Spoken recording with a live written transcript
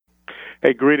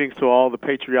Hey, greetings to all the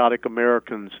patriotic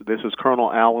Americans. This is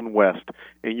Colonel Alan West,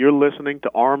 and you're listening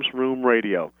to Arms Room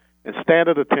Radio. And stand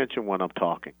at attention when I'm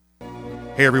talking.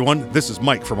 Hey everyone, this is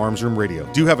Mike from Arms Room Radio.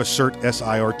 Do you have a SIRT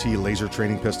SIRT laser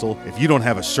training pistol? If you don't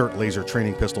have a SIRT laser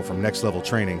training pistol from Next Level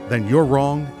Training, then you're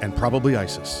wrong and probably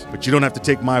ISIS. But you don't have to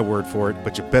take my word for it,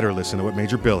 but you better listen to what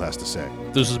Major Bill has to say.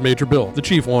 This is Major Bill, the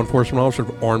Chief Law Enforcement Officer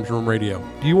of Arms Room Radio.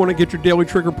 Do you want to get your daily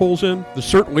trigger pulls in? The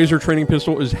SIRT laser training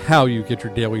pistol is how you get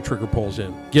your daily trigger pulls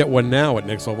in. Get one now at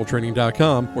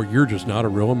nextleveltraining.com, or you're just not a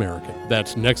real American.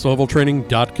 That's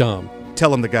nextleveltraining.com.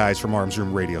 Tell them the guys from Arms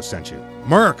Room Radio sent you.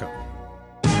 America!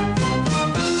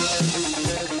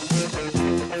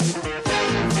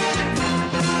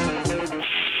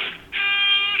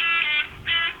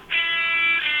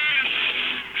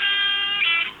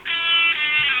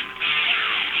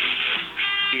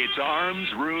 It's Arms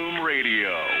Room Radio,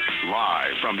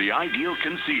 live from the Ideal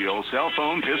Conceal Cell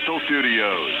Phone Pistol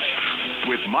Studios.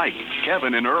 With Mike,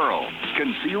 Kevin, and Earl,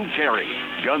 concealed carry,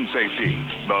 gun safety,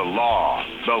 the law,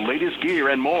 the latest gear,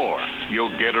 and more.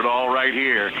 You'll get it all right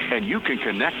here, and you can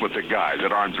connect with the guys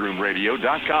at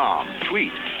armsroomradio.com.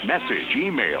 Tweet, message,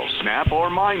 email, snap, or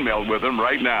mind meld with them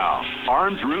right now.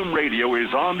 Arms Room Radio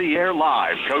is on the air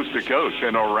live, coast to coast,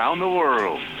 and around the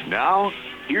world. Now,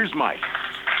 here's Mike.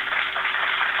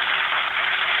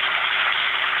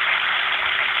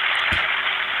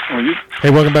 Hey,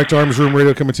 welcome back to Arms Room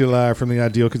Radio, coming to you live from the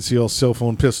Ideal Conceal Cell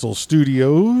Phone Pistol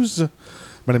Studios.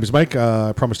 My name is Mike.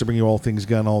 I promise to bring you all things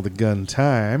gun, all the gun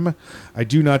time. I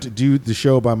do not do the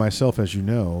show by myself, as you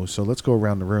know, so let's go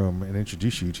around the room and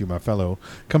introduce you to my fellow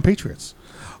compatriots.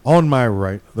 On my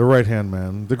right, the right-hand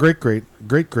man, the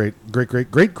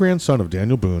great-great-great-great-great-great-grandson of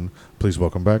Daniel Boone. Please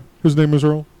welcome back. His name is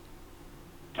Earl.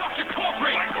 Dr.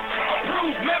 Corporate,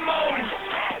 approved memos,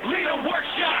 leader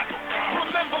workshop,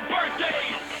 remember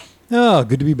birthdays. Oh,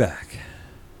 good to be back.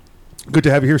 Good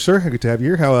to have you here, sir. Good to have you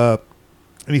here. How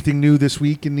anything new this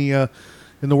week in the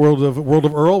world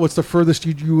of Earl? What's the furthest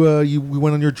you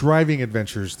went on your driving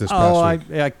adventures this past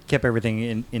week? I kept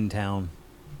everything in town.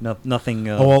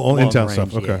 Nothing. All in town range.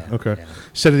 stuff. Okay, Yeah, okay. yeah.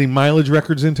 Set any mileage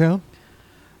records in town?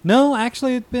 No,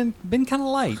 actually, it's been kind of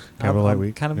light. Kind of a light I'm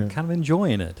week. Kind of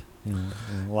enjoying it. You know,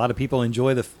 a lot of people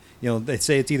enjoy they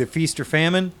say it's either feast or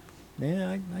famine.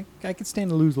 Yeah, I could stand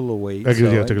to lose a little weight. Take a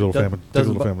little famine.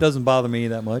 Doesn't bother me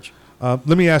that much. Let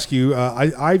me ask you.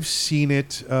 I've seen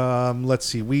it. Let's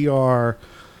see. We are.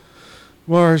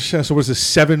 Well, so what is this?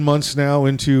 7 months now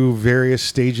into various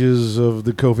stages of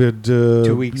the COVID.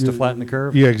 2 weeks to flatten the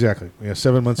curve. Yeah, exactly. Yeah,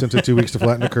 7 months into 2 weeks to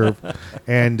flatten the curve,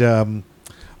 and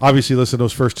obviously, listen.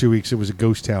 Those first 2 weeks, it was a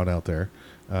ghost town out there.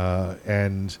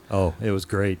 And it was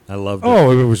great. I loved it.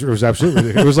 it was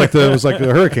absolutely. It was like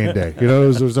a hurricane day. You know,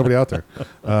 there was nobody out there.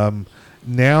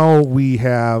 Now we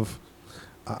have.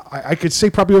 I could say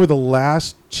probably over the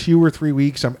last 2 or 3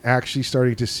 weeks, I'm actually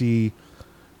starting to see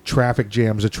traffic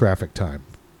jams at traffic time.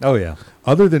 Oh yeah.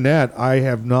 Other than that, I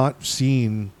have not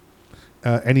seen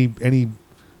any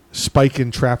spike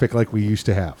in traffic like we used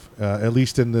to have, at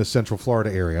least in the Central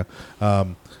Florida area.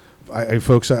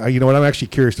 Folks, you know what? I'm actually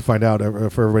curious to find out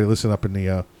for everybody listening up in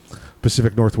the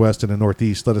Pacific Northwest and the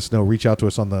Northeast. Let us know. Reach out to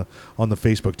us on the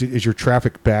Facebook. Is your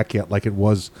traffic back yet like it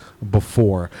was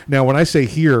before? Now, when I say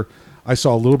here, I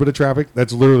saw a little bit of traffic.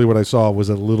 That's literally what I saw was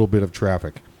a little bit of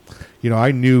traffic. You know,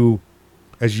 I knew,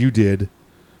 as you did,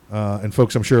 and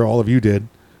folks, I'm sure all of you did,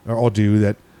 or all do,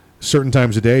 that certain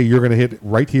times a day you're going to hit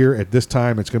right here at this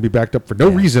time. It's going to be backed up for no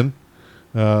reason.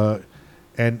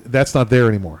 And that's not there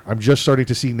anymore. I'm just starting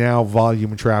to see now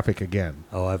volume traffic again.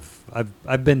 Oh,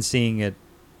 I've been seeing it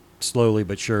slowly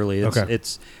but surely.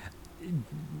 It's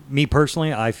me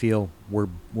personally. I feel we're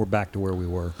back to where we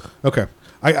were. Okay,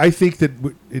 I think that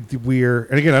we're,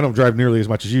 and again, I don't drive nearly as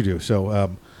much as you do,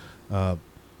 so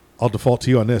I'll default to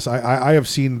you on this. I have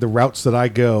seen the routes that I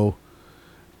go,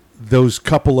 those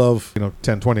couple of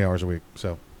 10, 20 hours a week.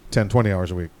 So 10, 20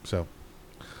 hours a week. So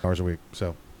hours a week.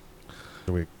 So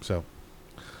a week. So.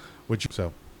 What you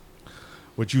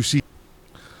see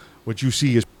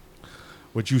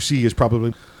is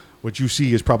probably more accurate. What you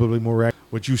see is probably more accurate.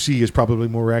 What you see is probably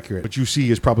more accurate.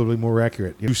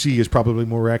 You see is probably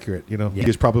more accurate. You know,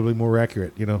 is probably more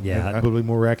accurate. You know, probably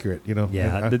more accurate. You know,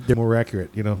 more accurate.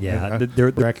 You know,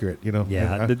 they're accurate. You know,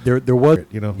 there was.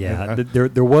 You know,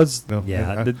 there was.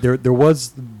 There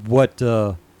was what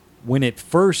when it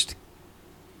first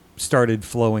started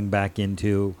flowing back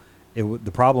into.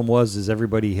 The problem was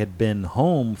everybody had been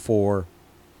home for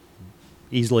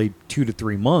easily 2 to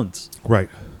 3 months. Right.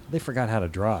 They forgot how to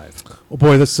drive. Oh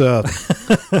boy, that's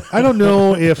I don't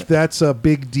know if that's a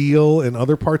big deal in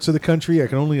other parts of the country. I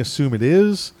can only assume it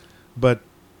is, but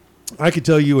I could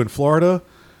tell you in Florida,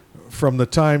 from the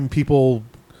time people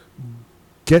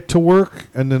get to work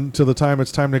and then to the time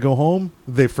it's time to go home,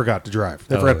 they forgot to drive.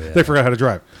 They forgot how to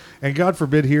drive. And God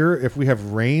forbid here, if we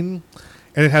have rain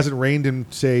and it hasn't rained in,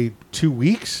 say, 2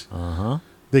 weeks,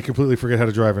 they completely forget how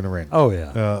to drive in the rain. Oh,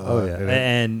 yeah.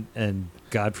 And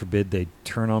God forbid they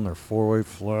turn on their four-way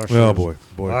flashers. Oh, boy.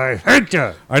 I hate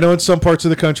you. I know in some parts of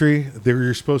the country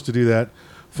you're supposed to do that.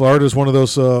 Florida is one of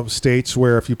those states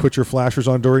where if you put your flashers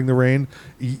on during the rain,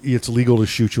 it's legal to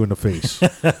shoot you in the face.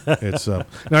 It's now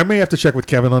I may have to check with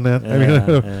Kevin on that.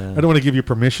 I don't want to give you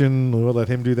permission. We'll let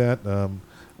him do that.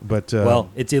 But well,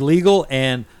 it's illegal,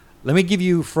 and let me give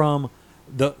you from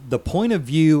the point of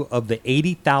view of the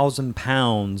 80,000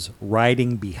 pounds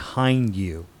riding behind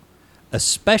you,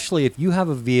 especially if you have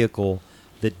a vehicle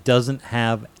that doesn't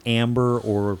have amber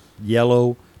or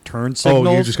yellow turn signals.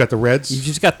 Oh, you just got the reds? You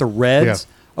just got the reds?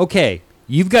 Yeah. Okay,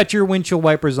 you've got your windshield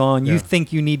wipers on. You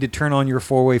think you need to turn on your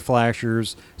four-way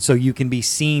flashers so you can be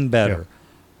seen better. Yeah.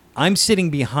 I'm sitting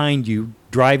behind you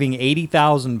driving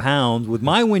 80,000 pounds with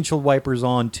my windshield wipers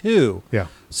on too. Yeah.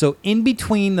 So in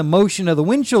between the motion of the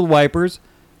windshield wipers,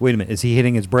 wait a minute, is he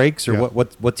hitting his brakes or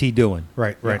what's he doing?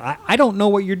 Right. I don't know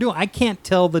what you're doing. I can't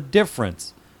tell the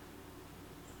difference.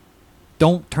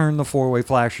 Don't turn the four-way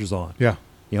flashers on. Yeah.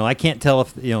 I can't tell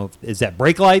if, is that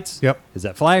brake lights? Yep. Is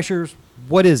that flashers?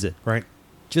 What is it? Right.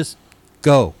 Just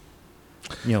go.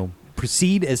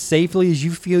 Proceed as safely as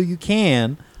you feel you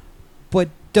can, but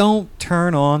don't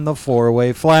turn on the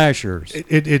four-way flashers.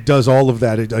 It does all of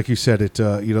that. Like you said, is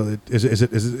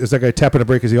that guy tapping the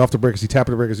brake? Is he off the brake? Is he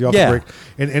tapping the brake? Is he off the brake?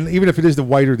 And even if it is the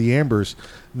white or the ambers,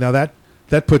 now that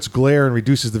puts glare and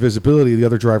reduces the visibility of the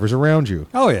other drivers around you.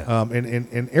 Oh, yeah.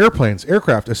 And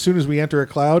aircraft, as soon as we enter a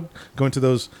cloud, go into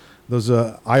those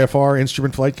IFR,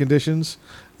 instrument flight conditions,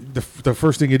 the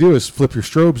first thing you do is flip your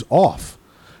strobes off.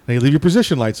 Now, you leave your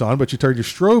position lights on, but you turn your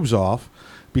strobes off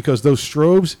because those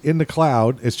strobes in the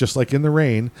cloud, it's just like in the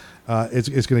rain, it's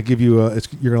going to give you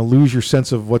you're going to lose your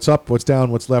sense of what's up, what's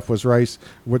down, what's left, what's right.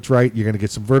 You're going to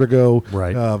get some vertigo.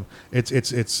 Right. It's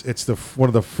one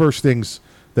of the first things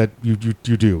that you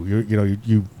do.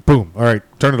 You boom. All right,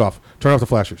 turn it off. Turn off the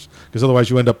flashers, because otherwise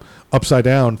you end up upside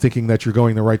down thinking that you're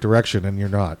going the right direction and you're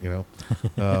not.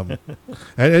 And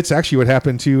it's actually what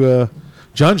happened to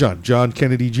John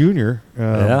Kennedy Jr.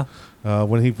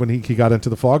 When he got into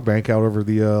the fog bank out over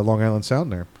the Long Island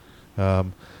Sound there,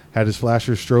 had his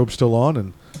flashers strobe still on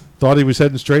and thought he was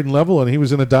heading straight and level, and he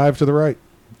was in a dive to the right.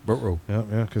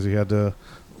 Yeah, because he had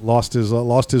lost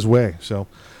his way. So.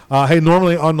 Hey,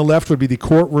 normally on the left would be the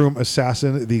courtroom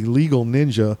assassin, the legal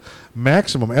ninja,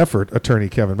 maximum effort attorney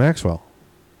Kevin Maxwell.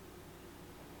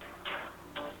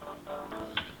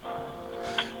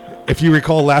 If you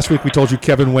recall, last week we told you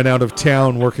Kevin went out of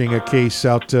town working a case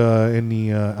out in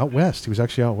the out west. He was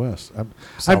actually out west,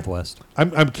 southwest.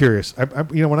 I'm curious.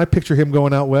 When I picture him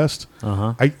going out west,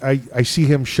 I see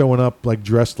him showing up like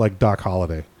dressed like Doc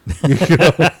Holliday.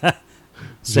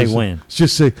 Say when.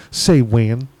 Just say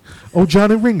when. Oh,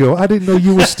 John and Ringo, I didn't know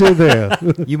you were still there.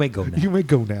 You may go now. You may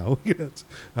go now. Yes.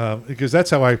 Because that's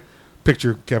how I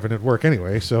picture Kevin at work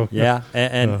anyway. So yeah,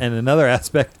 and another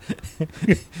aspect,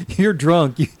 you're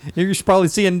drunk. You're probably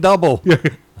seeing double. Yeah.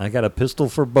 I got a pistol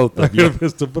for both of you. I got a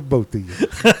pistol for both of you.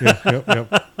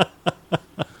 Yep.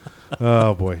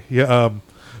 Oh, boy. Yeah.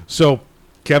 So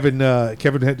Kevin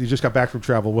he just got back from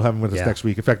travel. We'll have him with us next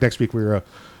week. In fact, next week we were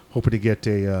hoping to get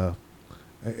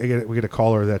we get a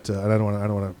caller that I don't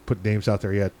want to put names out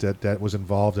there yet that was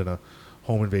involved in a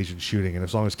home invasion shooting, and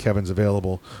as long as Kevin's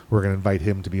available, we're going to invite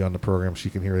him to be on the program so you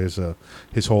can hear his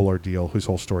whole ordeal, his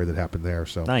whole story that happened there.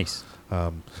 So nice.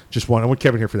 I want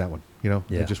Kevin here for that one.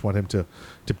 I just want him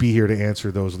to be here to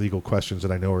answer those legal questions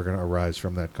that I know are going to arise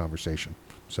from that conversation.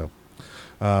 So.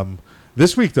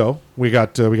 This week, though, we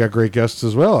got great guests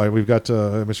as well. We've got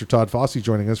Mr. Todd Fossey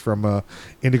joining us from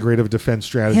Integrative Defense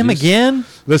Strategies. Him again?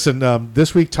 Listen,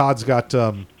 this week Todd's got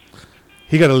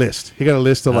he got a list. He got a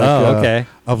list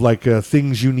of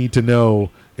things you need to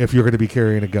know if you're going to be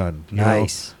carrying a gun.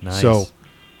 Nice. So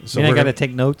I got to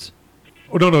take notes.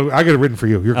 Oh no, I got it written for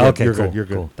you. You're good. Okay, you're cool, good. You're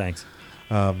good. Cool. Thanks.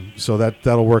 So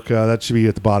that'll work. That should be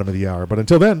at the bottom of the hour. But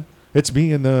until then, it's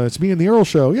me and the Earl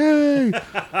Show. Yay!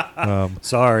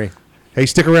 Sorry. Hey,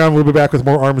 stick around. We'll be back with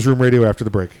more Arms Room Radio after the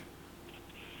break.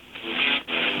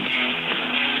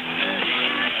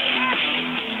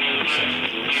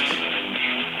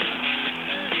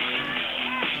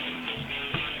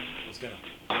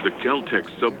 The Kel-Tec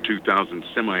Sub-2000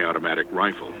 semi-automatic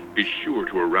rifle is sure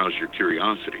to arouse your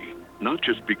curiosity, not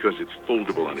just because it's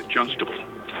foldable and adjustable,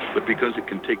 but because it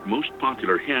can take most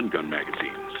popular handgun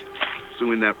magazines.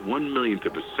 So in that 1/1,000,000th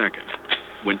of a second,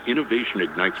 when innovation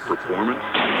ignites performance,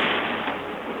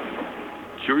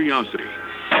 curiosity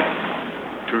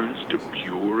turns to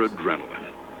pure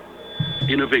adrenaline.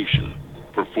 Innovation,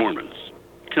 performance,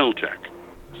 Kel-Tec.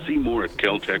 See more at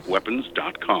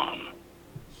keltecweapons.com.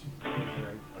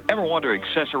 Ever want to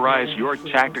accessorize your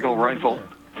tactical rifle?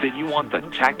 Then you want the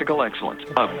tactical excellence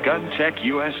of GunTech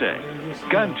USA.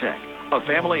 GunTech, a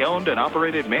family-owned and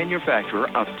operated manufacturer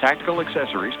of tactical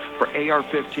accessories for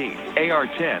AR-15,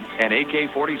 AR-10, and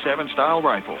AK-47 style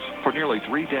rifles. For nearly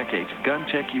 3 decades,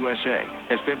 GunTech USA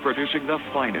has been producing the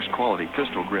finest quality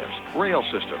pistol grips, rail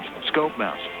systems, scope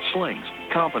mounts, slings,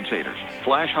 compensators,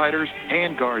 flash hiders,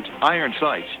 hand guards, iron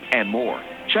sights, and more.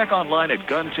 Check online at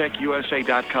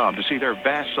GunTechUSA.com to see their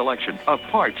vast selection of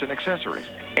parts and accessories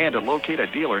and to locate a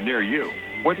dealer near you.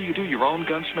 Whether you do your own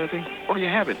gunsmithing or you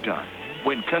have it done,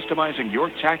 when customizing your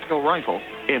tactical rifle,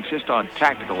 insist on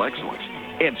tactical excellence.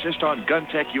 Insist on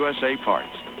GunTech USA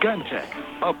parts. GunTech,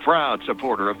 a proud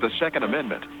supporter of the Second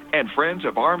Amendment and friends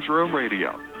of Arms Room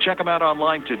Radio. Check them out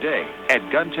online today at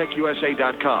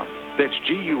GunTechUSA.com. That's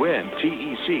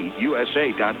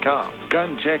GUNTECUSA.com.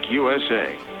 GunTech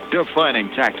USA, defining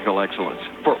tactical excellence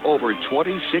for over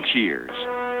 26 years.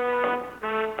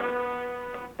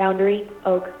 Boundary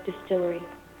Oak Distillery.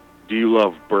 Do you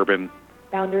love bourbon?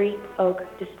 Boundary Oak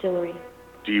Distillery.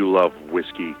 Do you love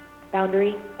whiskey?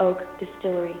 Boundary Oak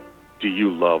Distillery. Do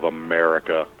you love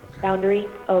America? Boundary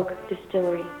Oak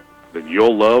Distillery. Then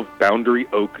you'll love Boundary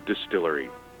Oak Distillery.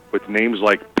 With names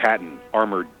like Patton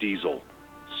Armored Diesel,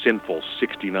 Sinful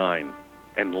 69,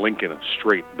 and Lincoln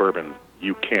Straight Bourbon,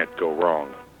 you can't go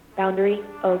wrong. Boundary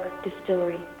Oak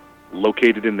Distillery.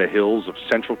 Located in the hills of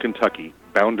central Kentucky,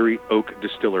 Boundary Oak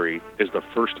Distillery is the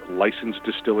first licensed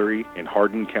distillery in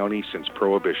Hardin County since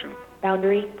Prohibition.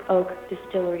 Boundary Oak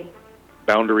Distillery.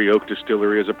 Boundary Oak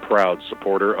Distillery is a proud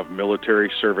supporter of military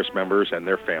service members and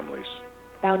their families.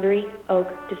 Boundary Oak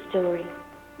Distillery.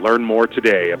 Learn more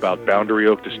today about Boundary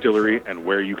Oak Distillery and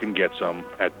where you can get some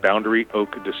at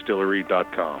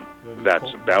BoundaryOakDistillery.com.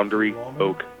 That's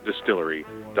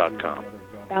BoundaryOakDistillery.com.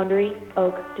 Boundary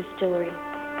Oak Distillery.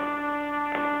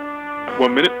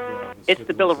 1 minute. It's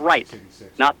the Bill of Rights,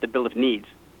 not the Bill of Needs.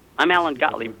 I'm Alan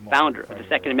Gottlieb, founder of the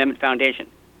Second Amendment Foundation.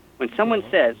 When someone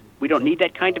says we don't need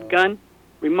that kind of gun,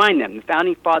 remind them the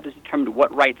Founding Fathers determined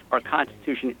what rights our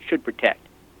Constitution should protect.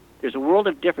 There's a world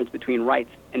of difference between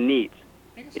rights and needs.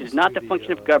 It is not the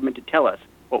function of government to tell us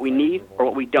what we need or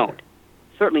what we don't.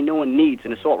 Certainly no one needs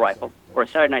an assault rifle or a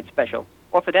Saturday night special,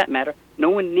 or for that matter, no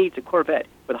one needs a Corvette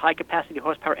with a high-capacity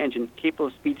horsepower engine capable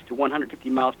of speeds to 150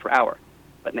 miles per hour.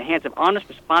 But in the hands of honest,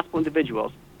 responsible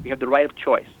individuals, we have the right of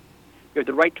choice. We have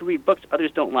the right to read books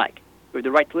others don't like. We have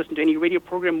the right to listen to any radio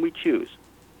program we choose.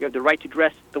 We have the right to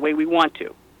dress the way we want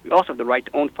to. We also have the right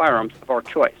to own firearms of our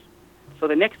choice. So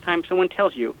the next time someone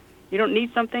tells you, you don't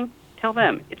need something, tell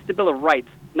them it's the Bill of Rights,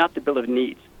 not the Bill of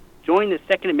Needs. Join the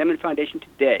Second Amendment Foundation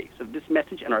today so that this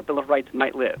message and our Bill of Rights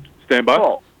might live. Stand by.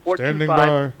 Call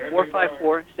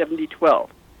 425-454-7012.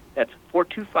 That's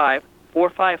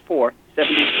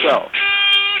 425-454-7012.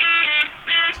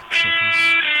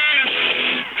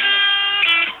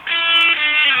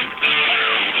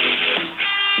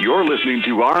 You're listening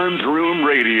to Arms Room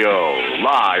Radio,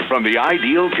 live from the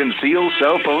Ideal Conceal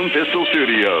Cell Phone Pistol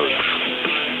Studios.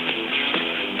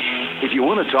 If you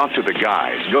want to talk to the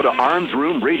guys, go to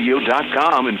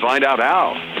armsroomradio.com and find out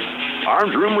how.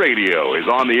 Arms Room Radio is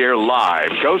on the air live,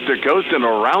 coast to coast and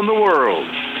around the world.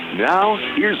 Now,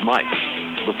 here's Mike.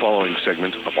 The following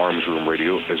segment of Arms Room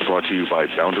Radio is brought to you by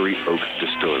Boundary Oak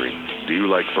Distillery. Do you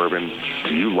like bourbon?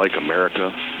 Do you like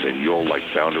America? Then you'll like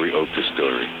Boundary Oak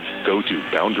Distillery. Go to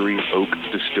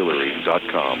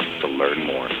BoundaryOakDistillery.com to learn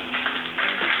more.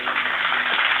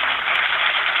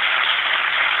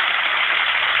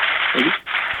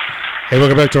 Hey,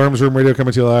 welcome back to Arms Room Radio,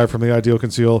 coming to you live from the Ideal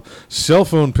Conceal Cell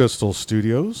Phone Pistol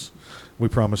Studios. We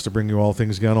promise to bring you all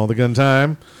things gun all the gun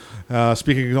time.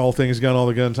 Speaking of all things gun all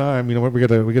the gun time, you know what? We got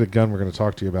a gun we're going to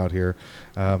talk to you about here,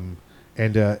 and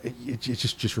it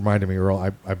just reminded me,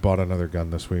 Earl. I bought another gun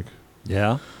this week.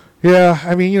 Yeah. Yeah,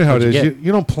 I mean, you know how it is.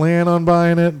 You don't plan on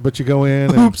buying it, but you go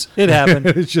in. Oops, it happened.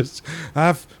 It's just,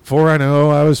 before I know,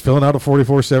 I was filling out a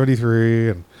 4473,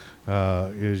 and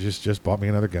it just bought me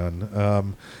another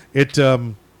gun.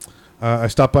 I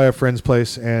stopped by a friend's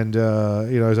place, and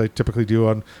as I typically do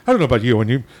I don't know about you, when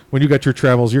you got your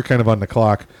travels, you're kind of on the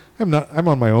clock. I'm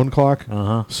on my own clock.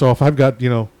 So if I've got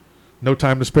no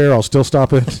time to spare, I'll still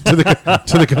stop in to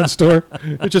the gun store.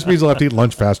 It just means I'll have to eat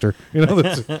lunch faster,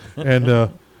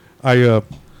 and I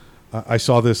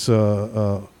saw this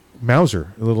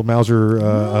Mauser, a little Mauser.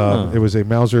 It was a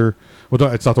Mauser. Well,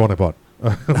 it's not the one I bought.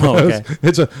 Okay.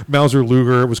 It's a Mauser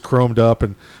Luger. It was chromed up,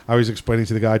 and I was explaining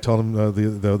to the guy, telling him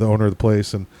the owner of the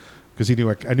place, and because he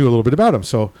knew I knew a little bit about him.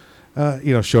 So,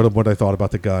 showed him what I thought about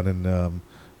the gun, and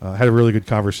had a really good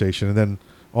conversation. And then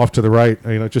off to the right,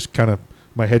 just kind of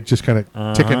my head just kind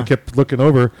of ticking, kept looking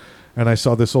over, and I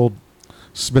saw this old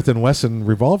Smith & Wesson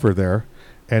revolver there.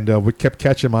 And what kept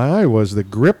catching my eye was the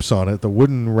grips on it, the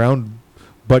wooden round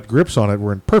butt grips on it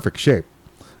were in perfect shape.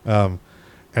 And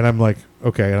I'm like,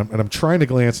 okay, and I'm trying to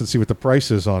glance and see what the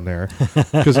price is on there,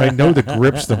 because I know the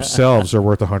grips themselves are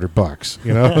worth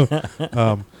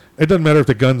 $100. It doesn't matter if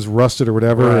the gun's rusted or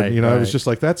whatever. Right, and, It was just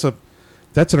like, that's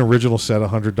an original set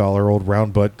of $100 old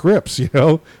round butt grips,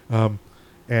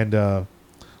 And I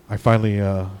finally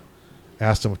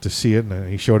asked him to see it, and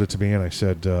he showed it to me, and I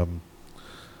said, and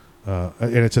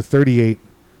it's a 38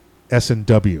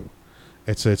 S&W.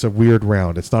 It's a weird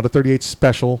round. It's not a 38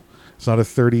 special. It's not a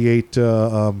 38.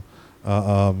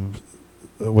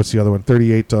 What's the other one?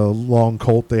 38 long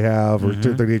Colt they have, or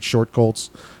 38 short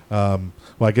Colts. Well,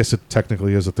 I guess it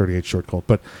technically is a 38 short Colt,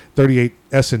 but 38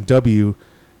 S&W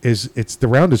the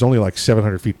round is only like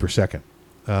 700 feet per second.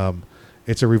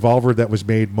 It's a revolver that was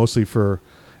made mostly for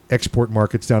export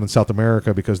markets down in South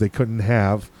America because they couldn't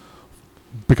have,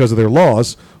 because of their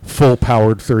laws,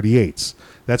 full-powered 38s.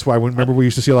 That's why, remember, we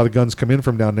used to see a lot of guns come in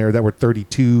from down there that were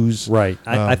 32s. Right.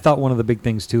 I thought one of the big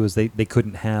things, too, is they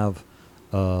couldn't have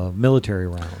military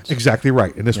rounds. Exactly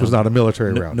right. And this was not a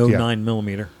military round. No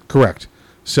 9mm. Correct.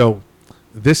 So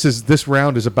this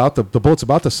round is about the bullet's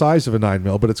about the size of a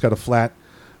 9mm, but it's got a flat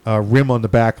rim on the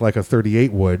back like a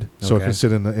 38 would, so it can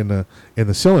sit in the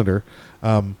cylinder.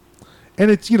 And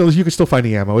it's you can still find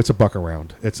the ammo. It's a buck a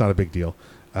round. It's not a big deal.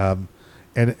 And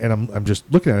I'm just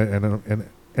looking at it,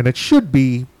 and it should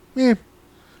be,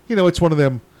 it's one of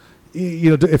them.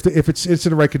 If it's in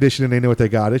the right condition and they know what they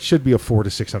got, it should be a $400 to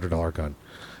 $600 gun.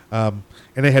 And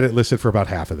they had it listed for about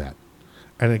half of that.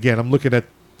 And again, I'm looking at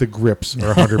the grips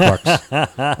are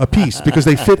 $100 a piece because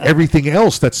they fit everything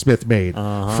else that Smith made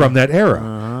from that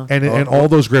era, and all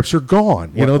those grips are gone.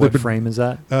 What frame is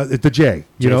that? The J.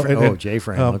 J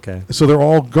frame. Okay. So they're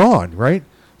all gone, right?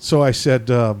 So I said,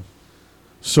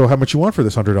 so how much you want for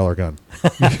this $100 gun?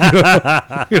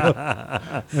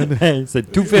 He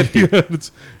said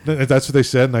 $250. That's what they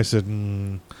said, and I said,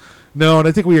 no, and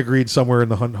I think we agreed somewhere in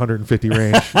the 150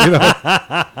 range.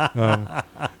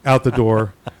 Out the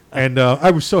door. And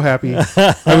I was so happy.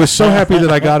 I was so happy that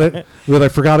I got it that I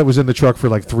forgot it was in the truck for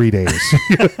like 3 days.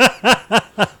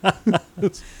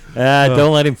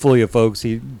 Don't let him fool you, folks.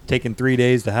 He's taken 3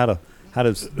 days to how to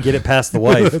get it past the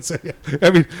wife.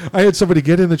 I mean, I had somebody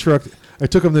get in the truck. I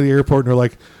took them to the airport, and they're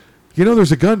like,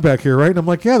 there's a gun back here, right? And I'm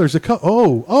like, yeah, there's a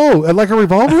like a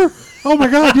revolver? Oh, my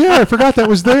God, yeah, I forgot that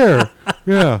was there.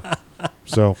 Yeah.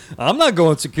 So I'm not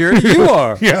going security. You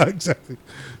are. Yeah, exactly.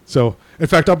 So, in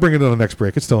fact, I'll bring it on the next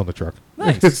break. It's still in the truck.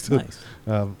 Nice. Nice.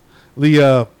 The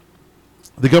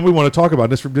gun we want to talk about,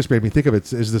 and this made me think of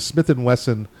it, is the Smith &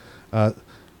 Wesson.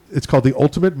 It's called the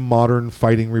Ultimate Modern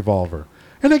Fighting Revolver.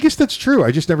 And I guess that's true.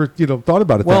 I just never, thought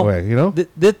about it that way,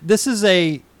 This is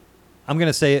I'm going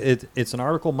to say it's an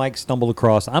article Mike stumbled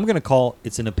across. I'm going to call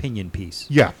it's an opinion piece.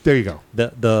 Yeah, there you go.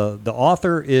 The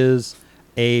author is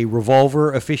a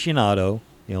revolver aficionado,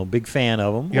 big fan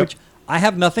of them, which I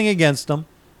have nothing against him.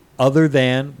 Other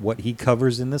than what he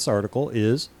covers in this article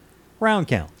is round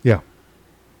count. Yeah.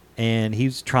 And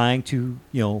he's trying to,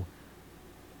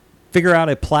 figure out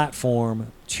a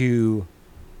platform to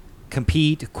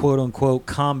compete, quote unquote,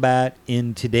 combat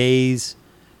in today's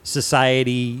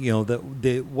society,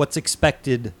 what's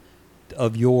expected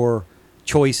of your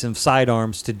choice of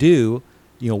sidearms to do,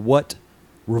 what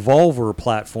revolver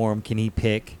platform can he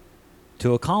pick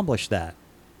to accomplish that?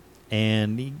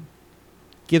 And he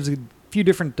gives a few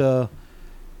different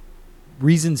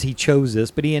reasons he chose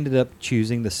this, but he ended up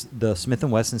choosing the Smith &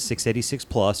 Wesson 686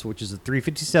 Plus, which is a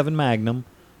 357 Magnum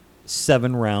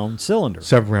 7-round cylinder.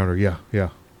 7-rounder, yeah.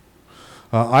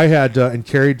 I had and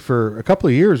carried for a couple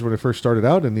of years when I first started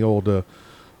out in the old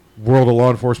world of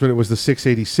law enforcement. It was the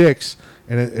 686,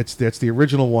 and that's the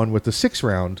original one with the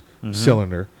 6-round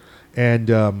cylinder. And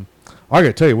I got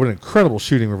to tell you, what an incredible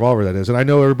shooting revolver that is. And I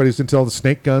know everybody's into all the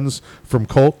snake guns from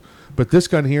Colt, but this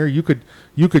gun here, you could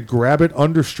grab it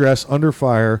under stress, under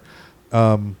fire,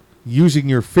 using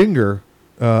your finger,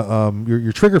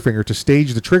 your trigger finger to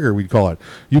stage the trigger. We'd call it.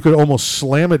 You could almost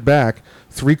slam it back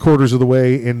 3/4 of the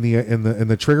way in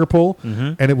the trigger pull,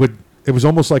 and it was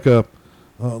almost like a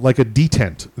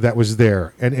detent that was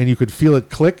there, and you could feel it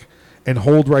click and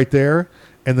hold right there,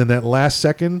 and then that last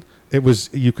second,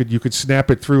 you could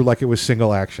snap it through like it was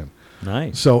single action.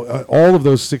 Nice. So all of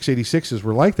those 686s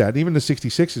were like that, and even the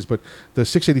 66s, but the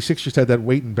 686 just had that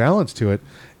weight and balance to it,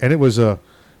 and it was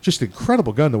just an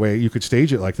incredible gun the way you could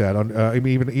stage it like that.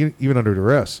 Even under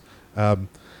duress. And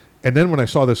then when I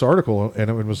saw this article, and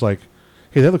it was like,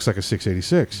 hey, that looks like a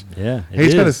 686. Yeah, hey,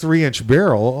 it's got a 3-inch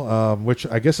barrel, which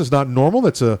I guess is not normal.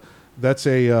 That's a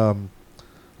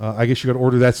I guess you got to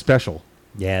order that special.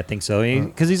 Yeah, I think so.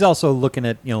 Because he's also looking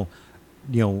at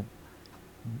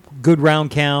good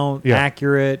round count,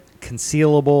 accurate,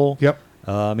 concealable. Yep.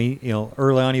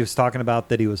 Early on he was talking about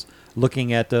that he was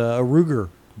looking at a Ruger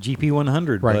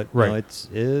GP100, right, but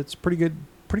it's pretty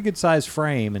good size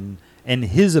frame, and in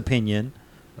his opinion,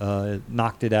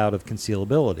 knocked it out of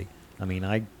concealability. I mean,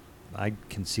 I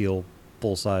conceal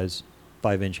full size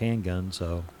 5-inch handgun,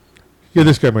 so. Yeah,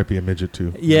 this guy might be a midget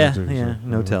too. Yeah,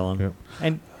 no telling. Yeah.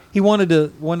 And he wanted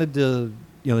to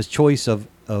his choice of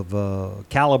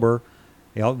caliber.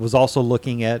 Was also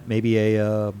looking at maybe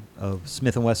a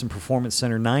Smith & Wesson Performance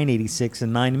Center 986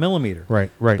 and 9mm.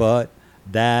 Right. But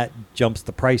that jumps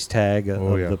the price tag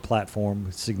of the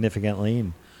platform significantly.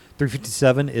 And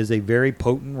 357 is a very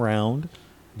potent round.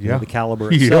 Yeah, the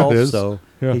caliber itself. It is. So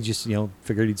he just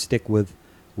figured he'd stick with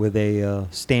a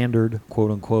standard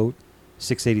quote unquote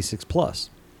 686 plus.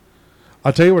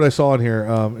 I'll tell you what I saw in here.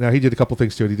 Now he did a couple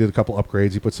things to it. He did a couple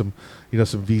upgrades. He put some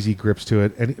some VZ grips to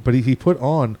it, but he put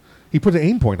an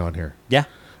aim point on here. Yeah,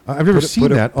 I've never seen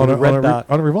that on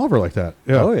a revolver like that.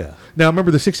 Yeah. Oh yeah. Now remember,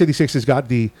 the 686 has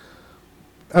got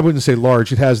I wouldn't say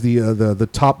large. It has the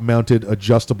top mounted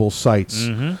adjustable sights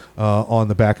on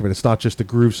the back of it. It's not just the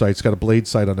groove sight. It's got a blade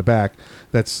sight on the back.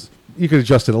 You can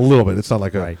adjust it a little bit. It's not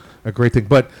like a great thing,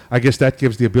 but I guess that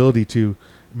gives the ability to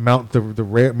mount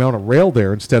mount a rail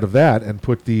there instead of that, and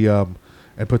put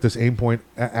this aim point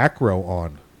acro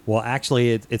on. Well,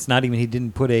 actually, it's not even. He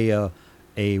didn't put a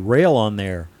rail on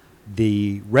there.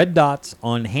 The red dots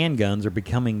on handguns are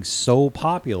becoming so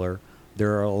popular.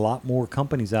 There are a lot more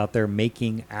companies out there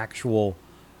making actual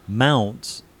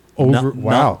mounts.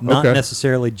 Not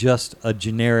necessarily just a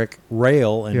generic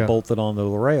rail and bolted onto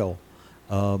the rail.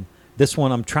 This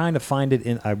one, I'm trying to find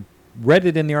it I read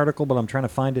it in the article, but I'm trying to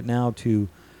find it now to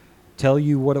tell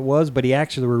you what it was. But he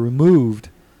actually removed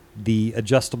the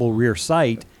adjustable rear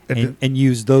sight and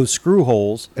used those screw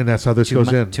holes. And that's how this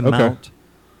goes in. To mount,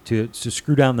 to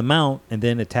screw down the mount and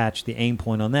then attach the aim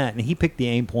point on that. And he picked the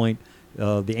aim point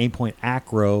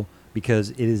acro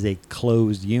because it is a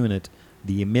closed unit.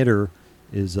 The emitter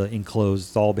is enclosed.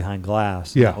 It's all behind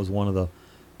glass. Yeah. That was one of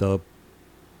the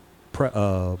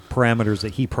parameters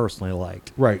that he personally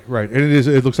liked. Right. And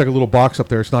it looks like a little box up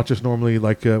there. It's not just normally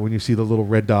like when you see the little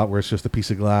red dot where it's just a piece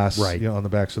of glass on the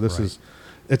back. So this is,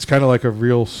 it's kind of like a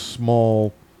real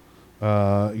small,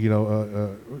 like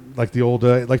the old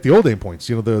aim points.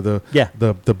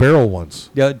 The barrel ones.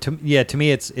 Yeah. To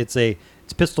me, it's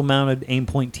pistol mounted aim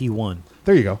point T1.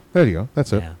 There you go.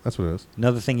 That's it. That's what it is.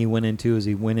 Another thing he went into is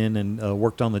he went in and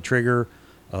worked on the trigger.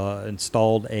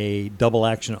 Installed a double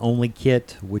action only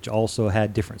kit, which also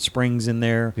had different springs in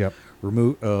there. Yep.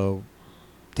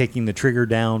 Taking the trigger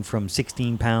down from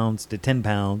 16 pounds to 10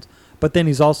 pounds. But then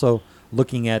he's also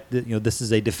looking at this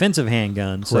is a defensive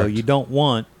handgun, so you don't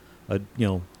want a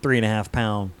 3.5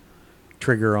 pound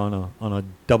trigger on a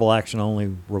double action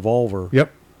only revolver.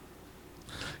 Yep.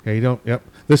 Yeah, you don't. Yep.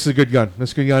 This is a good gun.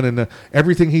 And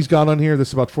everything he's got on here. This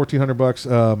is about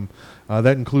 $1,400.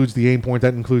 That includes the aim point.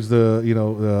 That includes the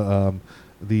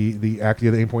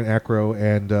aim point acro,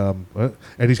 and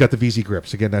he's got the VZ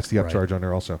grips. Again, that's the upcharge on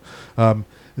there also.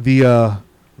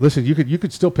 Listen, you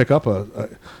could still pick up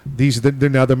these.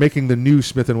 They're making the new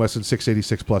Smith & Wesson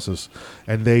 686 pluses,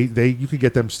 and you could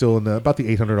get them still in about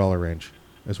the $800 range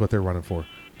is what they're running for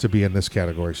to be in this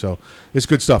category. So it's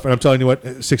good stuff. And I'm telling you what,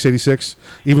 686,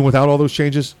 even without all those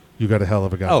changes, you got a hell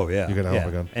of a gun. Oh yeah, you got a hell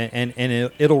of a gun,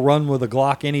 and it'll run with a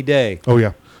Glock any day. Oh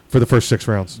yeah, for the first 6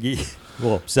 rounds.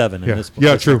 Well, 7 in this.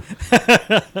 Yeah, true.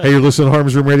 Hey, you're listening to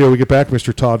Arms Room Radio. When we get back,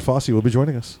 Mr. Todd Fosse will be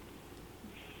joining us.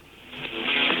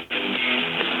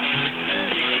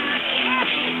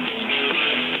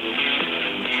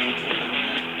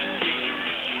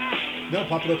 No,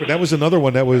 pop it up. That was another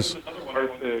one that was.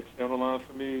 Perfect. Down the line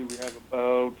for me, we have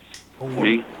about.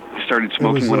 Me? I started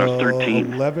smoking when I was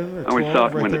 13. 11 or 12, I always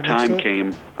thought right when the there time next to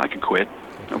it. came, I could quit.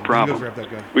 No problem. Grab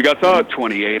that gun. We got Todd. At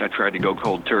 28, I tried to go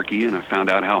cold turkey, and I found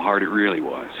out how hard it really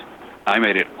was. I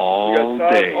made it all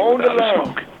day without a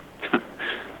smoke.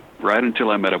 Right until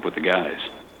I met up with the guys.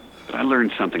 But I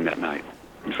learned something that night.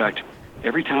 In fact,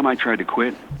 every time I tried to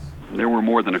quit, there were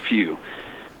more than a few,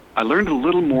 I learned a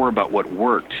little more about what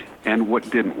worked and what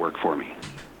didn't work for me.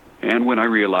 And when I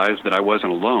realized that I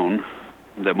wasn't alone,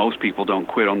 that most people don't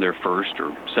quit on their first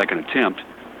or second attempt,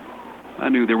 I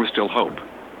knew there was still hope.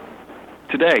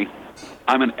 Today,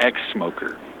 I'm an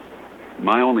ex-smoker.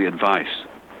 My only advice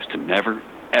is to never,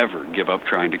 ever give up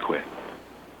trying to quit.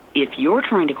 If you're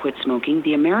trying to quit smoking,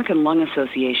 the American Lung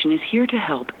Association is here to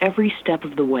help every step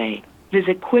of the way.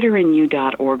 Visit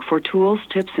quitterinyou.org for tools,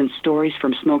 tips, and stories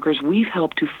from smokers we've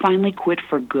helped to finally quit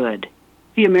for good.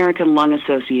 The American Lung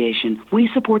Association. We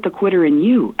support the quitter in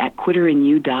you at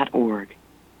quitterinyou.org.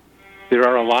 There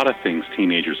are a lot of things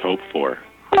teenagers hope for.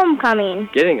 Homecoming.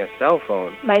 Getting a cell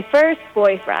phone. My first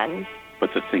boyfriend.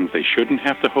 But the things they shouldn't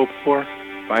have to hope for?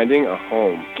 Finding a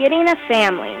home. Getting a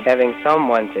family. Having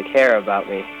someone to care about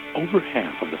me. Over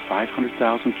half of the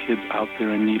 500,000 kids out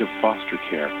there in need of foster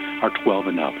care are 12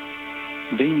 and up.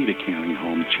 They need a caring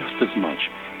home just as much,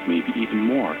 maybe even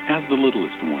more, as the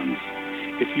littlest ones.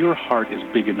 If your heart is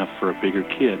big enough for a bigger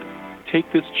kid,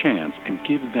 take this chance and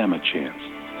give them a chance.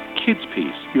 Kids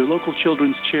Peace, your local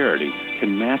children's charity,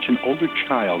 can match an older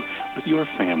child with your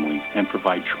family and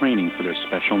provide training for their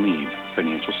special needs,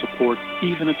 financial support,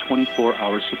 even a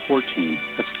 24-hour support team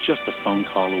that's just a phone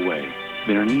call away.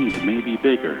 Their needs may be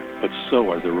bigger, but so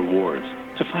are the rewards.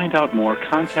 To find out more,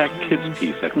 contact Kids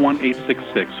Peace at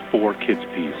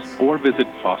 1-866-4-KIDS-PEACE or visit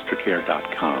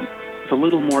fostercare.com. With a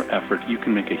little more effort, you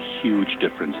can make a huge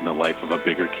difference in the life of a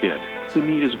bigger kid. The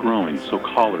need is growing, so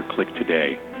call or click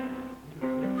today.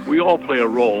 We all play a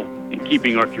role in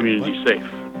keeping our community safe.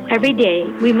 Every day,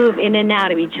 we move in and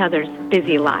out of each other's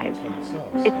busy lives.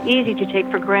 It's easy to take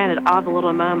for granted all the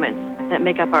little moments that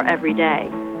make up our everyday.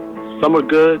 Some are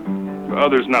good,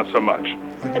 others not so much.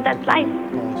 But that's life.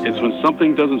 It's when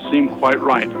something doesn't seem quite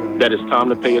right that it's time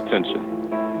to pay attention.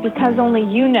 Because only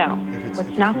you know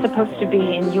what's not supposed to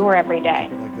be in your everyday.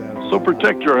 So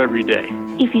protect your everyday.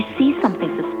 If you see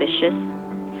something suspicious,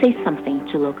 say something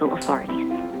to local authorities.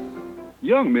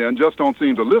 Young men just don't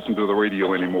seem to listen to the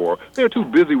radio anymore. They're too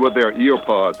busy with their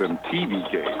earpods and TV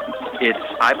games. It's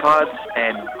iPods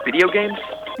and video games?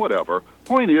 Whatever.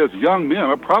 Point is, young men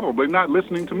are probably not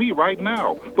listening to me right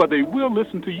now, but they will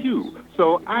listen to you.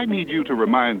 So I need you to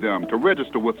remind them to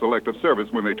register with Selective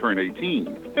Service when they turn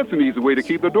 18. It's an easy way to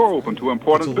keep the door open to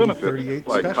important benefits,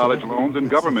 like college loans and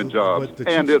government jobs,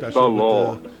 and it's the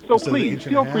law. So please,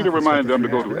 feel free to remind them to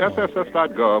go to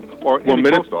sss.gov or any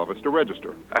post office to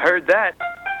register. I heard that.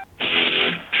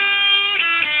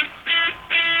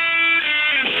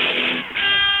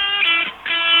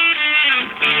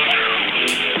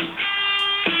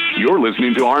 You're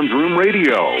listening to Arms Room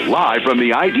Radio, live from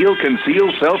the Ideal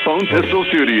Conceal Cell Phone Pistol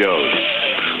Studios.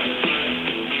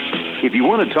 If you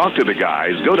want to talk to the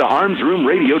guys, go to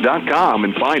armsroomradio.com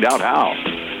and find out how.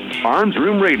 Arms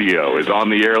Room Radio is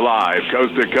on the air live,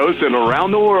 coast to coast and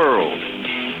around the world.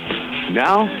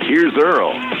 Now, here's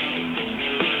Earl.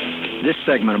 This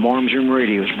segment of Arms Room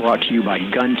Radio is brought to you by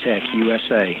GunTech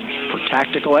USA. For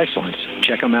tactical excellence,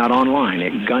 check them out online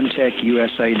at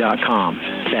guntechusa.com.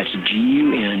 That's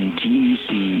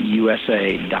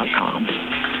GUNTECUSA.com.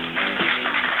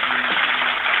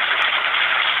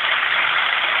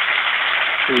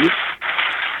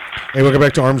 Hey, welcome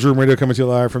back to Arms Room Radio, coming to you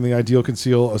live from the Ideal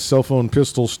Conceal Cell Phone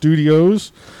Pistol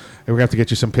Studios. And we're going to have to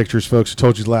get you some pictures, folks. I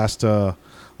told you last hour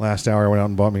I went out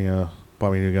and bought me a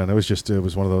new gun. It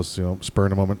was one of those, spur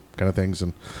in a moment kind of things.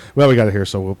 And well, we got it here,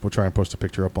 so we'll try and post a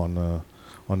picture up on the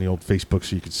old Facebook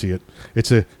so you can see it.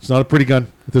 It's not a pretty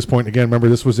gun at this point. Again, remember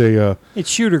this was it's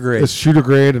shooter grade. It's shooter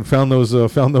grade, and found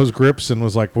those grips and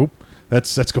was like, whoop,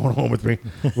 that's going home with me.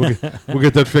 We'll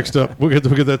get that fixed up. We'll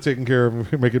get that taken care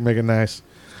of. Make it nice.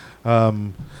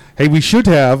 Hey, we should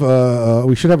have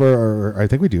our I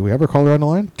think we do. We have our caller on the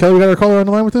line. Kelly, we got our caller on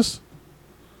the line with us?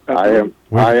 I am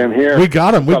here. We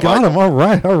got him. All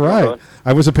right.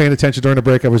 I wasn't paying attention during the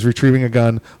break. I was retrieving a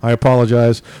gun. I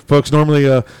apologize. Folks, normally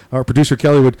our producer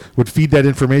Kelly would feed that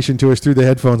information to us through the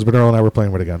headphones, but Earl and I were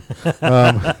playing with a gun.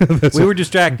 We were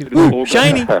distracted. Ooh,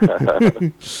 shiny.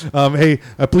 Hey,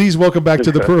 please welcome back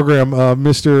to the program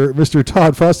Mr.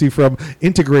 Todd Frosty from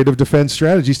Integrative Defense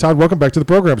Strategies. Todd, welcome back to the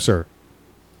program, sir.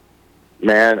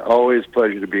 Man, always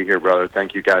pleasure to be here, brother.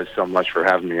 Thank you guys so much for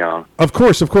having me on. Of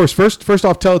course. First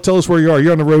off, tell us where you are.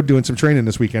 You're on the road doing some training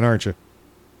this weekend, aren't you?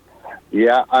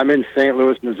 Yeah, I'm in St.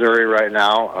 Louis, Missouri right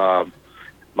now.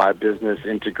 My business,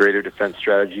 Integrated Defense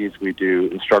Strategies, we do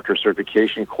instructor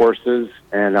certification courses,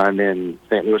 and I'm in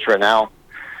St. Louis right now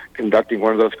conducting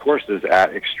one of those courses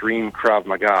at Extreme Krav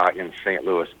Maga in St.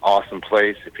 Louis. Awesome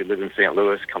place. If you live in St.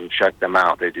 Louis, come check them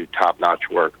out. They do top-notch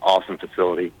work. Awesome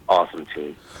facility. Awesome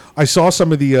team. I saw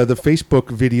some of the Facebook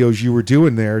videos you were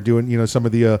doing there, doing some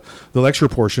of the lecture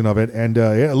portion of it, and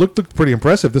it looked pretty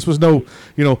impressive. This was no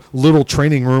little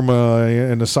training room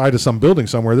in the side of some building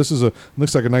somewhere. This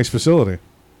looks like a nice facility.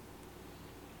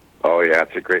 Oh yeah,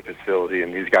 it's a great facility,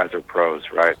 and these guys are pros,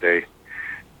 right? They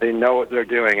know what they're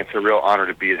doing. It's a real honor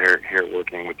to be here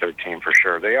working with their team for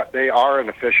sure. They are an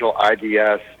official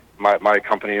IDS my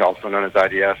company, also known as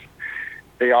IDS,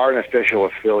 they are an official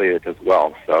affiliate as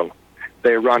well. So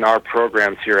they run our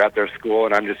programs here at their school,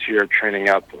 and I'm just here training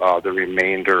up the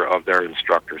remainder of their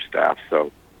instructor staff.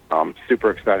 So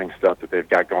super exciting stuff that they've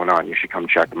got going on. You should come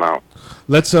check them out.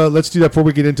 Let's do that before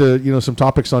we get into some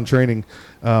topics on training.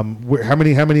 How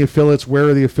many affiliates? Where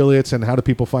are the affiliates, and how do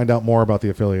people find out more about the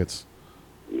affiliates?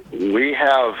 We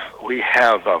have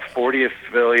 40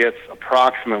 affiliates,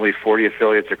 approximately 40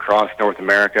 affiliates across North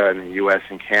America and the U.S.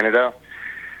 and Canada.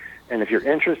 And if you're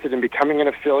interested in becoming an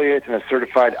affiliate and a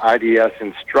certified IDS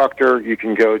instructor, you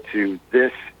can go to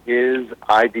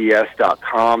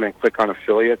thisidids.com and click on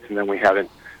affiliates, and then we have an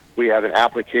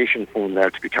application form there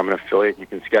to become an affiliate. You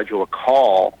can schedule a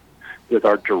call with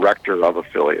our director of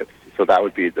affiliates. So that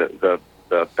would be the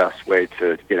best way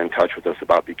to get in touch with us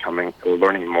about becoming or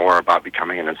learning more about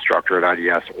becoming an instructor at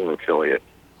IDS or affiliate.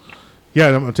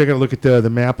 Yeah, I'm taking a look at the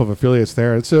map of affiliates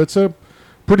there. It's a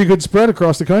pretty good spread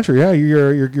across the country. Yeah,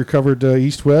 you're covered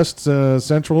east, west,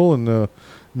 central, and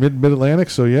mid Atlantic.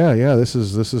 So yeah, this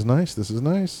is nice. This is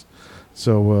nice.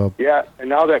 So yeah, and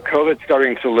now that COVID's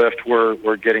starting to lift,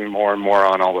 we're getting more and more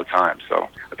on all the time. So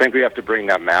I think we have to bring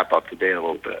that map up to date a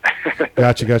little bit.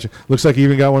 Gotcha. Looks like you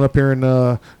even got one up here in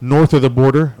north of the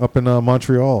border, up in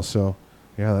Montreal. So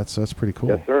yeah, that's pretty cool.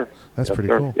 Yes, sir. That's yes, pretty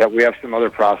sir. cool. Yeah, we have some other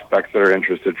prospects that are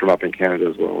interested from up in Canada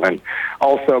as well, and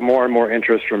also more and more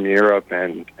interest from Europe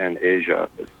and Asia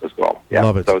as well. Yeah,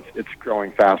 love it. So it's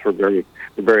growing fast. We're very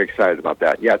excited about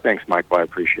that. Yeah, thanks, Michael. I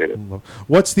appreciate it.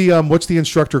 What's the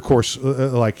instructor course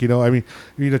like?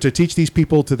 To teach these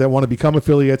people that want to become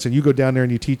affiliates, and you go down there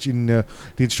and you teach in the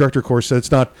instructor course. So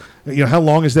it's not, how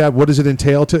long is that? What does it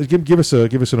entail? Give us an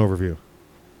overview.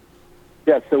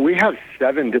 Yeah, so we have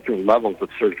 7 different levels of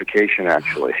certification,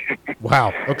 actually.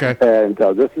 Wow. Okay. And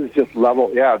this is level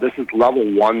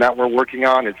 1 that we're working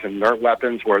on. It's inert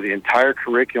weapons, where the entire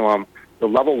curriculum, the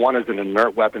level 1 is an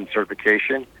inert weapons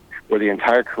certification, where the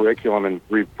entire curriculum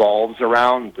revolves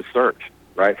around the cert,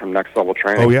 right, from next level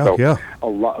training. Oh, yeah, so yeah.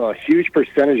 A huge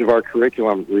percentage of our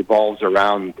curriculum revolves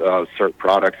around cert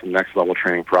products and next level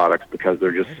training products because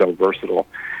they're just so versatile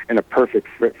and a perfect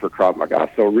fit for Krav Maga.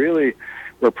 So really,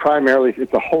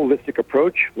 it's a holistic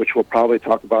approach, which we'll probably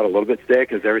talk about a little bit today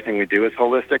because everything we do is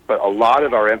holistic, but a lot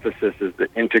of our emphasis is the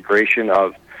integration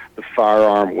of the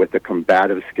firearm with the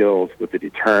combative skills, with the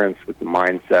deterrence, with the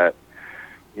mindset.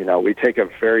 We take a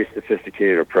very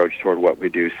sophisticated approach toward what we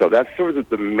do. So that's sort of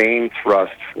the main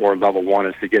thrust for level 1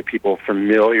 is to get people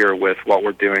familiar with what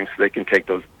we're doing so they can take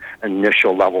those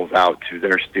initial levels out to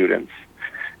their students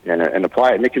and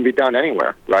apply it. And it can be done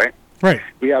anywhere, right? Right.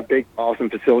 We have big, awesome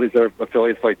facilities that are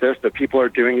affiliates like this, but people are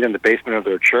doing it in the basement of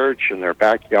their church, in their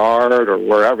backyard, or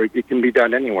wherever. It can be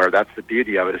done anywhere. That's the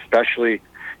beauty of it, especially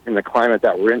in the climate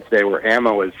that we're in today where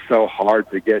ammo is so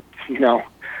hard to get,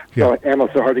 So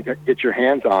ammo's so hard to get your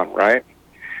hands on, right?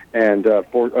 And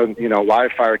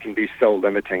live fire can be so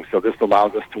limiting. So this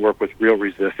allows us to work with real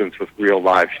resistance with real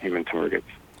live human targets.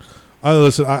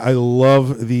 Listen, I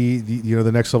love the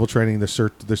next level training, the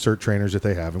cert trainers that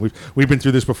they have, and we've been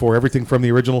through this before. Everything from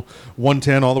the original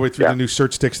 110 all the way through the new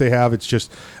cert sticks they have. It's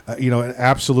just an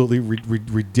absolutely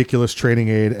ridiculous training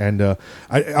aid, and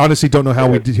I honestly don't know how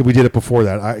we did it before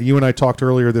that. You and I talked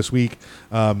earlier this week.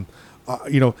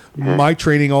 My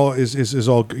training is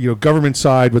all government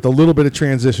side with a little bit of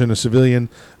transition to civilian.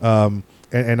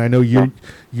 And I know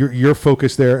you're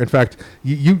focused there. In fact,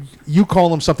 you call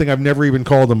them something I've never even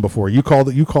called them before. You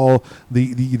call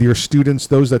your students,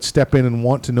 those that step in and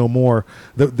want to know more,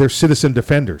 they're citizen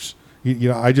defenders.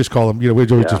 I just call them. We're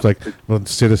just like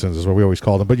citizens is what we always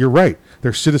call them. But you're right,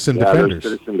 they're citizen defenders.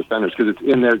 They're citizen defenders because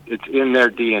it's in their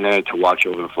DNA to watch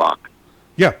over the flock.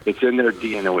 Yeah, it's in their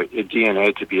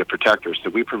DNA to be a protector. So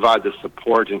we provide the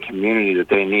support and community that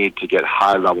they need to get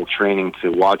high level training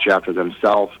to watch after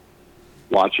themselves,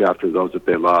 watch after those that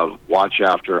they love, watch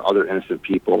after other innocent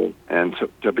people, and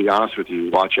to be honest with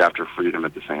you, watch after freedom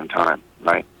at the same time,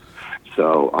 right?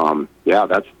 So,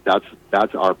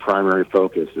 that's our primary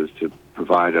focus is to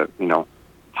provide a,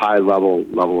 high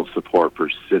level of support for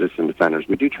citizen defenders.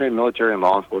 We do train military and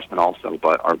law enforcement also,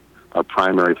 but our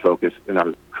primary focus in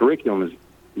our curriculum is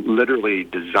literally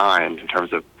designed in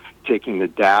terms of taking the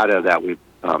data that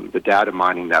the data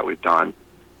mining that we've done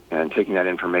and taking that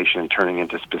information and turning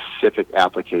into specific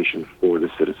application for the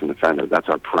citizen defender. That's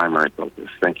our primary focus.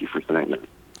 Thank you for saying that.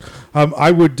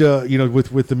 I would,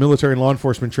 with the military and law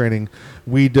enforcement training,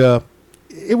 we'd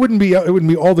it wouldn't be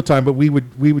all the time, but we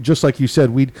would just like you said,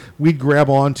 we'd grab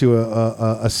on to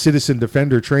a citizen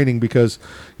defender training because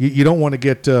you don't want to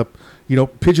get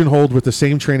pigeonholed with the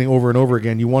same training over and over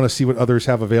again. You want to see what others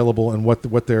have available and what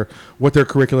their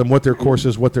curriculum, what their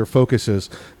courses, what their focus is,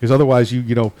 because otherwise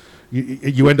you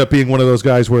end up being one of those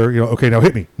guys where okay, now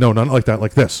hit me. No, not like that,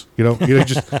 like this. You don't want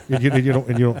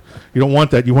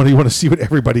that. You want to see what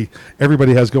everybody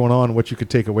has going on, what you could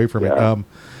take away from it.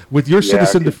 With your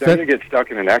citizen defense, then you get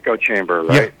stuck in an echo chamber,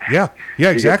 right? Yeah,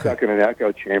 exactly. You get stuck in an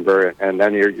echo chamber, and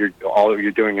then you're all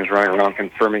you're doing is running around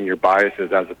confirming your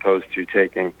biases as opposed to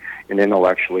taking an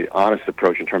intellectually honest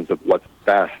approach in terms of what's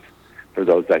best for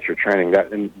those that you're training.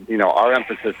 Our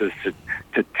emphasis is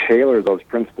to tailor those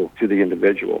principles to the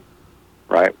individual,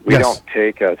 right? We don't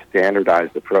take a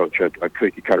standardized approach, a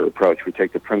cookie cutter approach. We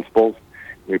take the principles.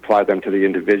 We apply them to the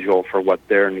individual for what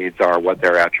their needs are, what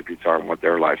their attributes are, and what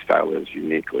their lifestyle is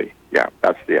uniquely. Yeah,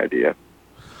 that's the idea.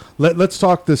 Let's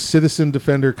talk the citizen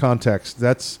defender context.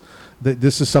 This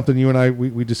is something you and I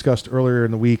we discussed earlier in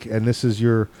the week, and this is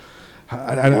your.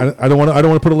 I don't want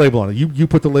to put a label on it. You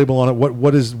put the label on it.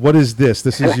 What is this?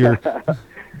 This is your.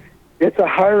 It's a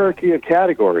hierarchy of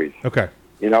categories. Okay.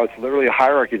 It's literally a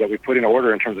hierarchy that we put in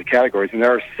order in terms of categories. And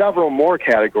there are several more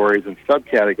categories and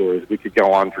subcategories. We could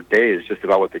go on for days just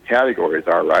about what the categories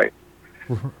are, right?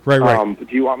 Right.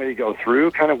 Do you want me to go through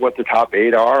kind of what the top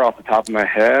 8 are off the top of my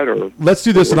head, or let's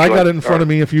do this? And I got it in front of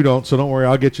me. If you don't, so don't worry,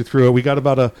 I'll get you through it. We got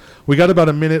about a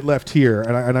minute left here,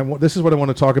 and this is what I want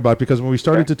to talk about, because when we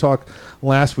started to talk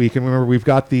last week, and remember we've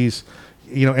got these,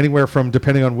 anywhere from,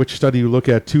 depending on which study you look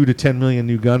at, 2 to 10 million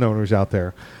new gun owners out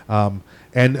there.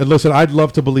 And listen, I'd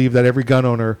love to believe that every gun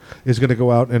owner is going to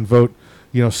go out and vote,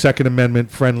 Second Amendment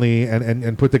friendly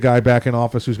and put the guy back in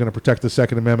office who's going to protect the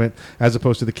Second Amendment, as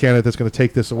opposed to the candidate that's going to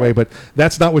take this away. But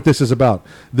that's not what this is about.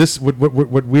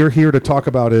 What we're here to talk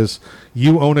about is,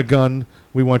 you own a gun.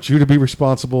 We want you to be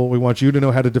responsible. We want you to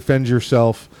know how to defend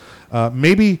yourself.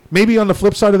 Maybe on the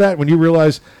flip side of that, when you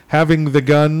realize having the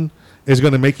gun is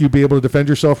going to make you be able to defend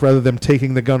yourself rather than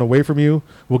taking the gun away from you,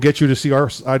 will get you to see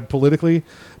our side politically,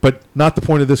 but not the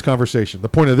point of this conversation. The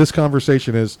point of this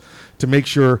conversation is to make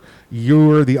sure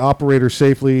you're the operator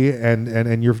safely,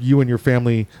 and you and your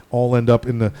family all end up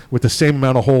with the same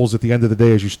amount of holes at the end of the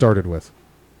day as you started with.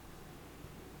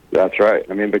 That's right.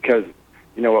 I mean, because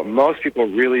what most people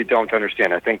really don't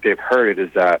understand, I think they've heard it,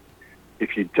 is that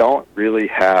if you don't really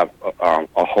have a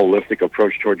holistic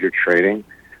approach toward your training,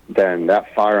 then that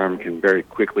firearm can very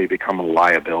quickly become a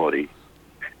liability.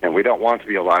 And we don't want it to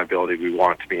be a liability. We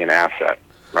want it to be an asset,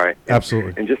 right?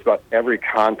 Absolutely. In just about every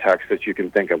context that you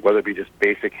can think of, whether it be just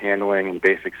basic handling and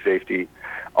basic safety,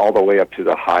 all the way up to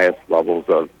the highest levels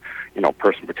of,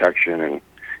 person protection and,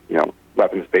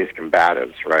 weapons-based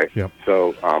combatives, right? Yep.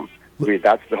 So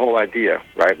that's the whole idea,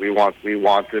 right? We want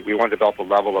to develop a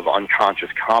level of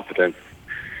unconscious competence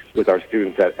with our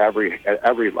students at every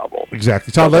level.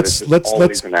 Exactly. Todd, let's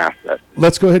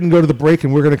go ahead and go to the break,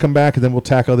 and we're going to come back, and then we'll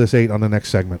tackle this 8 on the next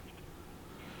segment.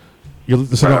 You're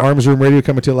listening to Arms Room Radio,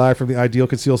 coming to you live from the Ideal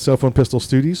Concealed Cell Phone Pistol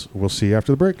Studios. We'll see you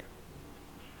after the break.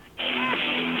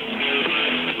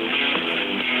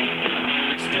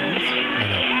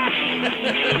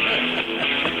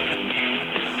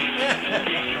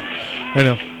 I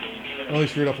know. I only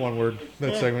screwed up one word.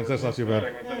 That segment. That's not too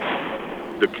bad.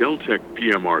 The Kel-Tec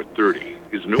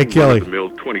PMR-30 is no run-of-the-mill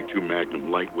 22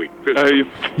 Magnum lightweight pistol.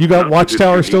 You got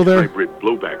Watchtower still there? Hybrid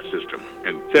blowback system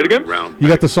and say it again. You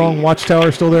got the song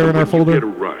Watchtower still there in our folder? Get a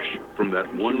rush from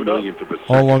that 1 millionth of a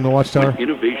second. All along the Watchtower? When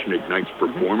innovation ignites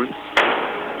performance,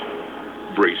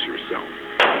 brace yourself.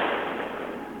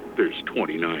 There's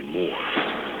 29 more.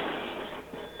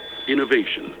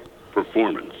 Innovation,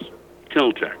 performance,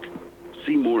 Kel-Tec.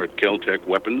 See more at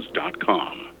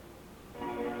keltecweapons.com.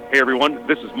 Hey everyone,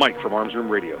 this is Mike from Arms Room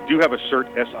Radio. Do you have a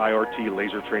CERT SIRT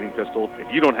laser training pistol? If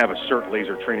you don't have a CERT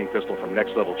laser training pistol from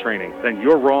Next Level Training, then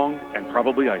you're wrong and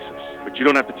probably ISIS. But you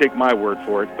don't have to take my word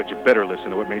for it, but you better listen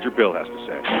to what Major Bill has to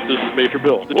say. This is Major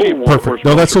Bill. Perfect.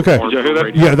 No, that's okay. Did you hear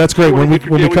that? Yeah, that's great. When we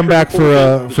come back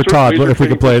for Todd, if we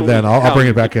can play it then, I'll bring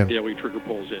it back in. Yeah, we trigger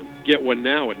pulls in. Get one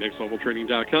now at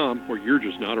nextleveltraining.com, or you're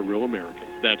just not a real American.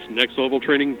 That's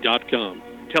nextleveltraining.com.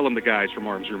 Tell them the guys from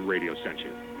Arms Room Radio sent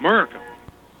you. America.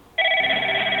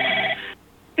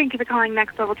 Thank you for calling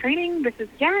Next Level Training. This is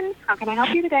Jen. How can I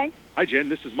help you today? Hi, Jen.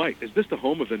 This is Mike. Is this the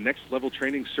home of the Next Level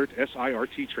Training CERT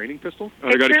SIRT training pistol?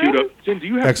 I got it queued up. Jen, do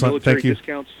you have Excellent. military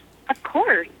discounts? Of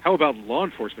course. How about law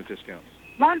enforcement discounts?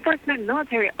 Law enforcement and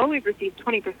military always receive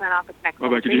 20% off at Next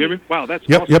Level Can you hear me? Wow, that's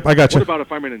awesome. Yep, I got you. What about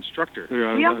if I'm an instructor?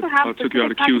 We also have I took you out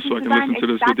of queue so I can listen to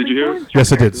this. What did you hear?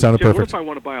 Yes, I did. Sounded Jen, perfect. What if I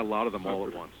want to buy a lot of them all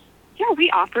at once? Yeah,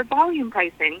 we offer volume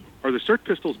pricing. Are the CERT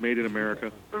pistols made in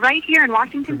America? Right here in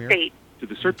Washington State. Do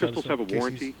the CERT pistols have a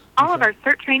warranty? All of our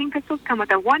CERT training pistols come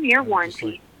with a 1-year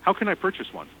warranty. How can I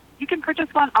purchase one? You can purchase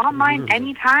one online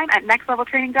anytime at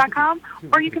nextleveltraining.com,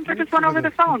 or you can purchase one over the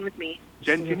phone with me.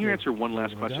 Jen, can you answer one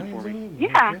last question for me?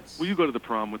 Yeah. Will you go to the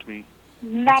prom with me?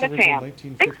 Not a chance.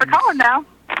 Thanks for calling, though.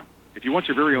 If you want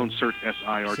your very own CERT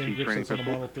SIRT training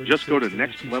pistol, just go to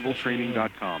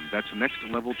nextleveltraining.com. That's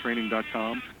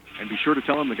nextleveltraining.com, and be sure to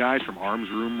tell them the guys from Arms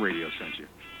Room Radio sent you.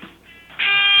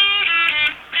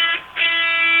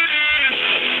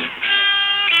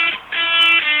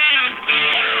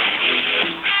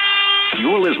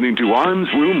 You're listening to Arms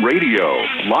Room Radio,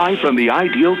 live from the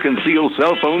Ideal Concealed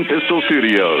Cell Phone Pistol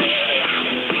Studios.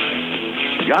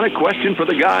 Got a question for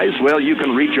the guys? Well, you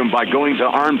can reach them by going to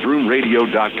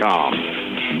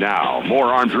armsroomradio.com. Now,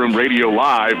 more Arms Room Radio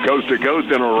live, coast to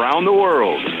coast and around the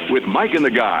world, with Mike and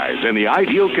the guys in the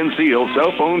Ideal Concealed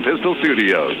Cell Phone Pistol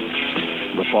Studios.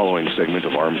 The following segment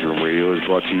of Arms Room Radio is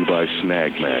brought to you by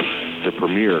Snag Mag, the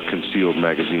premier concealed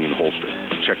magazine holster.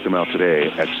 Check them out today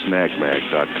at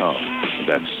snagmag.com.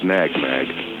 That's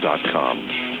snagmag.com.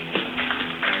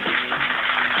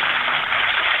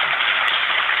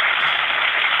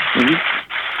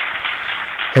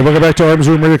 Hey, welcome back to Arms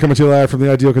Room Radio, coming to you live from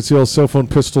the Ideal Concealed Cell Phone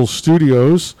Pistol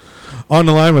Studios. On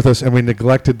the line with us, and we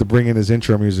neglected to bring in his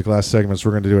intro music last segment, so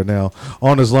we're going to do it now.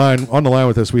 On the line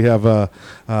with us, we have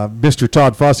Mr.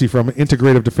 Todd Fossey from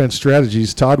Integrative Defense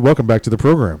Strategies. Todd, welcome back to the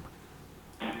program.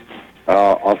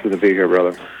 Awesome to be here,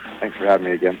 brother. Thanks for having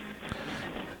me again.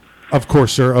 Of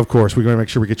course, sir. Of course. We're going to make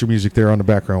sure we get your music there on the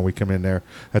background when we come in there.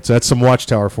 That's some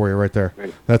Watchtower for you right there.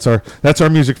 That's our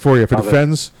music for you. If it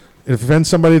offends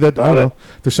somebody that, I don't know,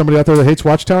 if there's somebody out there that hates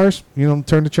Watchtowers,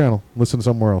 turn the channel. Listen to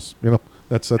somewhere else.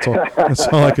 That's all. That's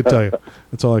all I could tell you.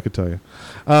 That's all I could tell you.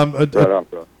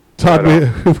 Todd,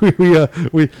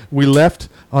 we left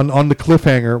on the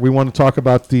cliffhanger. We want to talk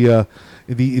about the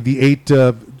 8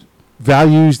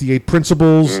 values, the 8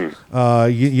 principles.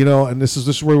 And this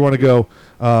is where we want to go.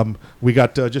 We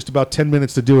got just about 10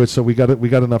 minutes to do it, so we got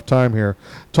enough time here.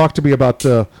 Talk to me about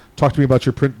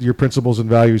your principles and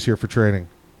values here for training.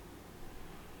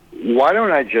 Why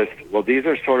don't I these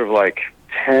are sort of like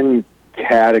 10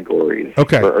 categories,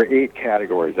 or 8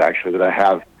 categories actually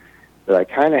that I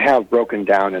kind of have broken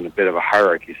down in a bit of a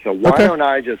hierarchy. So why don't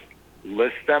I just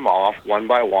list them off one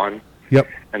by one? Yep.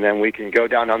 And then we can go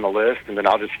down on the list, and then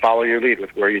I'll just follow your lead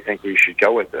with where you think we should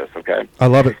go with this. Okay. I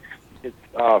love it. It's,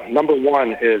 number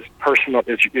 1 is personal.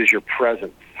 Is your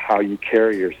presence, how you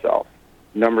carry yourself.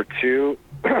 Number 2,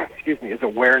 is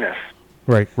awareness.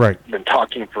 Right. I've been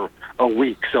talking for a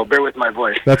week, so bear with my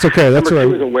voice. That's okay. That's Number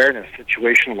right. 2 is awareness,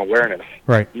 situational awareness.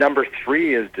 Right. Number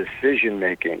 3 is decision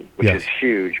making, which is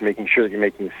huge, making sure that you're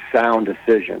making sound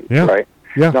decisions. Yeah. Right.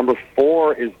 Yeah. Number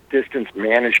 4 is distance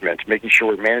management, making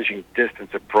sure we're managing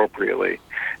distance appropriately.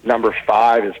 Number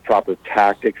 5 is proper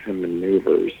tactics and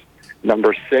maneuvers.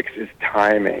 Number 6 is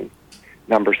timing.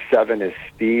 Number 7 is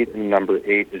speed, and number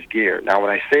 8 is gear. Now,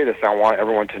 when I say this, I want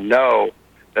everyone to know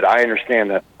that I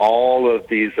understand that all of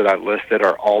these that I listed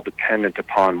are all dependent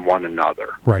upon one another.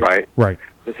 Right.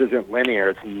 This isn't linear;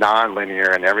 it's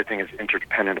non-linear, and everything is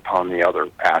interdependent upon the other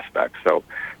aspects. So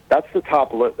that's the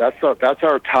top. That's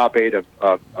our top 8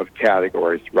 of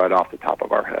categories right off the top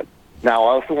of our head. Now,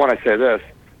 I also want to say this: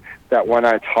 that when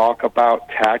I talk about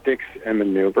tactics and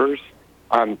maneuvers,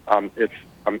 I'm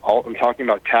talking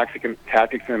about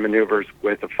tactics and maneuvers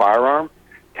with a firearm,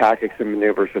 tactics and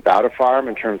maneuvers without a firearm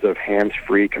in terms of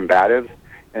hands-free combatives,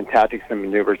 and tactics and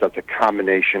maneuvers that's a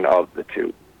combination of the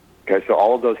two. Okay, so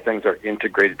all of those things are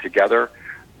integrated together.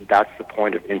 That's the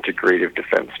point of integrative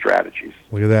defense strategies.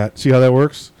 Look at that. See how that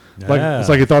works? It's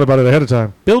like you thought about it ahead of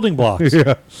time. Building blocks.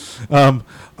 Yeah.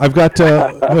 I've got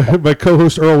my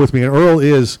co-host Earl with me, and Earl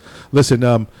is,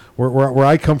 where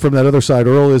I come from, that other side,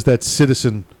 Earl is that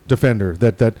citizen defender,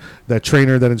 that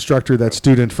trainer, that instructor, that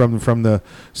student from the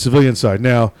civilian side.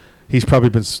 Now, he's probably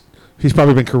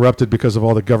been corrupted because of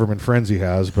all the government friends he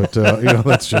has, but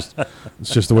it's just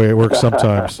the way it works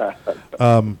sometimes. Yep,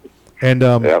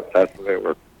 that's the way it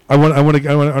works. I want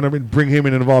to bring him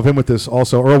in and involve him with this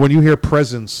also. Earl, when you hear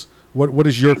presence, what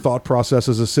is your thought process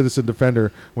as a citizen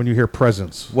defender when you hear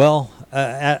presence? Well,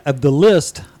 of the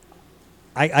list,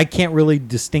 I can't really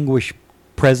distinguish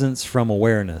presence from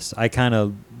awareness. I kind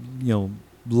of,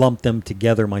 lump them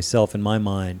together myself in my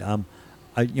mind.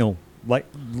 It's my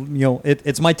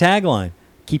tagline: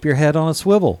 keep your head on a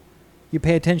swivel. You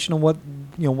pay attention to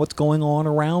what's going on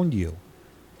around you.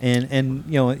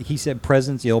 And he said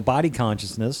presence, body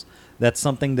consciousness. That's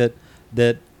something that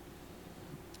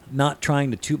not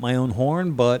trying to toot my own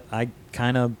horn, but I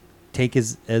kind of take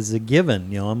as a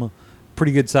given. I'm a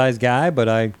pretty good sized guy, but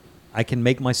I can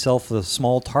make myself a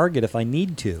small target if I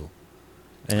need to.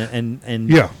 And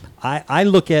yeah. I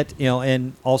look at,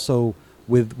 and also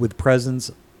with presence,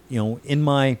 in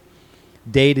my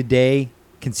day-to-day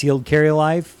concealed carry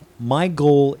life, my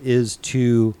goal is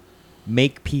to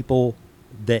make people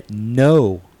that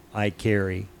know I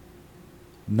carry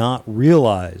not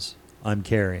realize I'm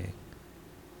carrying.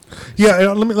 Yeah,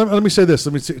 let me say this.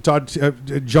 Let me see, Todd,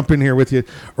 jump in here with you.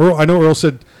 Earl, I know Earl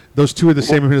said those two are the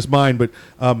same in his mind, but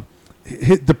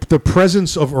the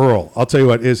presence of Earl, I'll tell you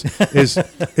what, is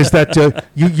that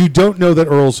you don't know that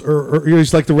Earl's or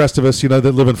he's like the rest of us, that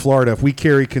live in Florida. If we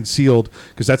carry concealed,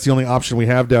 because that's the only option we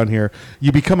have down here,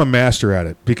 you become a master at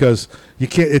it because you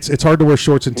can't. It's hard to wear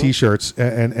shorts and t-shirts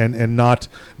and not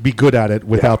be good at it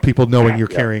without people knowing you're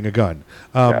carrying a gun.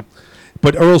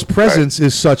 But Earl's presence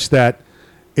is such that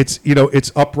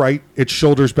it's upright, it's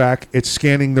shoulders back, it's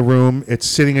scanning the room, it's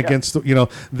sitting against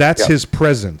that's his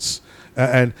presence.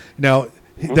 And now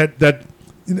that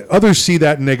others see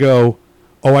that and they go,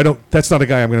 "Oh, that's not a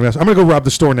guy I'm going to mess. I'm going to go rob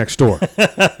the store next door."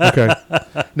 Okay.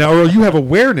 Now, Earl, you have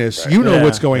awareness, you know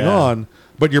what's going on,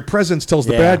 but your presence tells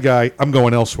the bad guy, "I'm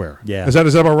going elsewhere." Yeah. Is that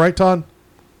about right, Todd?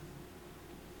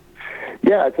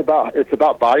 Yeah, it's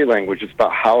about body language. It's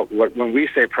about when we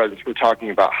say presence, we're talking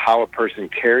about how a person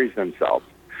carries themselves.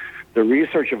 The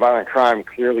research of violent crime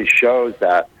clearly shows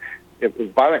that if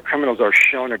violent criminals are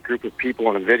shown a group of people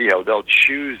in a video, they'll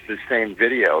choose the same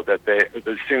video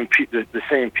the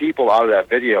same people out of that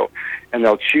video, and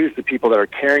they'll choose the people that are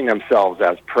carrying themselves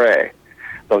as prey.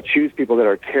 They'll choose people that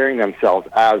are carrying themselves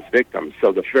as victims.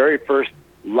 So the very first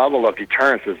level of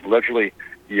deterrence is literally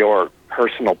your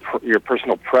personal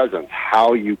presence,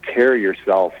 how you carry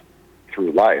yourself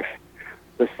through life.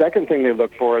 The second thing they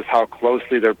look for is how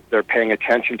closely they're paying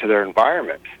attention to their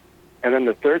environment. And then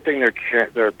the third thing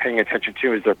they're paying attention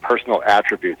to is their personal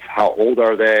attributes. How old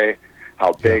are they?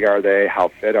 How big are they? How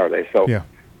fit are they? So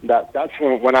that's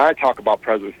when I talk about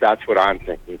presence, that's what I'm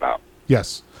thinking about.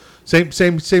 Yes. Same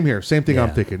here. Same thing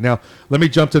I'm thinking. Now, let me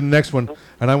jump to the next one,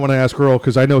 and I want to ask Earl,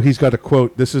 because I know he's got a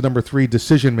quote. This is number 3,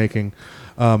 decision-making.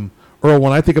 Earl,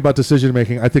 when I think about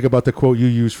decision-making, I think about the quote you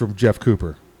used from Jeff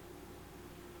Cooper.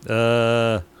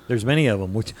 There's many of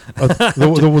them. Which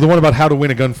the one about how to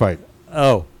win a gunfight.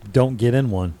 Oh, don't get in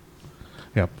one.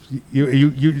 Yeah, you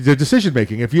the decision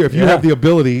making. If you have the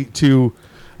ability to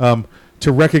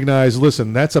recognize,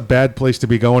 listen, that's a bad place to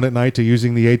be going at night to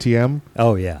using the ATM.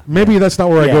 Oh yeah, maybe that's not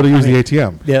where I go to use the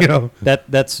ATM. Yeah,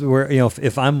 that's where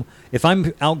if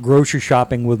I'm out grocery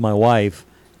shopping with my wife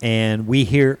and we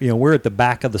hear we're at the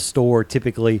back of the store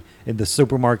typically in the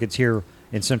supermarkets here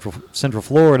in Central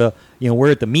Florida,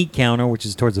 we're at the meat counter, which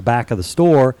is towards the back of the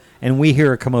store, and we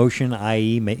hear a commotion,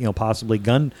 i.e., possibly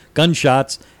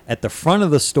gunshots at the front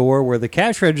of the store where the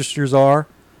cash registers are.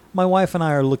 My wife and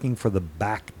I are looking for the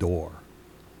back door.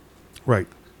 Right.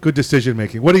 Good decision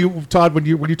making. What do you, Todd? When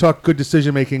you talk good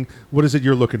decision making, what is it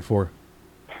you're looking for?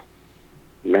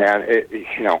 Man,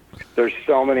 there's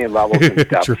so many levels and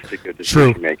depths to good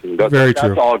decision making. That's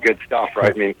all good stuff,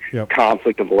 right? I mean,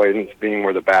 conflict avoidance being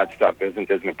where the bad stuff isn't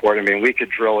important. I mean, we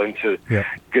could drill into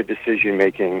good decision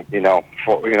making,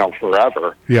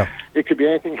 forever. Yeah. It could be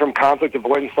anything from conflict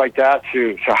avoidance like that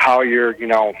to how you're,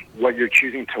 what you're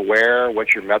choosing to wear,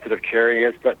 what your method of carrying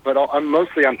is. But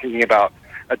I'm thinking about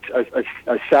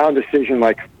a sound decision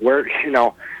like where,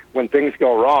 when things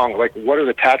go wrong, like what are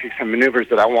the tactics and maneuvers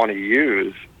that I want to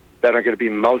use that are going to be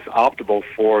most optimal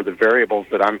for the variables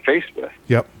that I'm faced with?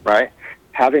 Yep. Right?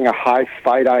 Having a high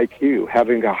fight IQ,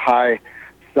 having a high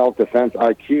self-defense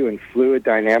IQ in fluid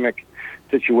dynamic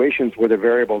situations where the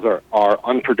variables are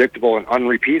unpredictable and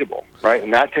unrepeatable, right?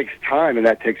 And that takes time and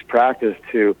that takes practice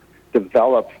to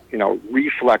develop,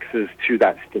 reflexes to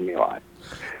that stimuli.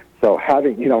 So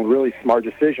having, really smart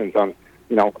decisions on,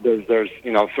 there's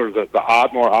sort of the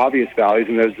more obvious values,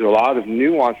 and there's a lot of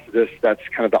nuance to this that's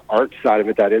kind of the art side of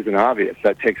it that isn't obvious.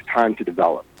 That takes time to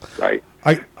develop, right?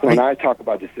 When I talk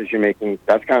about decision making,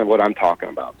 that's kind of what I'm talking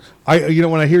about.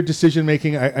 When I hear decision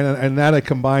making, and that I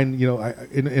combine,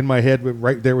 in my head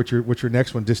right there with your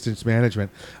next one, distance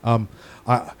management.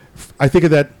 I think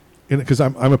of that because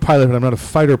I'm a pilot, but I'm not a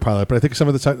fighter pilot. But I think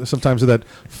sometimes of that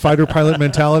fighter pilot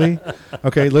mentality.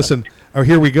 Okay, listen.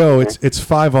 Here we go. It's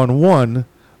 5-on-1.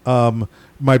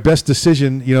 My best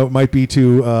decision, might be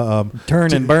to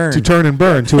turn and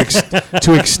burn,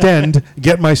 to extend,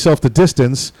 get myself the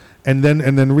distance, and then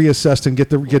reassess and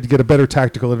get a better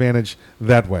tactical advantage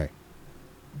that way.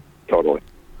 Totally,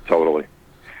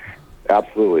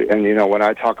 absolutely. And when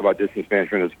I talk about distance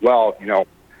management as well,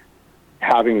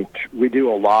 we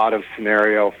do a lot of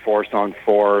scenario force on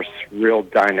force, real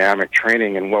dynamic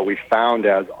training, and what we found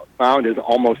is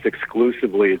almost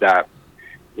exclusively that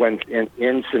when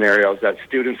in scenarios that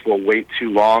students will wait too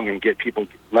long and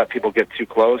let people get too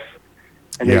close,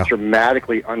 and they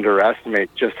dramatically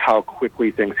underestimate just how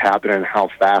quickly things happen and how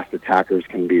fast attackers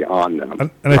can be on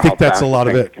them. And I think that's a lot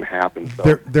of it. Can happen.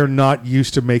 So. They're not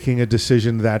used to making a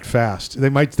decision that fast. They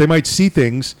might see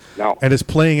things, and it's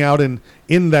playing out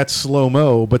in that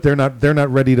slow-mo, but they're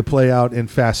not ready to play out in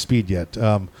fast speed yet.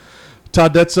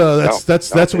 Todd, that's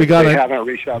what we got. They haven't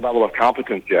reached that level of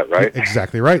competence yet, right?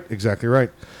 Exactly right.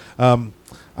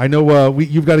 I know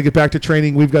you've got to get back to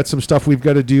training. We've got some stuff we've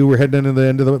got to do. We're heading into the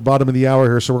end of the bottom of the hour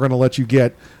here, so we're going to let you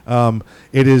get.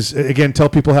 It is again. Tell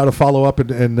people how to follow up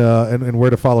and where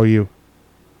to follow you.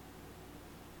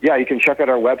 Yeah, you can check out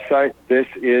our website. This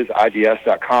is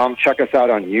IDS.com. Check us out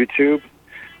on YouTube.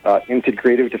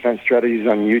 Integrative Defense Strategies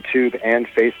on YouTube and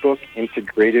Facebook.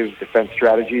 Integrative Defense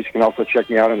Strategies. You can also check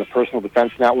me out on the Personal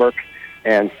Defense Network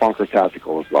and Funker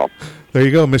Tactical as well. There you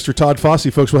go, Mr. Todd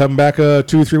Fossey. Folks, we'll have him back 2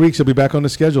 or 3 weeks. He'll be back on the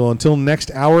schedule. Until next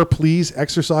hour, please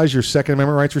exercise your Second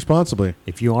Amendment rights responsibly.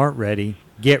 If you aren't ready,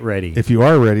 get ready. If you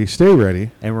are ready, stay ready.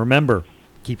 And remember,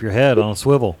 keep your head on a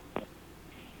swivel.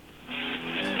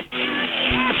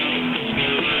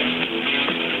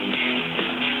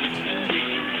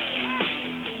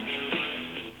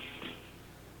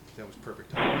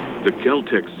 The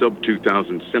Kel-Tec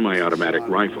Sub-2000 semi-automatic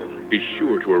rifle is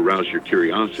sure to arouse your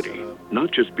curiosity,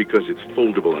 not just because it's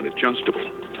foldable and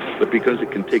adjustable, but because it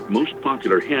can take most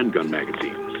popular handgun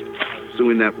magazines.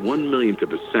 So in that 1/1,000,000th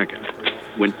of a second,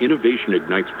 when innovation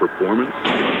ignites performance,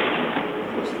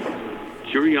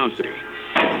 curiosity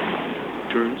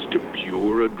turns to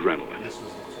pure adrenaline.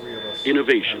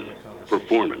 Innovation,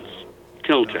 performance,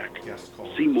 Kel-Tec.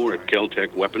 See more at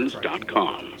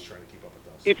keltecweapons.com.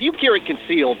 If you carry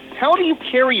concealed, how do you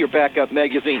carry your backup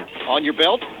magazine? On your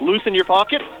belt? Loose in your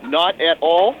pocket? Not at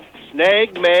all?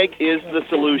 Snag Mag is the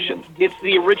solution. It's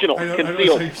the original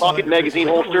concealed pocket magazine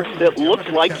holster that looks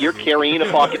like you're carrying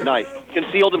a pocket knife.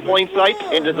 Concealed in plain sight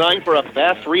and designed for a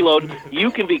fast reload, you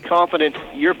can be confident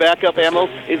your backup ammo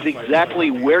is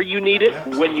exactly where you need it,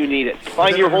 when you need it.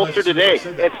 Find your holster today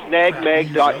at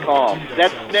snagmag.com.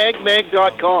 That's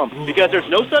snagmag.com, because there's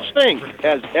no such thing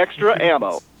as extra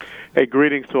ammo. Hey,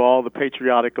 greetings to all the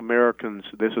patriotic Americans.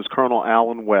 This is Colonel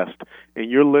Alan West, and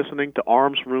you're listening to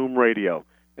Arms Room Radio.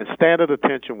 And stand at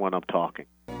attention when I'm talking.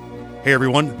 Hey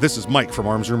everyone, this is Mike from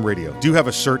Arms Room Radio. Do you have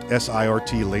a SIRT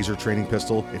SIRT laser training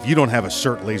pistol? If you don't have a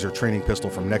SIRT laser training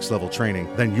pistol from Next Level Training,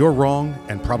 then you're wrong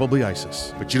and probably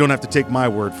ISIS. But you don't have to take my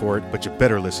word for it, but you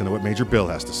better listen to what Major Bill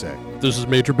has to say. This is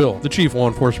Major Bill, the Chief Law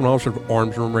Enforcement Officer of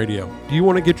Arms Room Radio. Do you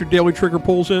want to get your daily trigger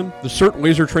pulls in? The SIRT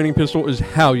laser training pistol is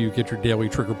how you get your daily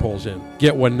trigger pulls in.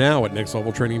 Get one now at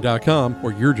nextleveltraining.com,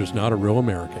 or you're just not a real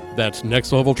American. That's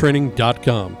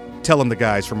nextleveltraining.com. Tell them the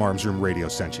guys from Arms Room Radio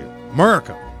sent you.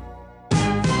 America!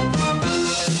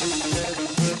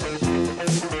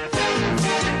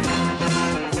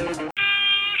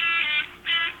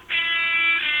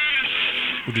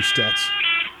 We'll do stats.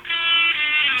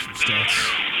 Some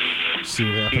stats. See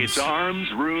what happens. It's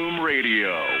Arms Room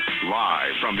Radio,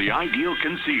 live from the Ideal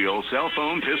Conceal Cell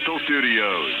Phone Pistol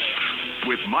Studios.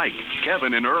 With Mike,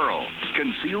 Kevin, and Earl.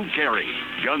 Concealed carry,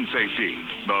 gun safety,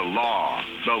 the law,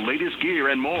 the latest gear,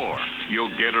 and more.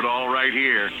 You'll get it all right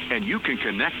here. And you can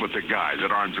connect with the guys at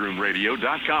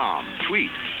armsroomradio.com. Tweet,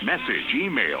 message,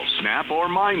 email, snap, or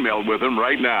mind meld with them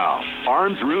right now.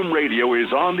 Arms Room Radio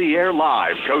is on the air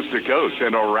live, coast to coast,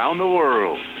 and around the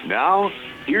world. Now,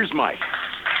 here's Mike.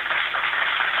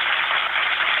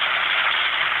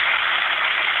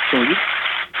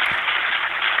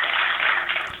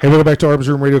 Hey, welcome back to Arms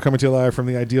Room Radio, coming to you live from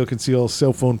the Ideal Conceal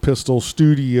Cell Phone Pistol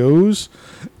Studios.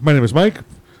 My name is Mike.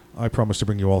 I promise to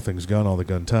bring you all things gun, all the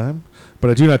gun time,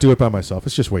 but I do not do it by myself.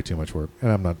 It's just way too much work,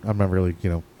 and I'm not really, I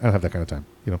don't have that kind of time,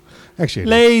 Actually,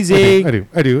 lazy.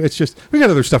 I do. It's just we got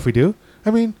other stuff we do.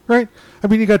 I mean, right? I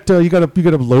mean, you got to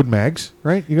load mags,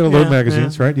 right? You got to load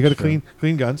magazines, right? You got to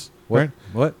clean guns, right?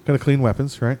 What? Got to clean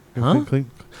weapons, right?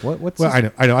 Clean. What's well,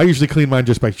 I know. I usually clean mine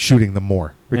just by shooting them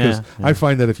more because I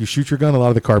find that if you shoot your gun, a lot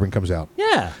of the carbon comes out.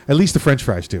 Yeah. At least the French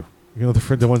fries do.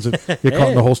 The ones that get caught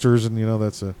in the holsters, and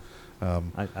that's a.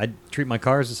 I treat my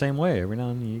cars the same way. Every now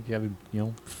and then you got to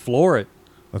floor it.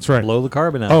 That's right. Blow the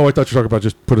carbon out. Oh, I thought you were talking about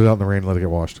just put it out in the rain and let it get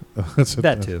washed.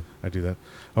 That too. I do that.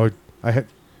 Oh, I had.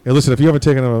 Hey, listen, if you haven't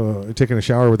taken a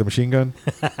shower with a machine gun,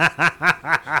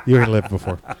 you ain't lived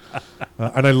before.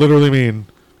 And I literally mean,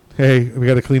 hey, we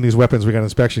got to clean these weapons. We got an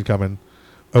inspection coming.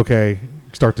 Okay,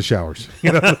 start the showers.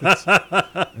 And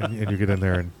you get in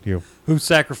there and you. Who's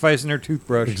sacrificing their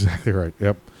toothbrush? Exactly right.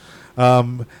 Yep.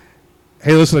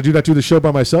 Hey, listen, I do not do the show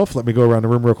by myself. Let me go around the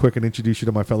room real quick and introduce you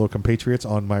to my fellow compatriots.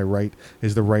 On my right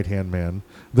is the right-hand man,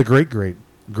 the great-grandson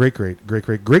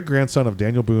of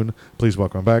Daniel Boone. Please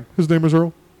welcome back. His name is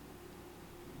Earl.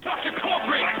 Dr.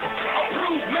 Corporate!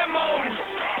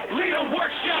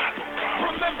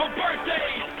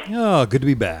 Oh, good to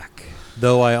be back.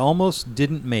 Though I almost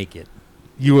didn't make it.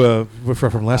 You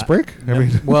from last break? I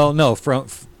mean, well, no, from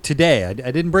today. I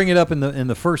didn't bring it up in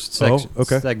the first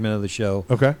segment of the show.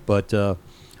 Okay, but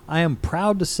I am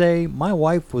proud to say my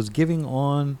wife was giving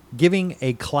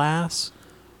a class.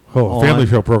 Family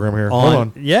show program here. Hold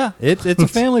on. Yeah, it's a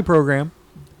family program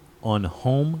on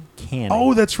home canning.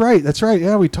 Oh, that's right.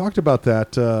 Yeah, we talked about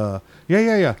that.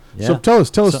 Yeah. So tell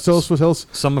us.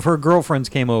 Some of her girlfriends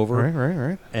came over.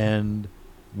 Right. And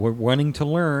we're wanting to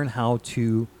learn how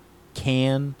to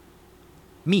can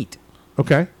meat.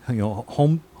 Okay.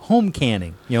 Home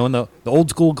canning. In the old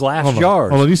school glass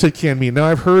jars. Hold on. You said canned meat. Now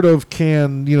I've heard of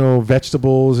canned,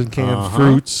 vegetables and canned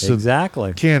fruits.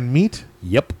 Exactly. Canned meat.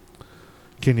 Yep.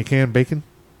 Can you can bacon?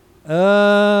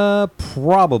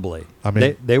 Probably. I'm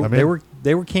in. They were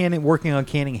working on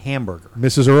canning hamburger.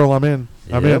 Mrs. Earl, I'm in.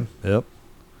 I'm in. Yep.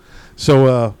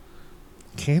 So,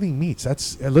 canning meats.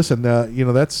 That's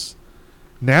that's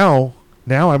now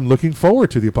I'm looking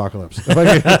forward to the apocalypse.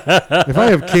 If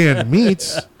I have canned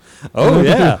meats. Oh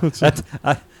yeah.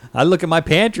 I look at my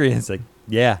pantry and it's like,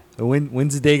 yeah.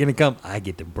 When's the day gonna come? I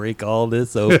get to break all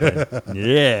this open.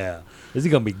 Yeah. This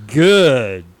is gonna be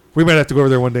good. We might have to go over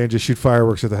there one day and just shoot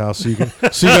fireworks at the house, so you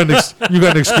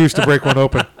got an excuse to break one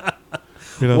open.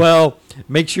 Well,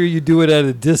 make sure you do it at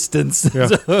a distance. Yeah.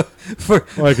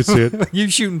 I can see it. You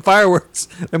shooting fireworks,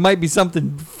 there might be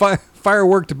something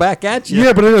fireworked back at you.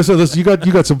 Yeah, but anyway, so you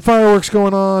got some fireworks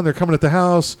going on. They're coming at the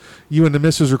house. You and the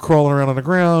missus are crawling around on the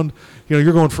ground.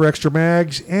 You're going for extra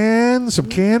mags and some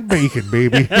canned bacon,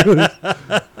 baby.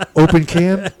 Open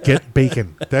can, get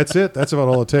bacon. That's it. That's about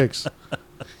all it takes.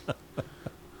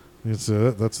 That's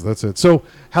it. So,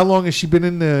 how long has she been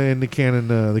in the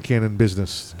cannon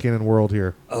business, cannon world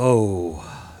here? Oh,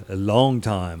 a long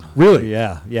time. Really?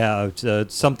 Yeah.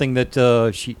 It's something that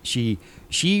she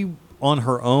on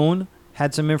her own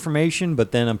had some information,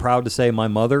 but then I'm proud to say my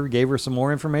mother gave her some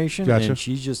more information, Gotcha. and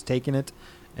she's just taken it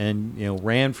and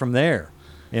ran from there.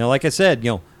 Like I said,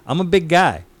 I'm a big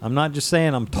guy. I'm not just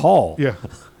saying I'm tall. Yeah.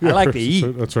 I like to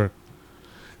eat. That's right.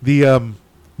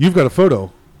 You've got a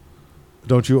photo,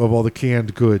 don't you, of all the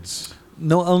canned goods?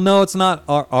 No, it's not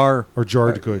our or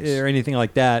jarred goods or anything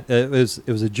like that. It was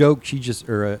a joke.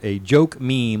 A joke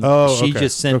meme. She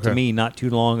just sent to me not too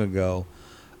long ago,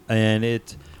 and I'm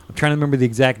trying to remember the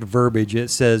exact verbiage. It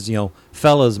says,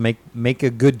 fellas, make a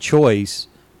good choice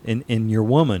in your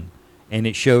woman, and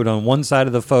it showed on one side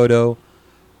of the photo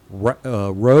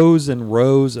rows and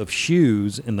rows of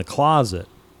shoes in the closet.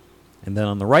 And then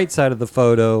on the right side of the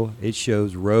photo, it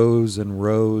shows rows and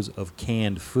rows of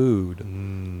canned food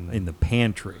in the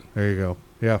pantry. There you go.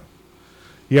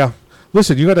 Yeah.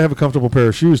 Listen, you got to have a comfortable pair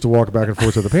of shoes to walk back and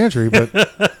forth to the pantry, but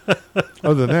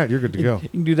other than that, you're good to go. You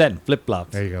can do that in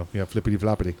flip-flops. There you go. Yeah,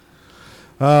 flippity-floppity.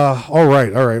 All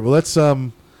right. Well,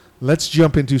 let's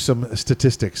jump into some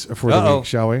statistics for the week,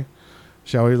 shall we?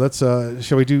 Shall we?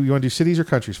 Shall we do? You want to do cities or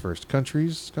countries first?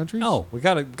 Countries. No, we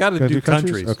gotta do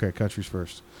countries. Okay, countries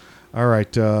first. All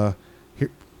right,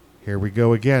 here we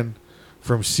go again.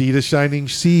 From sea to shining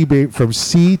sea, baby. From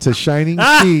sea to shining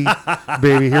sea,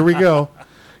 baby. Here we go.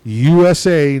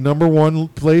 USA, number one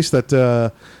place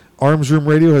that Arms Room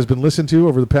Radio has been listened to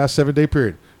over the past 7-day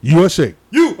period. USA.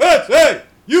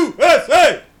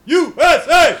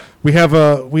 We have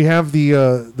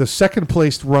the second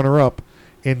placed runner up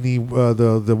in the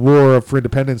War for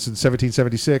Independence in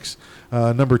 1776.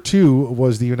 Number 2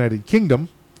 was the United Kingdom.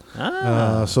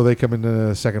 So they come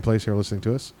in second place here listening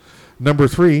to us. Number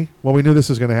 3, well, we knew this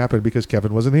was going to happen because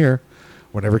Kevin wasn't here.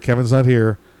 Whenever Kevin's not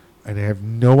here, and I have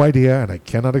no idea, and I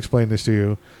cannot explain this to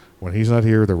you, when he's not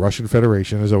here, the Russian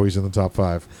Federation is always in the top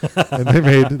 5.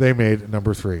 And they made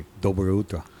number 3. Dobro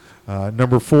Ultra.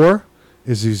 Number 4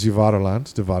 is the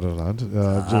Vaterland.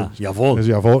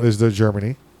 Jawohl is the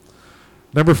Germany.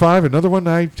 Number 5, another one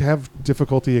I have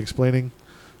difficulty explaining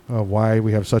why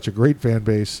we have such a great fan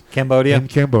base. Cambodia. In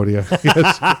Cambodia.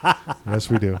 Yes,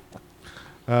 we do.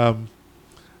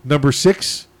 Number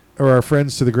 6 are our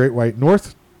friends to the Great White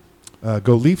North.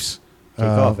 Go Leafs. Kick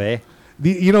off, eh?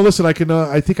 Listen,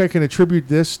 I think I can attribute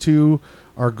this to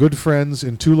our good friends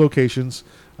in 2 locations.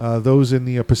 Those in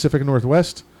the Pacific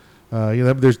Northwest.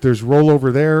 There's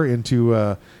rollover there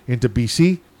into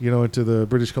BC, into the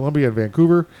British Columbia and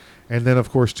Vancouver. And then, of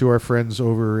course, to our friends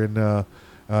over in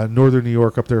northern New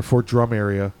York, up there, Fort Drum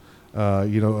area,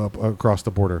 up across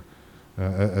the border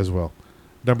as well.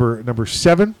 Number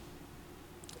 7,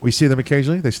 we see them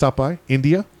occasionally. They stop by.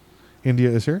 India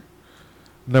is here.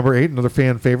 Number 8, another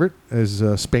fan favorite, is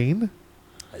Spain.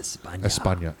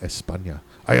 España.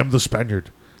 I am the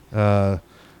Spaniard.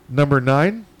 Number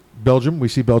 9, Belgium. We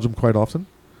see Belgium quite often.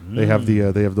 They have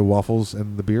the waffles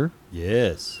and the beer.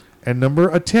 Yes. And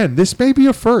number 10. This may be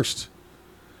a first.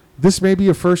 This may be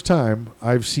a first time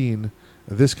I've seen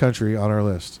this country on our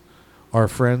list. Our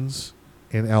friends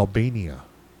in Albania.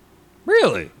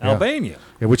 Really? Yeah. Albania?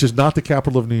 Yeah, which is not the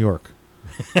capital of New York.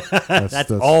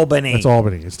 That's Albany. That's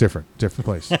Albany. It's different. Different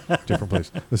place. Different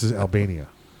place. This is Albania.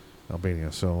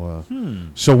 Albania. So,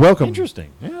 so welcome.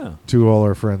 Interesting. Yeah. To all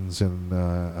our friends in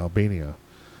Albania.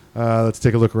 Let's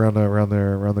take a look around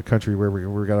the country where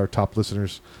we got our top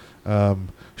listeners.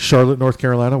 Charlotte, North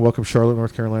Carolina. Welcome, Charlotte,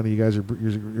 North Carolina. You guys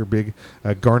you're big.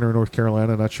 Garner, North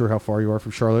Carolina. Not sure how far you are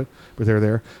from Charlotte, but they're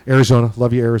there. Arizona.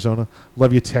 Love you, Arizona.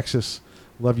 Love you, Texas.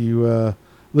 Love you.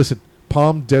 Listen,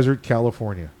 Palm Desert,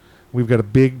 California. We've got a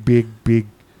big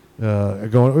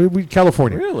going.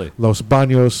 California. Really? Los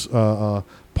Banos,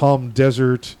 Palm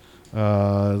Desert.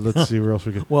 Let's see where else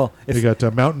we can. Well, we got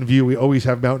Mountain View. We always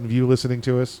have Mountain View listening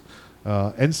to us,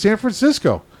 and San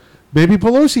Maybe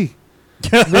Pelosi.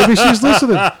 Maybe she's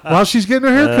listening while she's getting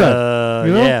her haircut.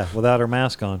 You know? Yeah, without her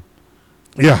mask on.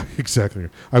 Yeah, exactly.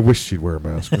 I wish she'd wear a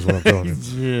mask. Is what I'm telling you.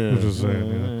 Yeah. I'm just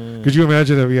saying. Yeah. Could you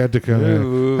imagine if we had to come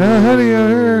in? Honey, out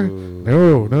here.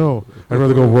 No. I'd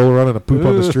rather go roll around in a poop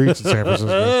on the streets in San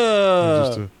Francisco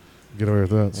just to get away with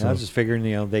that. Yeah, I was just figuring,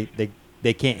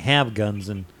 they can't have guns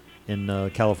in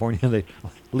California. They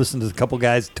listen to a couple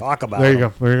guys talk about There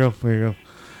them. you go.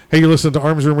 Hey, you're listening to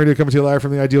Arms Room Radio coming to you live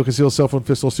from the Ideal Concealed Cell Phone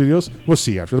Pistol Studios. We'll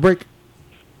see you after the break.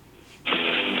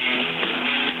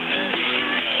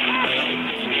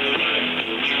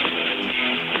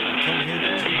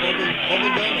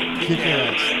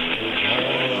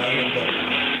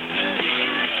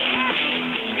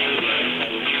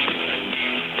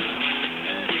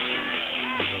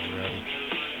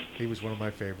 He was one of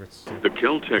my favorites. The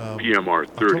Kel-Tec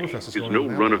PMR-30 is no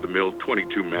run-of-the-mill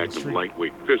 22 Magnum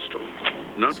lightweight pistol,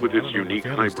 not with its unique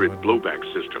hybrid blowback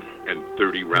system and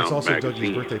 30-round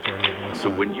magazine.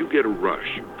 So when you get a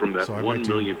rush from that 1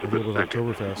 millionth of a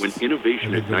second, when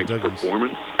innovation ignites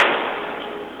performance,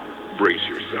 brace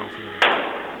yourself.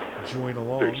 Join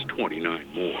along. There's 29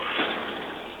 more.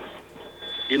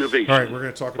 Innovation. All right, we're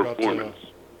going to talk about performance.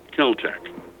 Kel-Tec.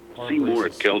 See more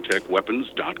at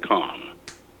keltecweapons.com.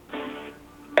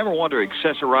 Ever want to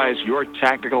accessorize your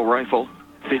tactical rifle?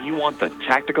 Then you want the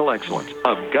tactical excellence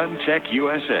of GunTech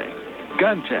USA.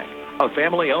 GunTech, a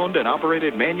family-owned and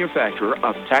operated manufacturer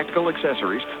of tactical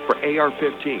accessories for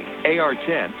AR-15,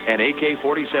 AR-10, and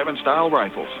AK-47 style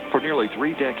rifles. For nearly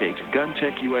 3 decades,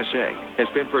 GunTech USA has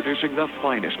been producing the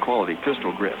finest quality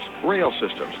pistol grips, rail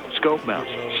systems, scope mounts,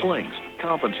 slings,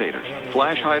 compensators,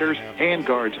 flash hiders, hand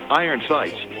guards, iron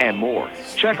sights, and more.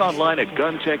 Check online at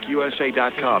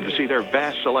GunTechUSA.com to see their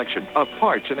vast selection of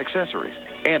parts and accessories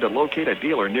and to locate a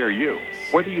dealer near you.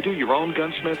 Whether you do your own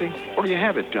gunsmithing or you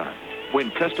have it done, when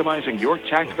customizing your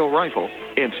tactical rifle,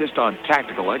 insist on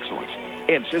tactical excellence.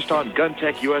 Insist on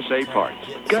GunTech USA parts.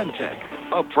 GunTech,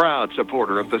 a proud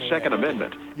supporter of the Second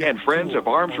Amendment and friends of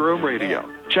Arms Room Radio.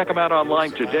 Check them out online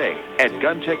today at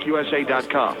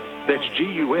GunTechUSA.com. That's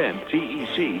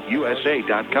GUNTEC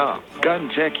USA.com.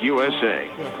 GunTech USA,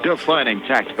 defining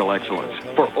tactical excellence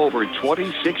for over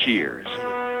 26 years.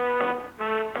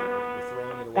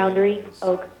 Boundary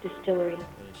Oak Distillery.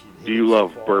 Do you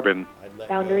love bourbon?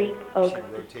 Boundary Oak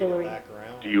Distillery.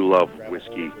 Do you love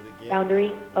whiskey?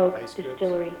 Boundary Oak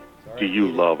Distillery. Do you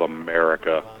love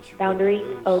America? Boundary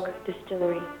Oak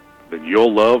Distillery. Then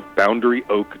you'll love Boundary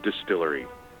Oak Distillery.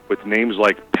 With names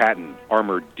like Patton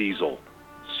Armored Diesel,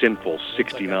 Sinful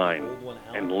 69,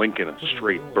 and Lincoln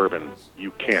Straight Bourbon,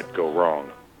 you can't go wrong.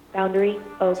 Boundary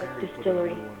Oak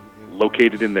Distillery.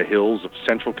 Located in the hills of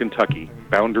central Kentucky,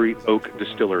 Boundary Oak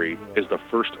Distillery is the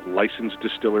first licensed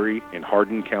distillery in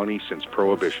Hardin County since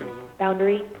Prohibition.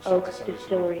 Boundary Oak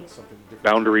Distillery.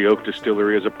 Boundary Oak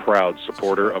Distillery is a proud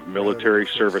supporter of military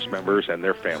service members and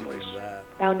their families.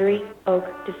 Boundary Oak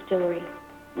Distillery.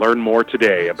 Learn more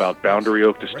today about Boundary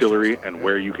Oak Distillery and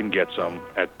where you can get some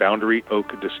at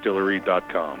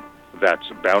BoundaryOakDistillery.com. That's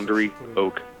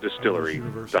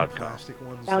BoundaryOakDistillery.com.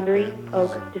 Boundary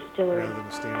Oak Distillery.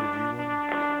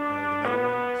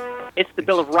 It's the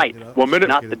Bill of Rights,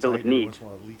 not the Bill of Needs.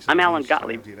 I'm Alan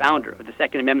Gottlieb, founder of the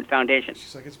Second Amendment Foundation.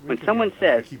 When someone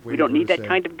says we don't need that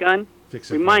kind of gun,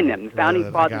 remind them the Founding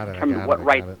Fathers determined what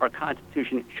rights our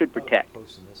Constitution should protect.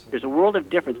 There's a world of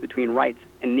difference between rights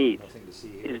and needs.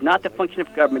 It is not the function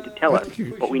of government to tell us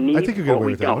what we need or what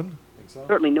we don't.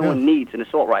 Certainly no one needs an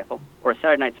assault rifle or a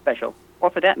Saturday night special, or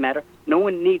for that matter, no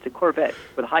one needs a Corvette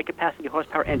with a high-capacity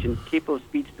horsepower engine capable of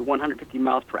speeds to 150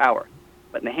 miles per hour.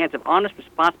 But in the hands of honest,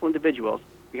 responsible individuals,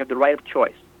 we have the right of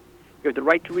choice. We have the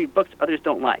right to read books others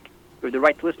don't like. We have the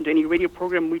right to listen to any radio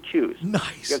program we choose.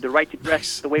 Nice. We have the right to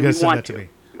dress the way You we gotta send want that to to. me.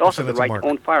 We also Send have that the to right Mark. to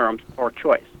own firearms of our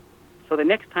choice. So the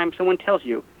next time someone tells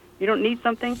you you don't need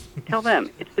something, tell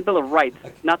them it's the Bill of Rights,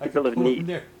 not the Bill of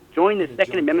Needs. Join the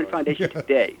Second Amendment Foundation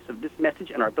today so this message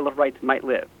and our Bill of Rights might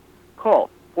live. Call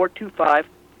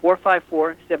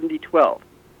 425-454-7012.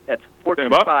 That's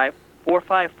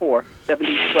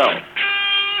 425-454-7012.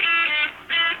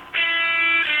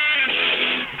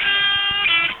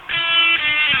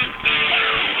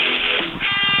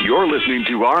 You're listening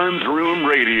to Arms Room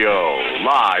Radio,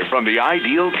 live from the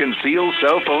Ideal Concealed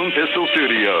Cell Phone Pistol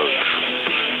Studios.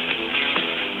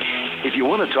 If you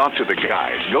want to talk to the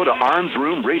guys, go to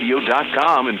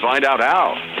armsroomradio.com and find out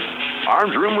how.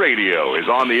 Arms Room Radio is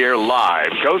on the air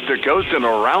live, coast to coast and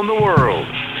around the world.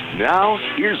 Now,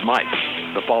 here's Mike.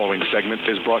 The following segment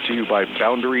is brought to you by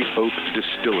Boundary Oak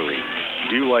Distillery.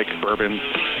 Do you like bourbon?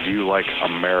 Do you like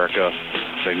America?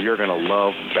 Then you're going to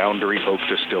love Boundary Oak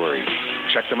Distillery.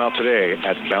 Check them out today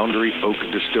at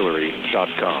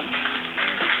boundaryoakdistillery.com.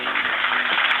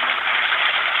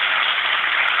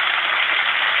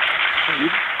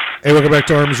 Hey, welcome back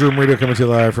to Arms Room Radio, coming to you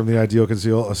live from the Ideal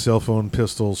Conceal Cell Phone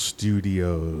Pistol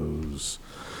Studios.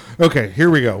 Okay, here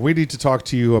we go. We need to talk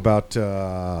to you about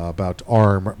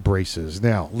arm braces.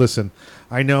 Now, listen,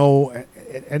 I know,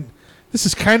 and this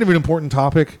is kind of an important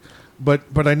topic, but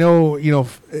I know, you know,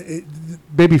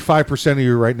 maybe 5% of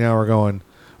you right now are going,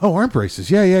 oh, arm braces,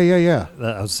 yeah.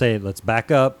 I would say let's back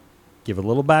up, give a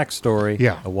little backstory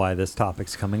of why this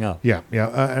topic's coming up. Yeah.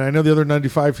 And I know the other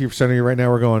 95% of you right now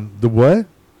are going, the what?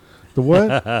 The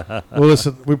what? Well,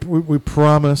 listen, we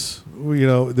promise, you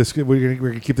know, this we're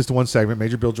gonna keep this to one segment.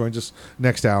 Major Bill joins us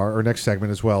next hour or next segment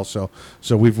as well. So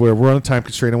we're on a time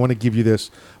constraint. I want to give you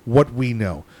this what we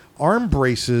know. Arm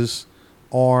braces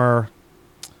are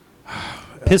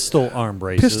pistol arm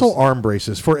braces. Pistol arm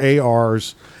braces for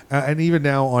ARs, and even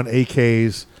now on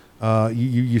AKs,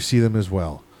 you see them as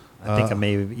well. I think I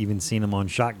may have even seen them on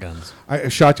shotguns.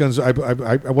 Shotguns. I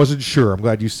wasn't sure. I'm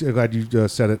glad you said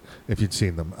it. If you'd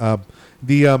seen them,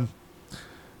 the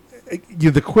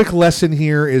quick lesson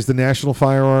here is the National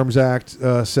Firearms Act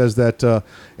says that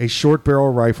a short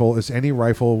barrel rifle is any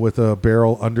rifle with a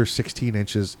barrel under 16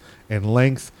 inches in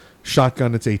length.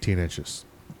 Shotgun, it's 18 inches.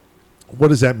 What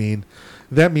does that mean?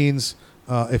 That means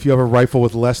if you have a rifle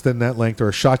with less than that length or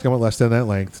a shotgun with less than that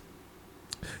length,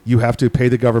 you have to pay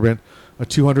the government a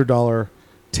 $200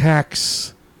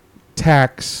 tax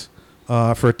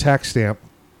for a tax stamp,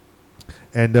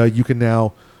 and you can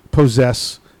now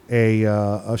possess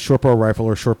a short barrel rifle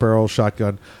or short barrel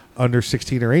shotgun under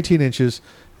 16 or 18 inches.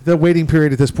 The waiting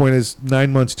period at this point is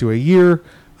 9 months to a year.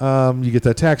 You get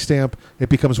that tax stamp. It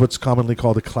becomes what's commonly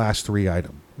called a Class 3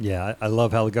 item. Yeah, I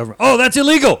love how the government. Oh, that's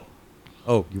illegal.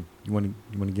 Oh, you want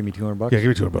to give me $200? Yeah, give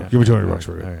me $200. Give me $200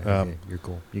 for it. All right, okay, you're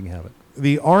cool. You can have it.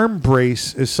 The arm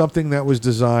brace is something that was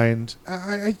designed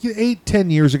 8-10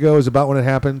 years ago is about when it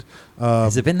happened.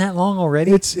 Has it been that long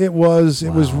already? It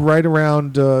was right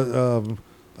around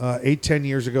 8-10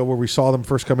 years ago where we saw them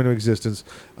first come into existence.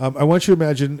 I want you to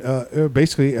imagine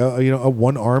basically a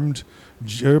one-armed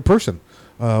person,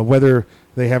 whether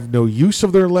they have no use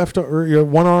of their left or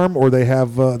one arm or they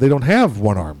don't have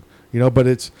one arm. But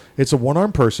it's a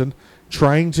one-armed person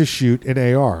trying to shoot an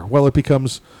AR. Well, it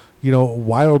becomes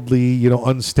wildly,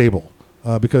 unstable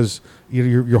because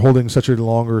you're holding such a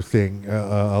longer thing,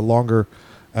 a longer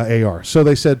AR. So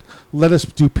they said, let us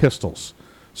do pistols.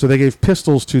 So they gave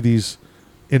pistols to these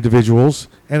individuals,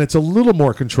 and it's a little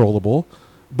more controllable,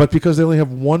 but because they only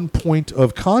have one point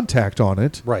of contact on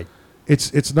it, right?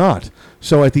 It's not.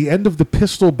 So at the end of the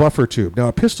pistol buffer tube, now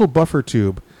a pistol buffer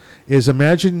tube is,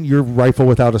 imagine your rifle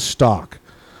without a stock,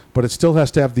 but it still has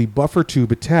to have the buffer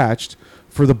tube attached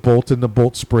for the bolt and the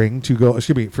bolt spring to go.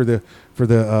 Excuse me, for the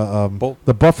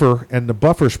buffer and the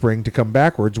buffer spring to come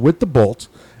backwards with the bolt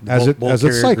as it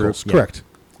cycles. Group, correct.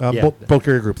 Bolt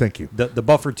carrier group. Thank you. The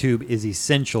buffer tube is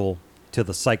essential to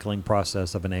the cycling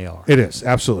process of an AR. It is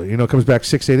absolutely. It comes back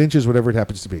 6-8 inches, whatever it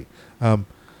happens to be.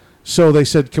 So they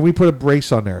said, can we put a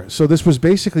brace on there? So this was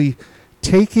basically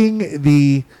taking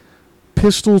the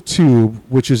pistol tube,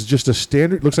 which is just a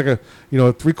standard, looks like a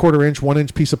 3/4 inch, 1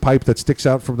 inch piece of pipe that sticks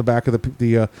out from the back of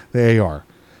the AR.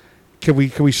 Can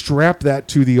we strap that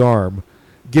to the arm,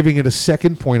 giving it a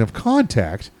second point of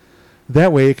contact?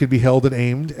 That way, it can be held and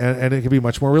aimed, and it can be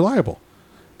much more reliable.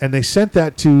 And they sent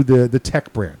that to the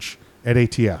tech branch at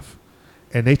ATF,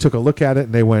 and they took a look at it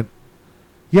and they went,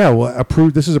 "Yeah, well,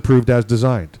 approved. This is approved as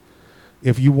designed.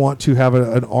 If you want to have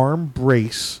an arm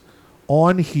brace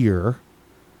on here,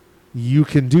 you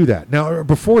can do that." Now,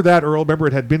 before that, Earl, remember,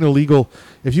 it had been illegal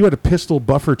if you had a pistol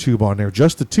buffer tube on there,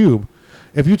 just the tube.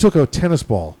 If you took a tennis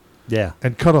ball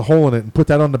and cut a hole in it and put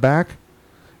that on the back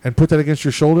and put that against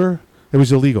your shoulder, it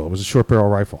was illegal. It was a short barrel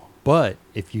rifle. But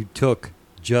if you took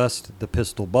just the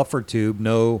pistol buffer tube,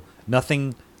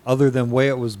 nothing other than the way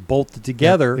it was bolted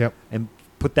together, and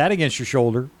put that against your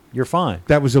shoulder, you're fine.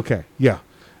 That was okay. Yeah.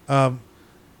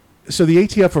 So the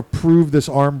ATF approved this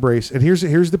arm brace, and here's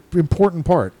the important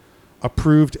part: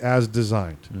 approved as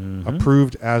designed. Mm-hmm.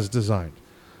 Approved as designed.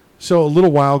 So a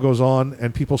little while goes on,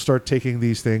 and people start taking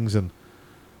these things, and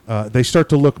they start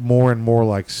to look more and more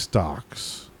like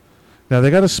stocks. Now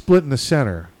they got a split in the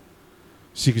center,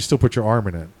 so you can still put your arm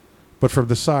in it, but from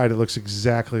the side it looks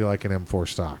exactly like an M4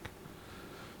 stock.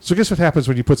 So guess what happens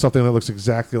when you put something that looks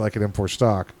exactly like an M4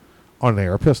 stock on an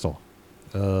AR pistol?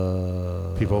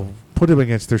 People put them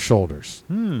against their shoulders.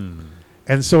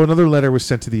 And so another letter was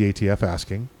sent to the ATF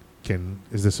asking,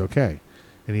 is this okay?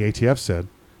 And the ATF said,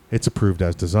 it's approved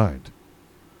as designed.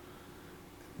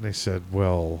 And they said,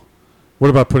 well, what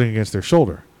about putting it against their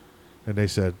shoulder? And they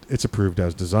said, it's approved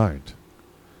as designed.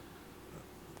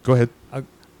 Go ahead.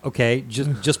 Okay,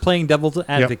 just playing devil's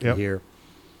advocate here.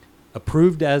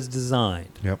 Approved as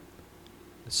designed. Yep.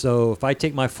 So if I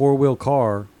take my 4-wheel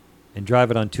car and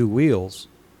drive it on 2 wheels,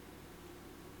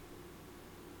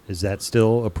 is that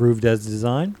still approved as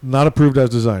designed? Not approved as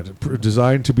designed.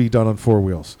 Designed to be done on 4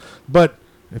 wheels. But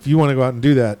if you want to go out and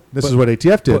do that, this is what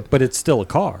ATF did. But it's still a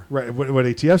car. Right. What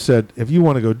ATF said, if you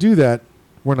want to go do that,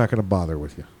 we're not going to bother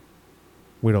with you.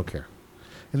 We don't care.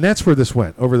 And that's where this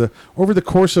went. Over the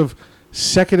course of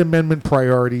Second Amendment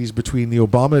priorities between the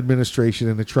Obama administration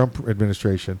and the Trump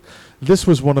administration, this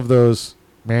was one of those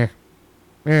meh.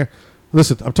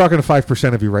 Listen, I'm talking to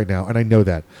 5% of you right now, and I know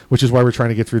that, which is why we're trying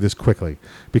to get through this quickly,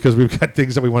 because we've got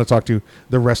things that we want to talk to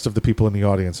the rest of the people in the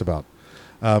audience about.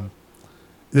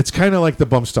 It's kind of like the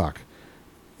bump stock,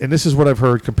 and this is what I've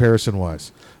heard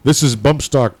comparison-wise. This is bump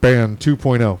stock ban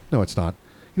 2.0. No, it's not.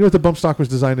 You know what the bump stock was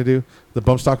designed to do? The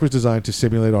bump stock was designed to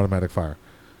simulate automatic fire.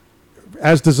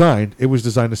 As designed, it was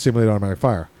designed to simulate automatic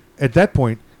fire. At that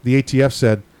point, the ATF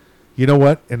said, you know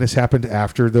what? And this happened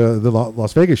after the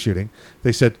Las Vegas shooting.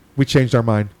 They said, we changed our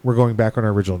mind. We're going back on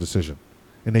our original decision.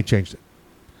 And they changed it.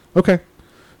 Okay.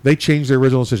 They changed their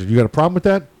original decision. You got a problem with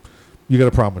that? You got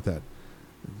a problem with that.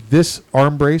 This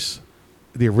arm brace,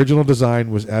 the original design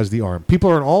was as the arm. People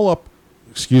are all up,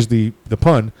 excuse the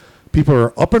pun, people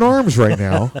are up in arms right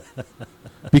now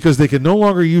because they can no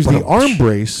longer use the arm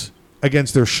brace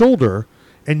against their shoulder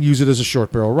and use it as a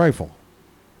short barrel rifle.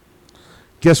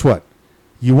 Guess what?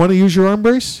 You want to use your arm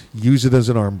brace? Use it as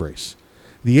an arm brace.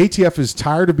 The ATF is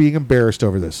tired of being embarrassed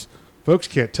over this. Folks,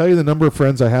 can't tell you the number of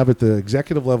friends I have at the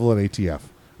executive level at ATF.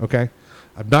 Okay?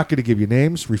 I'm not going to give you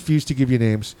names, refuse to give you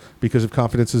names because of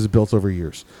confidences built over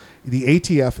years. The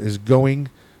ATF is going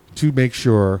to make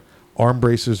sure arm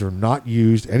braces are not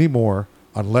used anymore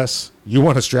unless you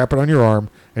want to strap it on your arm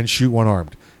and shoot one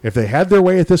armed. If they had their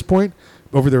way at this point,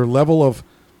 over their level of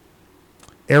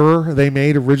error they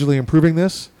made originally improving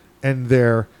this, and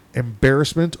their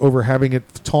embarrassment over having it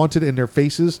taunted in their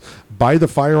faces by the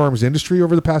firearms industry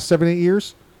over the past 7-8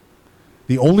 years,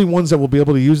 the only ones that will be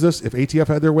able to use this, if ATF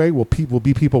had their way, will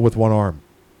be people with one arm.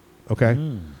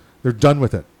 Okay? They're done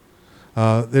with it.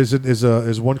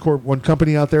 There's one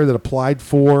company out there that applied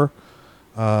for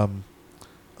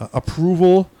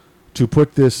approval to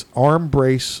put this arm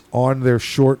brace on their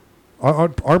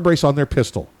arm brace on their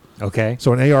pistol. Okay.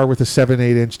 So an AR with a 7,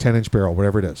 8-inch, 10-inch barrel,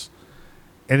 whatever it is.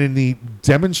 And in the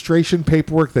demonstration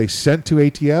paperwork they sent to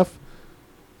ATF,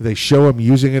 they show them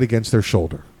using it against their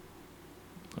shoulder.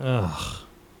 Ugh.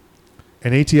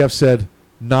 And ATF said,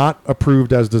 not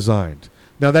approved as designed.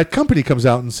 Now that company comes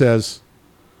out and says,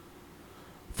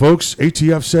 folks,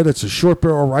 ATF said it's a short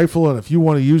barrel rifle, and if you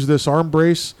want to use this arm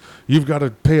brace, you've got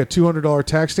to pay a $200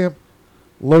 tax stamp.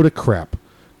 Load of crap.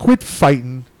 Quit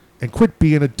fighting and quit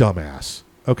being a dumbass.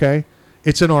 Okay?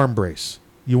 It's an arm brace.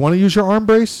 You want to use your arm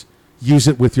brace? Use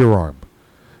it with your arm.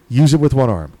 Use it with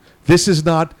one arm. This is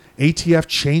not ATF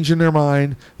changing their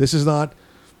mind. This is not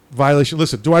violation.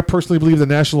 Listen, do I personally believe the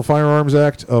National Firearms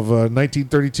Act of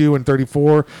 1932 and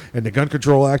 34 and the Gun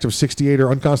Control Act of 68 are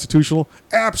unconstitutional?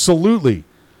 Absolutely.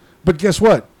 But guess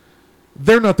what?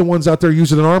 They're not the ones out there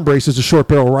using an arm brace as a short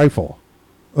barrel rifle.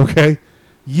 Okay?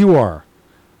 You are.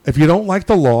 If you don't like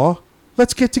the law,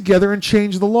 let's get together and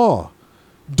change the law.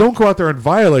 Don't go out there and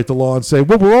violate the law and say,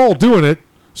 well, we're all doing it,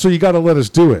 so you got to let us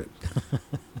do it.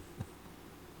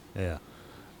 Yeah.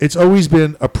 It's always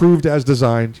been approved as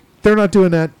designed. They're not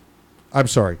doing that. I'm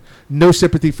sorry. No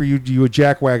sympathy for you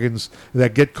jackwagons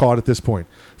that get caught at this point.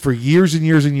 For years and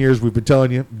years and years, we've been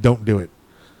telling you, don't do it.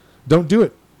 Don't do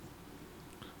it.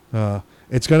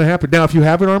 It's going to happen. Now, if you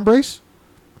have an arm brace,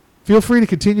 feel free to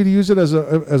continue to use it as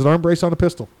an arm brace on a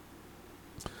pistol.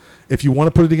 If you want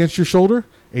to put it against your shoulder,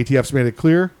 ATF's made it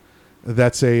clear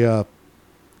that's a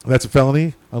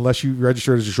felony unless you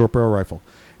register it as a short barrel rifle.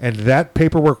 And that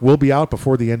paperwork will be out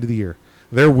before the end of the year.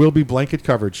 There will be blanket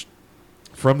coverage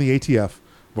from the ATF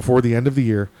before the end of the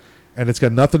year, and it's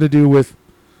got nothing to do with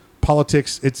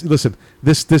politics.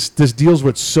 This deals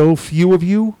with so few of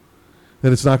you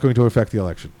that it's not going to affect the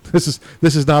election. This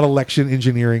is not election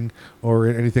engineering or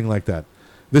anything like that.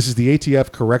 This is the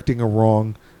ATF correcting a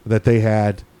wrong that they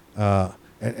had,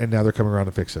 and now they're coming around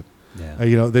to fix it. Yeah.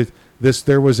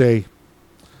 There was a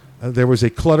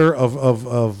clutter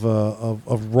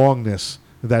of wrongness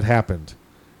that happened,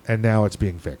 and now it's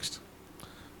being fixed.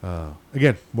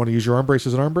 Again, want to use your arm brace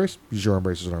as an arm brace? Use your arm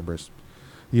brace as an arm brace.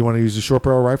 You want to use a short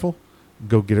barrel rifle?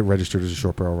 Go get it registered as a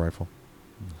short barrel rifle.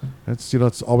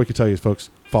 That's all we can tell you, folks.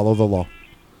 Follow the law.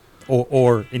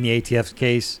 Or in the ATF's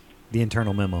case, the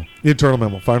internal memo. The internal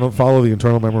memo. Follow the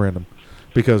internal memorandum,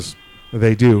 because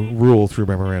they do rule through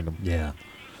memorandum. Yeah,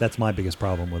 that's my biggest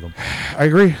problem with them. I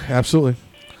agree, absolutely.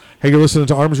 Hey, you're listening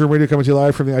to Arms Room Radio, coming to you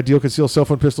live from the Ideal Concealed Cell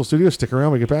Phone Pistol Studio. Stick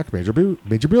around when we get back. Major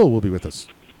Bill will be with us.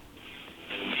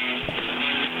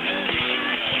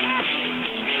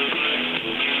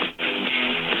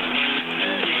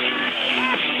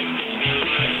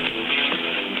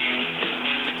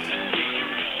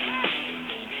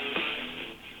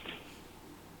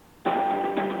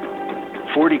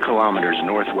 Kilometers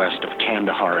northwest of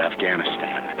Kandahar,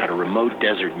 Afghanistan, at a remote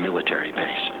desert military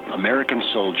base, American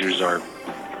soldiers are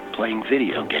playing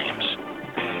video games.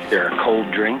 There are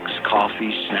cold drinks,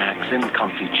 coffee, snacks, and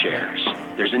comfy chairs.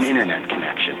 There's an internet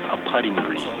connection, a putting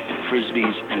green,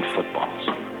 frisbees, and footballs.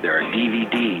 There are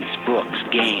DVDs, books,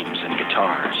 games, and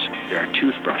guitars. There are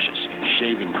toothbrushes,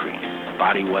 shaving cream,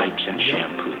 body wipes, and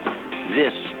shampoo.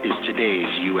 This is today's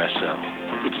USO.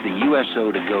 It's the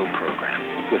USO To Go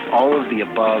program, with all of the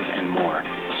above and more,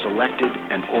 selected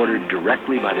and ordered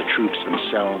directly by the troops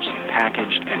themselves,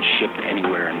 packaged and shipped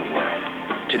anywhere in the world.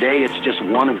 Today, it's just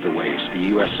one of the ways the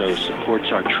USO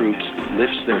supports our troops,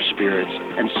 lifts their spirits,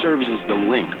 and serves as the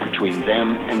link between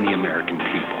them and the American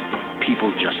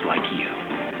people just like you.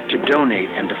 To donate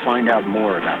and to find out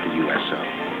more about the USO,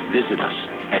 visit us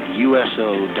at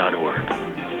USO.org.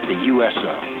 The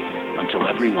USO, until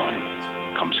everyone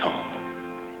comes home.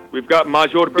 We've got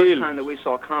Major Bill. The first time that we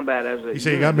saw combat as a You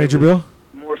say you got Major Bill?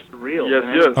 More surreal.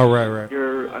 Yes. Oh, right.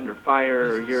 You're under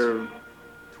fire. You're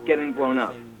getting blown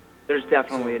up. There's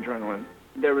definitely adrenaline.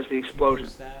 There was the explosion,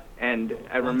 and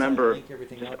I remember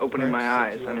just opening my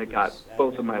eyes, and it got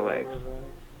both of my legs.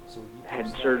 I had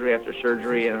surgery after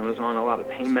surgery, and I was on a lot of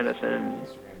pain medicine.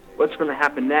 What's going to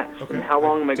happen next? Okay. And how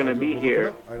long am I going to be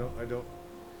here? I don't.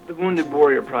 The Wounded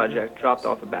Warrior Project dropped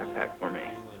off a backpack for me,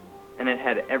 and it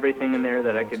had everything in there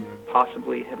that I could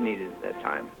possibly have needed at that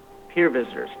time. Peer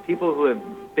visitors, people who have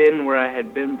been where I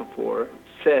had been before,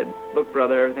 said, look,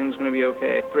 brother, everything's going to be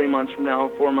okay. 3 months from now,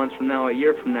 4 months from now, a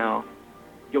year from now,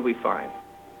 you'll be fine.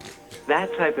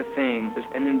 That type of thing is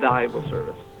an invaluable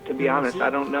service. To be honest,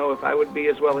 I don't know if I would be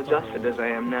as well adjusted as I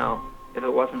am now if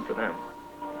it wasn't for them.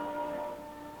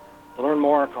 To learn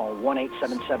more, call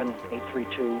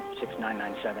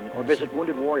 1-877-832-6997 or visit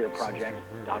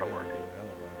woundedwarriorproject.org.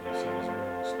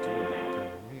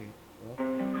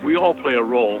 We all play a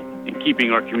role in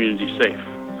keeping our community safe.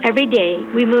 Every day,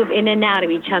 we move in and out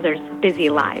of each other's busy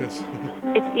lives.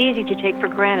 It's easy to take for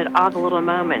granted all the little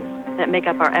moments that make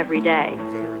up our everyday.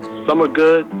 Some are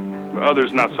good,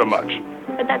 others not so much.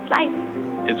 But that's life.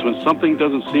 It's when something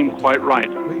doesn't seem quite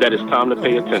right that it's time to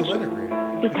pay attention.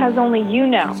 Because only you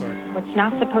know what's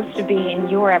not supposed to be in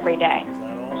your everyday.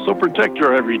 So protect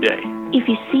your everyday. If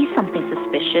you see something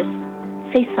suspicious,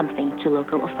 say something to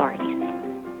local authorities.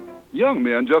 Young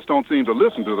men just don't seem to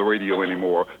listen to the radio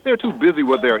anymore. They're too busy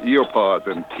with their earpods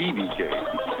and TV games.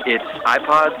 It's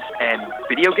iPods and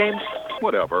video games?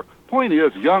 Whatever. Point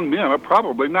is, young men are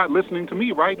probably not listening to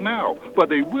me right now, but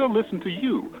they will listen to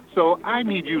you. So I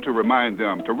need you to remind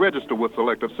them to register with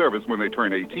Selective Service when they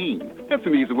turn 18. It's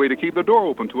an easy way to keep the door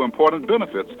open to important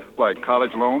benefits like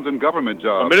college loans and government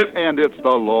jobs. And it's the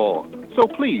law. So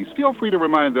please, feel free to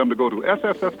remind them to go to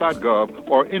sss.gov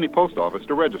or any post office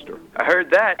to register. I heard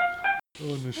that.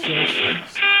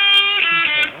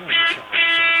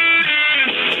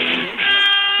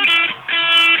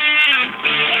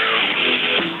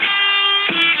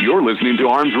 You're listening to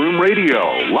Arms Room Radio,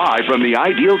 live from the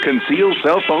Ideal Concealed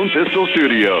Cell Phone Pistol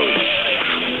Studios.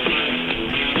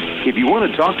 If you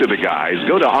want to talk to the guys,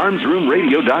 go to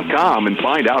armsroomradio.com and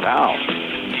find out how.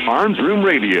 Arms Room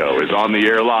Radio is on the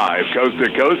air live, coast to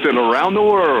coast and around the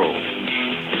world.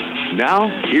 Now,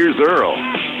 here's Earl.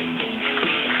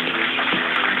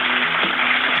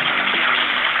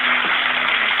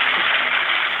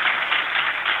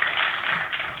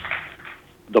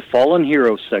 Fallen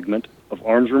Hero segment of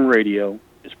Arms Room Radio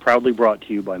is proudly brought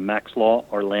to you by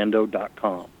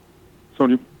MaxLawOrlando.com.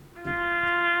 Sonia.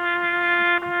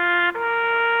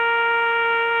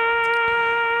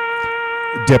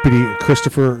 Deputy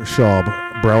Christopher Schaub,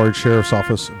 Broward Sheriff's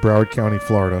Office, Broward County,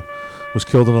 Florida, was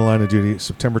killed in the line of duty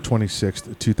September 26,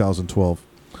 2012.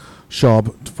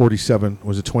 Schaub, 47,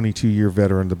 was a 22-year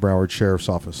veteran of the Broward Sheriff's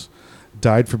Office.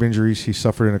 Died from injuries he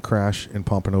suffered in a crash in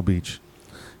Pompano Beach.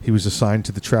 He was assigned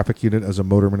to the traffic unit as a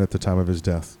motorman at the time of his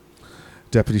death.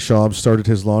 Deputy Schaub started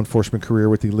his law enforcement career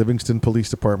with the Livingston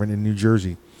Police Department in New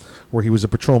Jersey, where he was a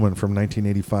patrolman from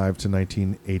 1985 to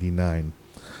 1989.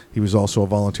 He was also a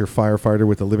volunteer firefighter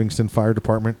with the Livingston Fire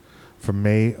Department from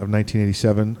May of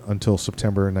 1987 until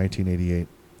September 1988.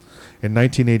 In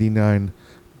 1989,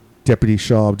 Deputy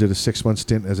Schaub did a 6-month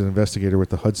stint as an investigator with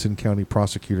the Hudson County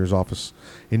Prosecutor's Office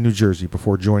in New Jersey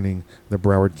before joining the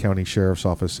Broward County Sheriff's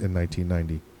Office in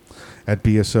 1990. At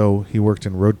BSO, he worked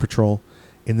in road patrol,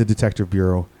 in the Detective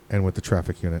Bureau, and with the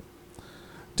traffic unit.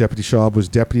 Deputy Schaub was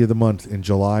Deputy of the Month in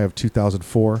July of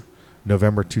 2004,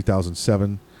 November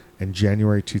 2007, and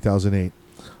January 2008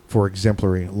 for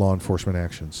exemplary law enforcement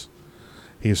actions.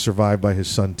 He is survived by his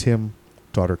son Tim,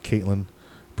 daughter Caitlin,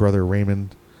 brother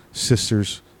Raymond,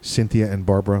 sisters Cynthia and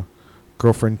Barbara,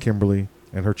 girlfriend Kimberly,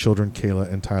 and her children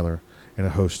Kayla and Tyler, and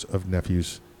a host of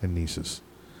nephews and nieces.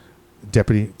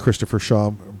 Deputy Christopher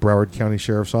Schaub, Broward County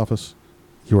Sheriff's Office,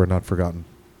 you are not forgotten.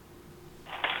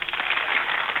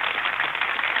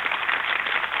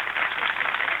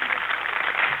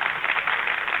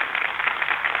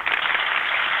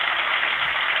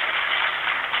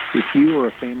 If you or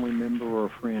a family member or a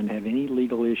friend have any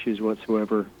legal issues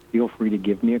whatsoever, feel free to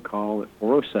give me a call at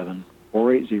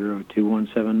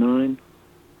 407-480-2179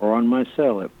 or on my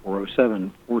cell at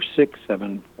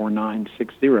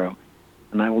 407-467-4960,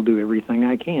 and I will do everything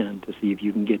I can to see if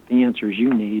you can get the answers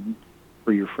you need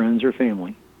for your friends or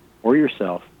family or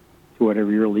yourself to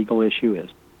whatever your legal issue is.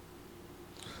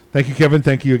 Thank you, Kevin.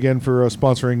 Thank you again for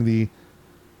sponsoring the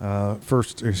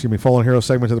Fallen Hero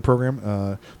segment of the program.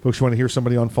 Folks, you want to hear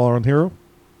somebody on Fallen Hero?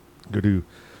 Go to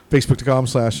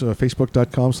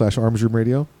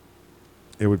facebook.com/armsroomradio.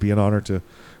 It would be an honor to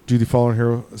do the Fallen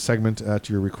Hero segment at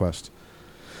your request.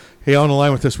 Hey, on the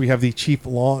line with us, we have the Chief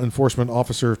Law Enforcement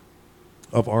Officer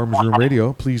of Arms Room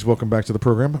Radio. Please welcome back to the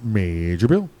program, Major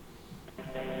Bill.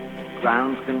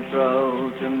 Ground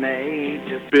control to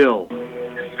Major Bill.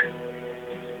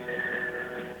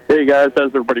 Hey, guys.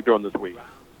 How's everybody doing this week?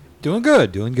 Doing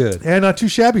good, doing good. And not too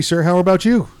shabby, sir. How about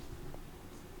you?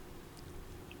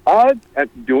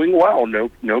 Doing well. No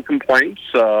complaints.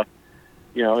 It's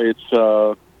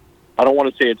I don't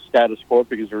want to say it's status quo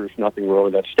because there's nothing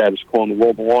really that's status quo in the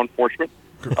world of law enforcement.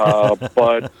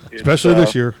 But especially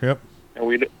this year. Yep. And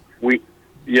we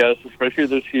yes, especially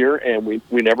this year, and we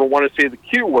never want to say the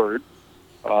Q word.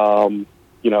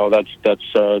 That's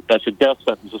a death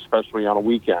sentence, especially on a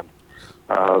weekend.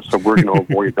 So we're going to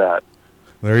avoid that.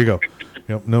 There you go.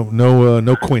 Yep.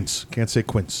 No quince. Can't say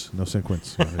quince. No St.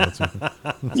 Quince. That's it.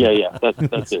 Yeah.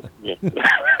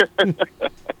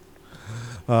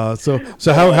 So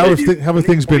how have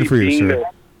things been for you, sir?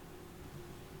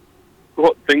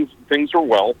 Well, things are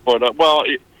well, but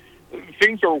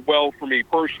things are well for me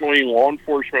personally. Law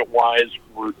enforcement wise,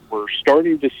 we're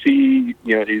starting to see.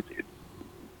 I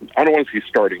don't want to say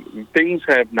starting. Things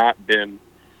have not been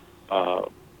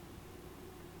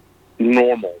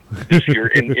normal this year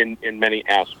in many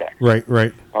aspects. Right.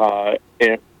 But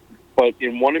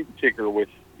in one in particular, with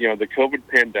the COVID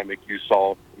pandemic, you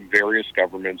saw various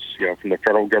governments, from the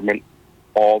federal government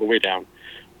all the way down,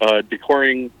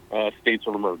 declaring states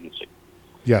of emergency.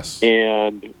 Yes.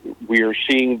 And we are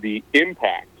seeing the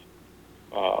impact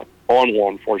on law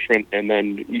enforcement, and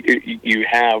then you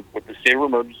have with the state of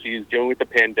emergency is dealing with the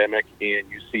pandemic, and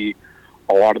you see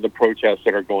a lot of the protests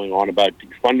that are going on about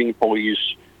defunding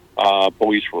police,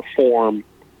 police reform,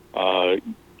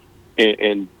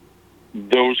 and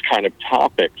those kind of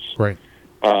topics. Right.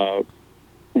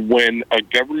 When a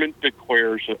government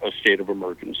declares a state of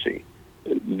emergency,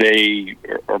 they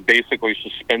are basically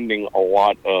suspending a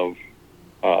lot of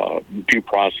due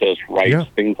process rights,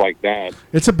 things like that.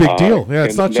 It's a big deal. Yeah,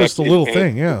 it's not just a little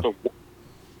thing. Yeah.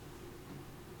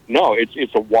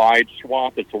 It's a wide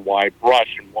swath. It's a wide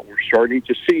brush, and what we're starting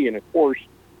to see, and of course,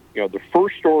 the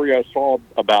first story I saw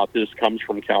about this comes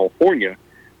from California,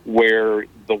 where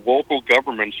the local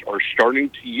governments are starting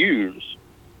to use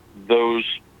those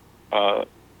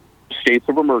states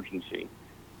of emergency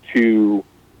to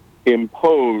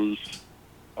impose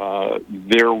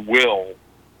their will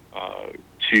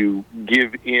to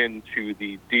give in to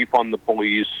the defund the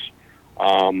police,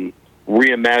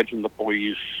 reimagine the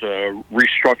police,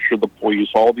 restructure the police,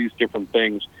 all these different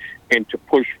things, and to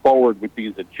push forward with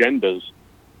these agendas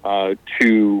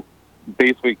to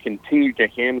basically continue to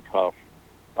handcuff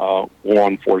law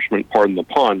enforcement, pardon the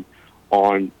pun,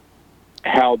 on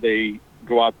how they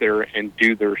go out there and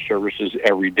do their services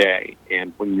every day.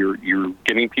 And when you're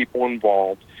getting people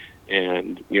involved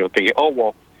and, thinking, oh,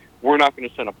 well, we're not going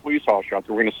to send a police officer out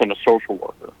there, we're going to send a social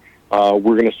worker.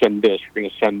 We're going to send this, we're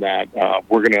going to send that.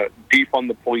 We're going to defund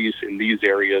the police in these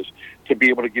areas to be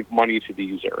able to give money to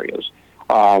these areas.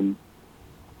 And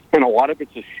a lot of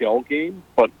it's a shell game,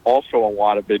 but also a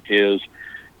lot of it is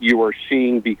you are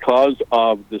seeing, because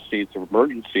of the states of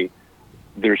emergency,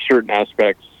 there's certain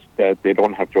aspects that they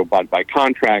don't have to abide by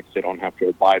contracts, they don't have to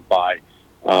abide by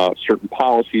certain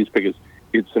policies because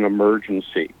it's an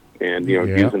emergency. And,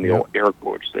 using the old air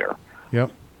quotes there.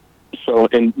 Yep. So,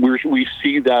 and we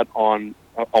see that on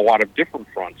a lot of different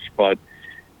fronts, but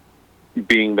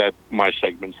being that my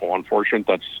segment's law enforcement,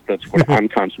 that's what I'm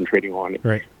concentrating on.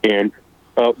 Right. And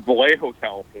Vallejo,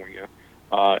 California,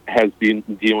 has been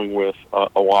dealing with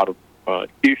a lot of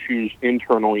issues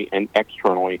internally and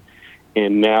externally,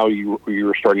 and now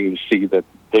you're starting to see that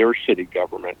their city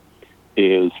government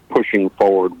is pushing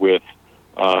forward with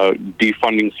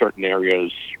defunding certain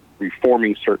areas,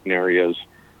 reforming certain areas,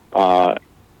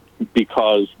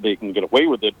 because they can get away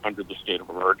with it under the state of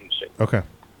emergency. Okay.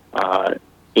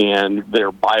 And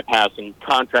they're bypassing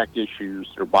contract issues,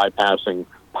 they're bypassing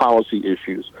policy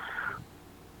issues.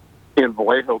 And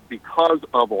Vallejo, because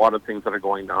of a lot of things that are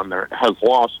going on there, has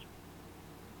lost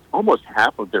almost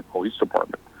half of their police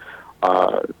department.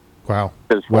 Wow.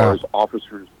 As far as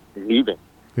officers leaving.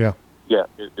 Yeah. Yeah,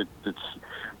 it's,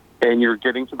 and you're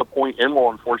getting to the point in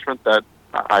law enforcement that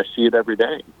I see it every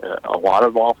day. A lot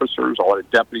of officers, a lot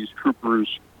of deputies, troopers,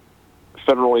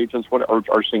 federal agents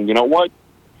are saying, you know what?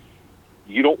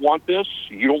 You don't want this?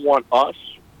 You don't want us?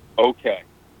 Okay.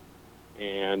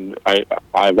 And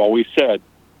I've always said,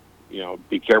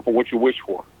 be careful what you wish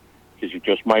for, because you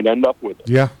just might end up with it.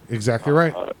 Yeah, exactly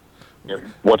right.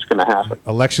 What's going to happen?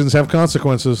 Elections have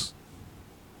consequences.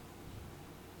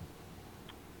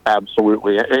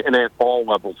 Absolutely. And at all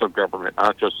levels of government,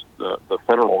 not just the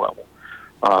federal level.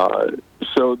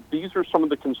 So these are some of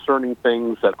the concerning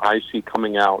things that I see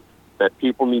coming out that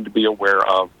people need to be aware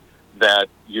of, that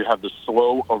you have the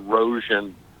slow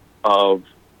erosion of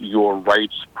your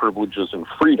rights, privileges, and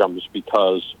freedoms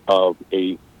because of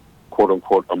a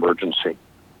quote-unquote emergency.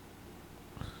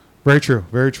 Very true.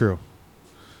 Very true.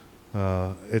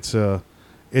 It's a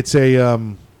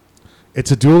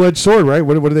dual-edged sword, right?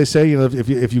 What do they say?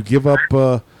 If you give up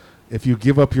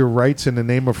your rights in the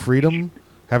name of freedom,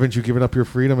 haven't you given up your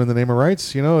freedom in the name of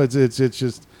rights?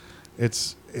 It's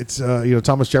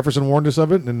Thomas Jefferson warned us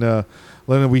of it, and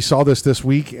we saw this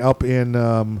week up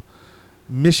in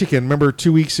Michigan. Remember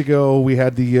 2 weeks ago, we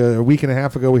had a week and a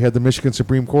half ago, we had the Michigan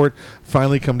Supreme Court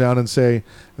finally come down and say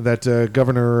that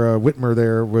Governor Whitmer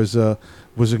there was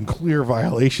in clear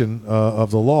violation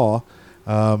of the law,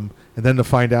 and then to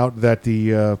find out that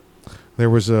there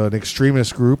was an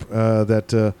extremist group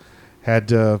that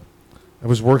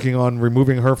was working on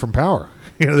removing her from power.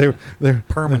 They're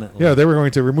permanently. Yeah, they were going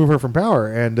to remove her from power,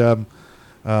 and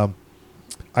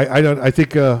I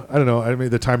don't know. I mean,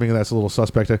 the timing of that's a little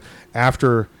suspect.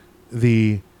 After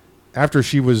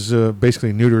she was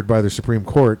basically neutered by the Supreme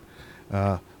Court,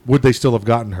 would they still have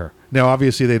gotten her? Now,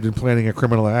 obviously, they've been planning a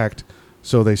criminal act,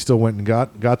 so they still went and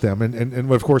got them.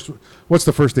 And of course, what's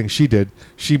the first thing she did?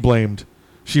 She blamed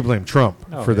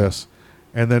Trump for this,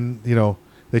 and then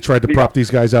they tried to prop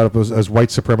these guys out as white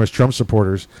supremacist Trump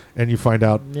supporters, and you find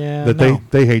out that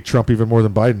they hate Trump even more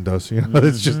than Biden does.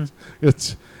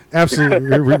 It's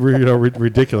absolutely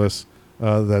ridiculous.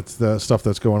 That's the stuff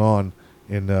that's going on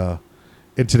in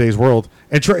today's world,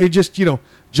 and just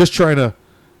trying to.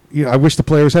 I wish the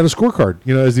players had a scorecard.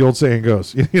 As the old saying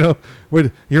goes. You're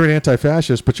an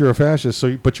anti-fascist, but you're a fascist.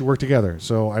 But you work together.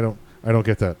 So I don't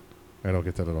get that. I don't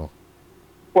get that at all.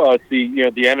 Well, it's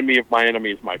the enemy of my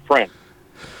enemy is my friend.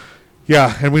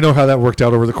 Yeah, and we know how that worked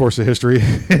out over the course of history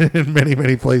in many,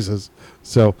 many places.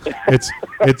 So it's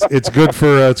good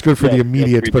for the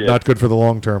immediate, but not good for the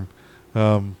long term.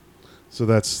 So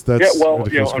that's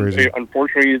crazy.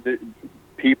 Unfortunately,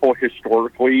 people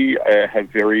historically have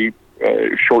very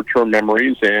short-term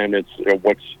memories, and it's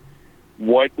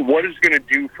what is going to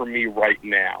do for me right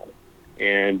now,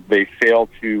 and they fail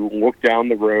to look down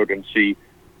the road and see,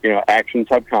 actions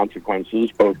have consequences,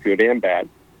 both good and bad.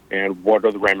 And what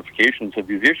are the ramifications of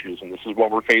these issues? And this is what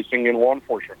we're facing in law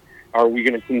enforcement. Are we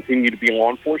going to continue to be in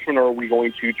law enforcement, or are we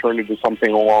going to turn into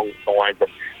something along the lines of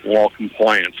law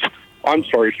compliance? I'm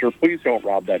sorry, sir, please don't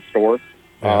rob that store.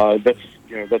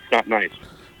 That's not nice.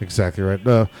 Exactly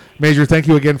right. Major, thank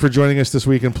you again for joining us this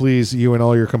week, and please, you and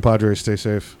all your compadres, stay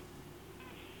safe.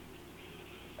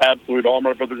 Absolutely. All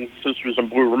my brothers and sisters in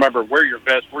blue, remember, wear your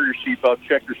vest, wear your seatbelt,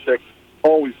 check your six.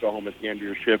 Always go home at the end of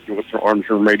your shift. You're listening to Arms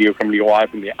Room Radio coming to you live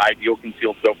from the Ideal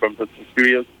Concealed Cell Phone Pistol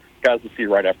Studios. Guys, we'll see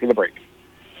you right after the break.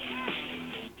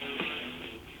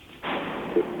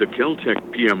 The Kel-Tec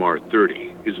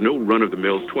PMR-30 is no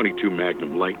run-of-the-mill .22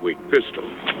 Magnum lightweight pistol,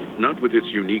 not with its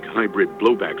unique hybrid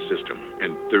blowback system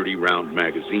and 30-round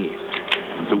magazine.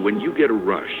 So when you get a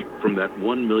rush from that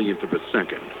 1/1,000,000th of a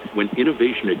second, when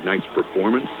innovation ignites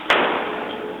performance,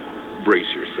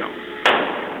 brace yourself.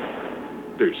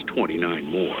 There's 29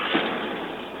 more.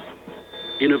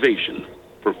 Innovation,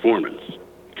 performance,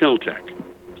 Kel-Tec.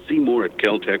 See more at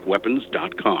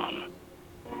keltecweapons.com.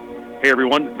 Hey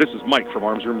everyone, this is Mike from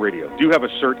Arms Room Radio. Do you have a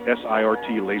CERT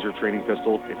SIRT laser training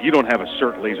pistol? If you don't have a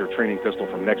CERT laser training pistol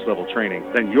from Next Level Training,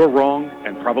 then you're wrong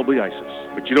and probably ISIS.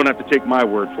 But you don't have to take my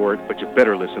word for it, but you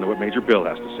better listen to what Major Bill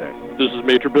has to say. This is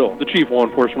Major Bill, the Chief Law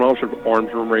Enforcement Officer of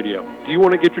Arms Room Radio. Do you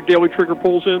want to get your daily trigger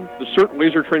pulls in? The CERT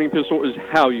laser training pistol is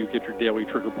how you get your daily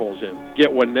trigger pulls in.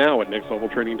 Get one now at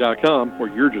nextleveltraining.com, or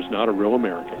you're just not a real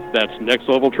American. That's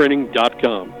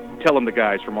nextleveltraining.com. Tell them the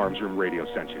guys from Arms Room Radio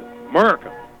sent you.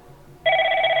 America.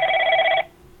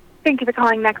 Thank you for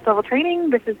calling Next Level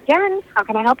Training. This is Jen. How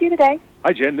can I help you today?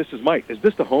 Hi, Jen. This is Mike. Is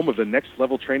this the home of the Next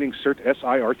Level Training CERT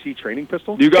SIRT training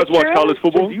pistol? Do you guys watch college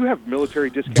football? Jen, do you have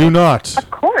military discounts? Do not. Of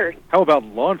course. How about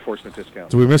law enforcement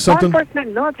discounts? Do we miss something? Law enforcement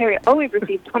and military always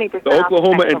receive 20% The off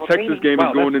Oklahoma Next and Level Texas Training. game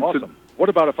is going into awesome. What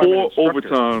about if I'm an 4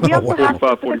 instructor? overtime, We also have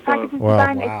 45, specific 45. packages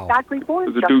designed exactly for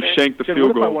There's a dude instructors. shanked the Jen, field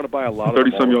what if I goal. want to buy a lot of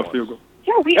 30-some-yard field goal.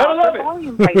 Yeah, we offer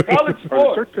volume pricing Are the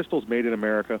CERT pistols made in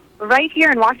America? right here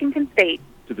in Washington State.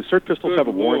 Do the CERT pistols have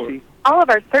a warranty? All of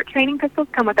our CERT training pistols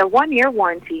come with a 1-year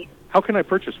warranty. How can I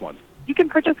purchase one? You can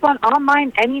purchase one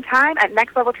online anytime at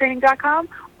nextleveltraining.com,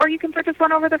 or you can purchase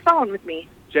one over the phone with me.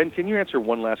 Jen, can you answer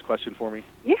one last question for me?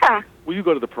 Yeah, Will you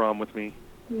go to the prom with me?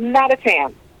 not a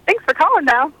chance. Thanks for calling,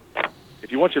 though.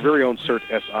 If you want your very own CERT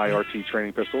SIRT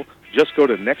training pistol, just go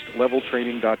to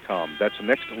nextleveltraining.com. That's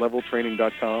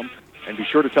nextleveltraining.com. And be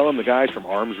sure to tell them the guys from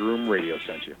Arms Room Radio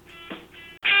sent you.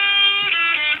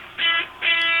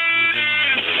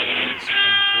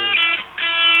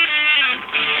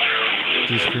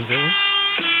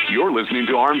 You're listening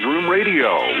to Arms Room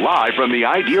Radio, live from the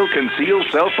Ideal Concealed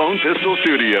Cell Phone Pistol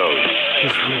Studios.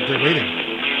 They're waiting.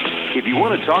 If you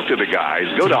want to talk to the guys,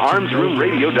 go to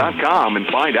armsroomradio.com and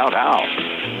find out how.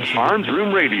 Arms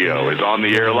Room Radio is on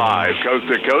the air live, coast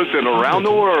to coast and around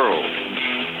the world.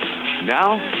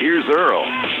 Now, here's Earl.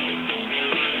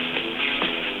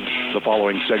 The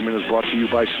following segment is brought to you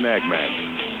by Snag Mag.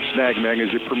 Snag Mag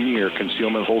is your premier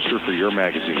concealment holster for your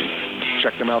magazine.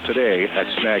 Check them out today at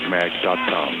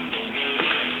snagmag.com.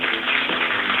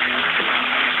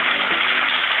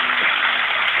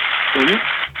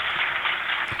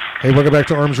 Hey, welcome back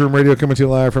to Arms Room Radio, coming to you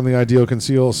live from the Ideal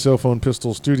Conceal Cell Phone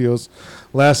Pistol Studios.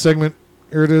 Last segment.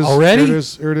 Here it is. Already?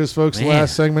 Here it is, folks. Man.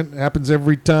 Last segment happens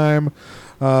every time.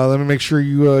 Let me make sure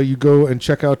you go and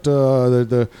check out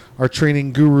our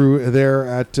training guru there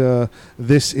at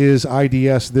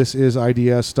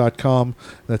thisidids.com.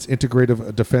 That's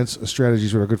Integrative Defense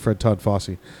Strategies with our good friend Todd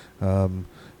Fossey.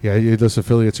 Those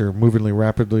affiliates are moving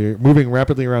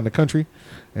rapidly around the country,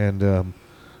 and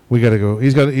we got to go.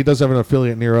 He does have an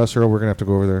affiliate near us, or we're gonna have to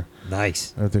go over there.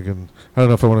 Nice. I'm thinking. I don't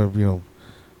know if I want to.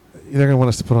 They're gonna want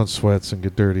us to put on sweats and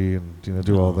get dirty and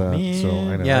do all that. Man. So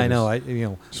I know. Yeah, I know.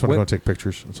 Just want to go and take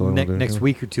pictures. That's all I want to do. Next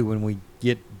week or two, when we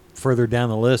get further down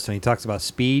the list, and he talks about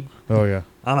speed. Oh yeah.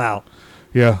 I'm out.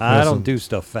 Yeah. I don't do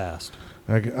stuff fast.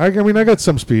 I mean, I got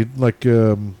some speed, like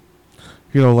refrigerant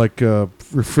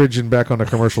back on the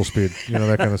commercial speed,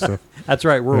 that kind of stuff. That's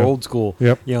right. We're old school.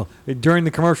 Yep. During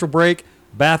the commercial break,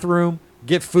 bathroom,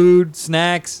 get food,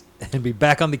 snacks, and be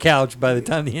back on the couch by the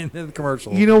time the end of the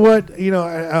commercial. You know what?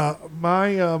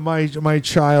 My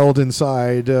child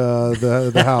inside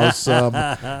the house,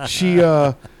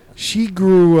 she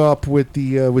grew up with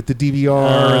the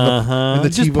DVR and the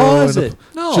Just TiVo. pause it.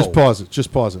 No.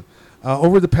 Just pause it.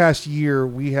 Over the past year,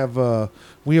 we have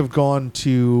gone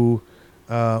to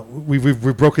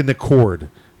we've broken the cord,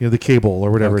 the cable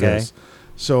or whatever it is.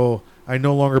 So I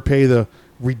no longer pay the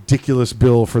ridiculous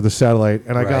bill for the satellite,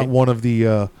 and I got one of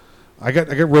the. I got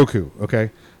Roku. Okay,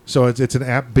 so it's an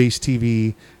app-based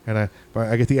TV, and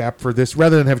I get the app for this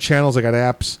rather than have channels. I got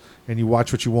apps, and you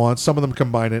watch what you want. Some of them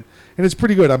combine it, and it's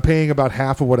pretty good. I'm paying about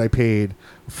half of what I paid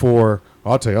for.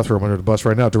 I'll tell you, I'll throw them under the bus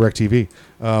right now. DirecTV,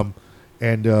 my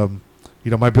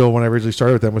bill when I originally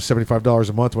started with them was $75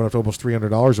 a month. Went up to almost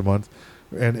 $300 a month.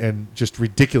 and just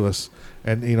ridiculous,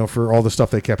 and for all the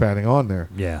stuff they kept adding on there.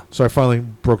 Yeah. So I finally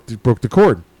broke the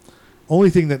cord. Only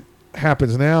thing that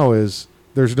happens now is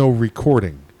there's no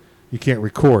recording. You can't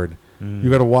record.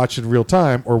 You got to watch in real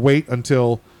time or wait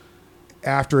until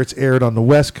after it's aired on the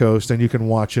West Coast, and you can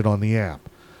watch it on the app.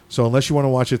 So unless you want to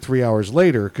watch it 3 hours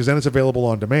later, because then it's available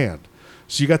on demand.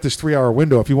 So you got this 3 hour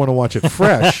window. If you want to watch it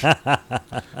fresh,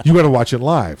 you got to watch it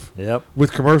live. Yep.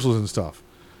 With commercials and stuff.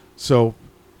 So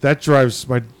that drives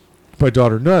my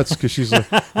daughter nuts because she's like,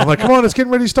 I'm like, come on, it's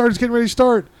getting ready to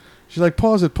start. She's like,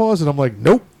 pause it. I'm like,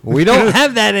 nope. We don't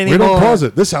have that anymore. We don't pause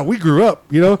it. This is how we grew up,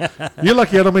 You're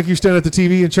lucky I don't make you stand at the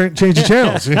TV and change the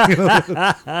channels.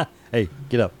 Hey,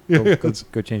 get up.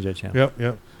 Go change that channel.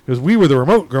 Yep. Because we were the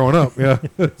remote growing up, yeah.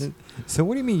 So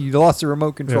what do you mean you lost the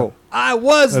remote control? Yeah. I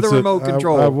was the remote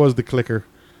control. I was the clicker.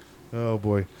 Oh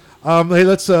boy. Hey,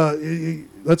 let's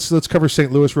cover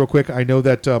St. Louis real quick. I know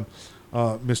that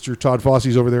Mr. Todd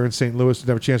Fosse's over there in St. Louis. Didn't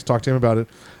have a chance to talk to him about it.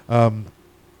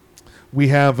 We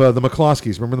have the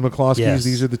McCloskeys. Remember the McCloskeys? Yes.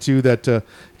 These are the two that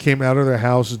came out of their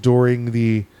house during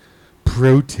the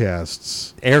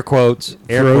protests. Air quotes.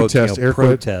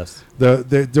 Protests.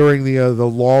 During the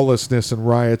lawlessness and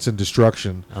riots and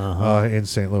destruction in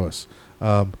St. Louis.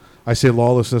 I say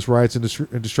lawlessness, riots,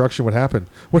 and destruction. What happened?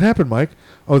 What happened, Mike?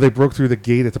 Oh, they broke through the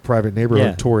gate at the private neighborhood,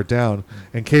 and tore it down,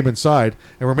 and came inside,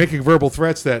 and were making verbal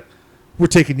threats that we're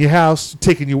taking your house,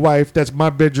 taking your wife. That's my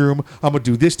bedroom. I'm going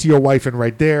to do this to your wife and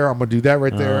right there. I'm going to do that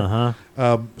right there.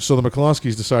 So the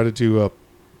McCloskeys decided to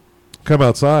come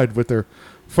outside with their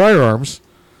firearms.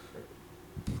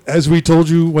 As we told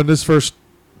you when this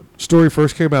story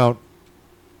first came out,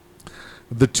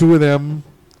 the two of them,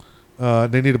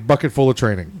 they need a bucket full of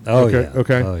training. Oh, okay? yeah.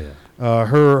 Okay. Oh, yeah.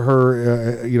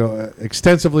 Her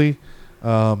extensively.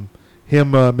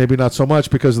 Him, maybe not so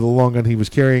much because of the long gun he was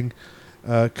carrying.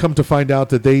 Come to find out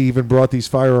that they even brought these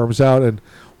firearms out, and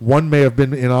one may have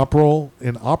been inoperable,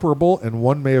 and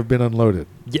one may have been unloaded.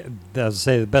 Yeah, I was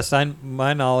say the best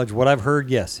my knowledge, what I've heard,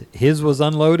 yes, his was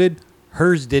unloaded,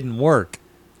 hers didn't work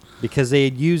because they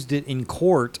had used it in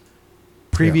court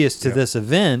previous to this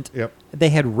event. Yep. They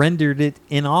had rendered it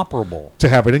inoperable to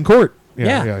have it in court.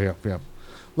 Yeah.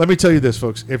 Let me tell you this,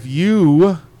 folks. If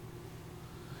you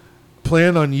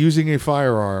plan on using a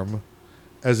firearm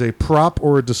as a prop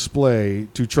or a display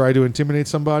to try to intimidate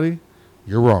somebody,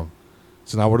 you're wrong.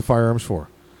 It's not what a firearm's for.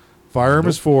 Firearm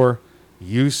is for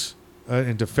use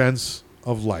in defense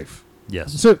of life.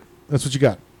 Yes. That's it. That's what you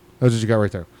got. That's what you got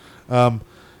right there.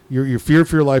 You're feared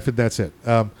for your life, and that's it.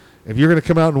 If you're going to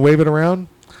come out and wave it around,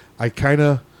 I kind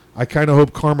of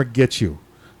hope karma gets you.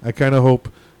 I kind of hope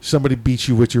somebody beats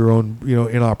you with your own,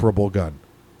 inoperable gun.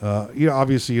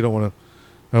 Obviously you don't want to.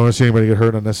 I don't want to see anybody get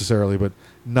hurt unnecessarily, but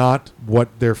not what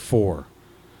they're for.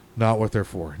 Not what they're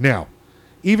for. Now,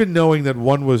 even knowing that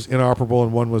one was inoperable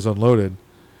and one was unloaded,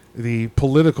 the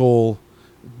political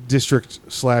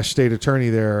district/state attorney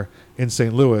there in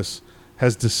St. Louis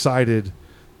has decided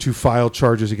to file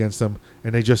charges against them,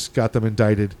 and they just got them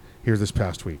indicted here this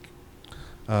past week.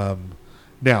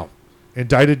 Now,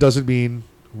 indicted doesn't mean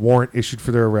warrant issued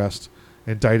for their arrest.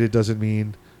 Indicted doesn't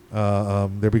mean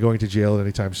they'll be going to jail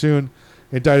anytime soon.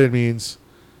 Indicted means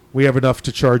we have enough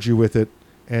to charge you with it,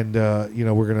 and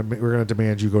we're gonna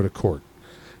demand you go to court.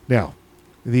 Now,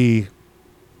 the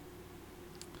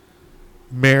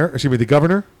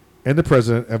governor and the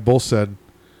president have both said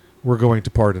we're going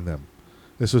to pardon them.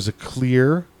 This was a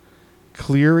clear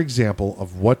example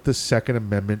of what the Second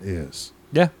Amendment is.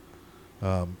 Yeah.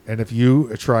 And if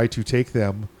you try to take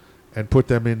them and put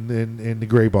them in the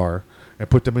gray bar and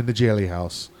put them in the jaily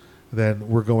house, then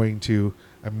we're going to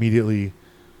immediately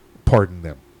pardon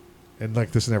them. And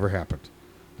like this never happened.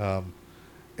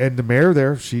 And the mayor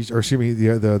there,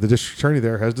 the district attorney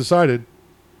there has decided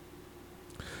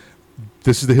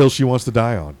this is the hill she wants to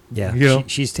die on. Yeah.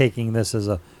 She's taking this as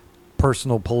a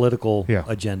personal political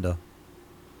agenda.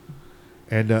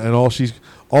 And all she's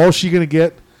going to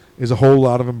get is a whole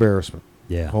lot of embarrassment.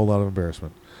 Yeah. A whole lot of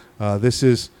embarrassment. This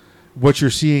is what you're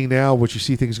seeing now, what you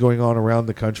see things going on around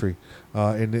the country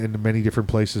in many different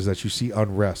places that you see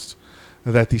unrest,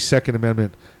 that the Second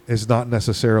Amendment is not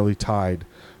necessarily tied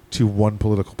to one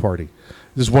political party.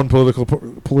 Does one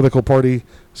political party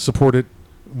support it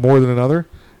more than another?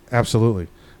 Absolutely.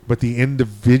 But the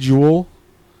individual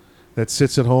that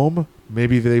sits at home,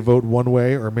 maybe they vote one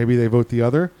way or maybe they vote the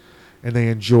other, and they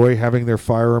enjoy having their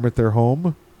firearm at their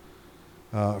home.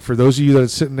 For those of you that are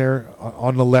sitting there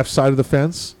on the left side of the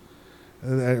fence,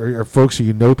 or folks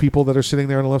who people that are sitting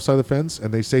there on the left side of the fence,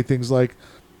 and they say things like,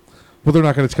 well, they're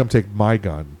not going to come take my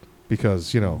gun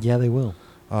because, Yeah, they will.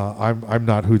 I'm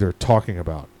not who they're talking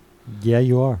about. Yeah,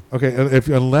 you are. Okay,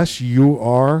 unless you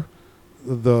are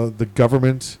the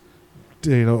government,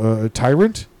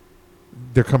 tyrant,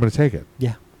 they're coming to take it.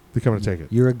 Yeah. They're coming to take it.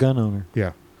 You're a gun owner.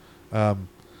 Yeah.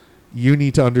 You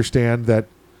need to understand that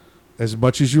as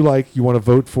much as you want to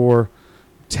vote for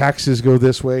taxes go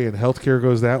this way and healthcare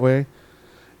goes that way.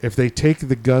 If they take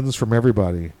the guns from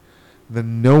everybody,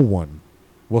 then no one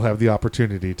will have the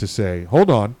opportunity to say, hold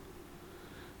on,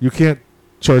 you can't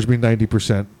charge me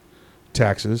 90%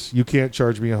 taxes. You can't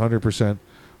charge me 100%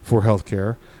 for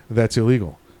healthcare. That's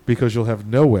illegal because you'll have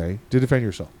no way to defend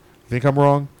yourself. Think I'm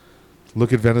wrong?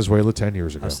 Look at Venezuela 10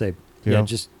 years ago. I'll say, You know?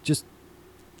 just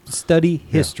study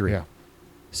history. Yeah.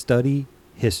 Study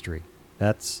history.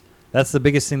 That's the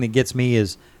biggest thing that gets me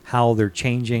is how they're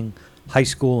changing high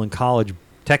school and college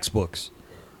textbooks.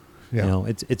 Yeah. You know,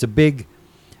 it's a big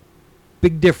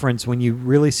difference when you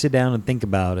really sit down and think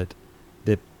about it.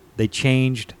 That they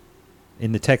changed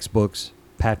in the textbooks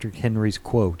Patrick Henry's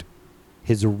quote.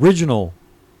 His original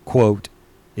quote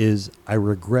is, "I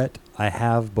regret I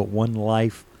have but one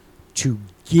life to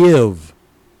give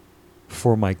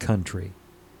for my country."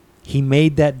 He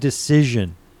made that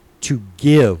decision to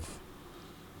give.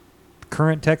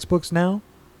 Current textbooks now,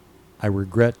 "I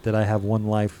regret that I have one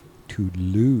life to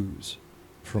lose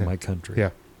for my country."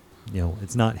 Yeah. You know,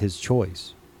 it's not his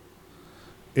choice.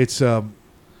 It's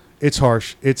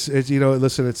harsh. It's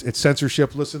listen, it's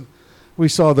censorship. Listen, we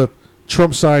saw the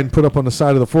Trump sign put up on the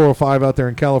side of the 405 out there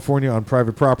in California on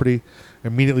private property,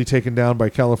 immediately taken down by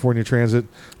California Transit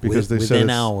because they said within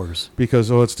hours. Because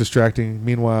it's distracting.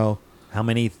 Meanwhile, how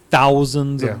many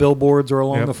thousands of billboards are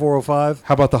along the 405?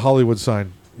 How about the Hollywood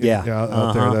sign? Yeah,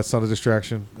 out there. That's not a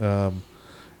distraction.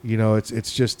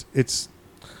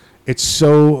 It's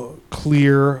so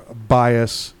clear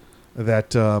bias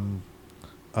that I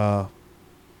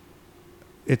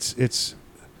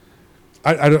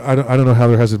don't know how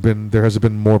there hasn't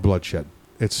been more bloodshed.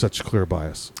 It's such clear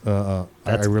bias. I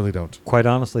really don't. Quite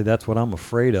honestly, that's what I'm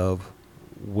afraid of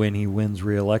when he wins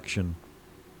re-election.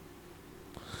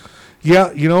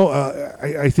 Yeah,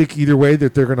 I think either way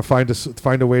that they're going to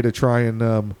find a way to try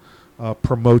and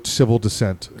promote civil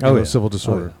dissent, civil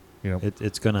disorder.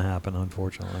 It's going to happen,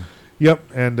 unfortunately. Yep,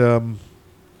 and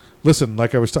listen,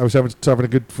 like I was having a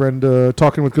good friend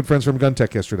talking with good friends from Gun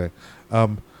Tech yesterday.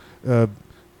 Don't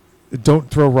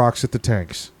throw rocks at the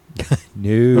tanks.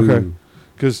 No. Okay.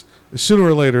 Because sooner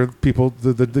or later, people,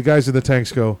 the guys in the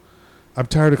tanks go, "I'm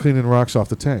tired of cleaning rocks off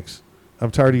the tanks. I'm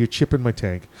tired of you chipping my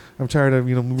tank. I'm tired of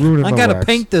ruining my wax. I gotta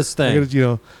paint this thing.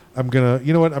 I'm gonna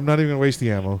you know what? I'm not even gonna waste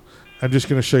the ammo. I'm just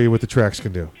gonna show you what the tracks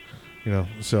can do.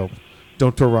 So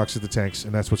don't throw rocks at the tanks,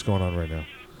 and that's what's going on right now.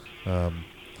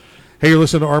 Hey, you're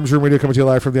listening to Arms Room Radio, coming to you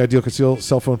live from the Ideal Conceal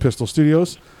Cell Phone Pistol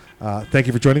Studios. Thank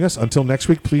you for joining us. Until next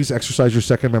week, please exercise your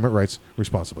Second Amendment rights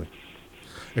responsibly.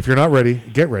 If you're not ready,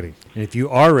 get ready. And if you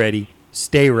are ready,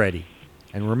 stay ready.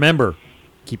 And remember,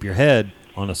 keep your head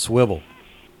on a swivel.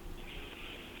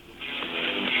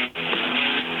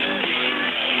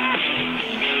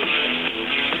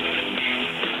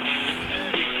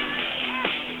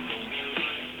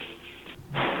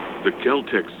 The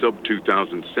Kel-Tec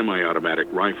Sub-2000 semi-automatic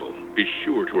rifle is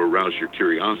sure to arouse your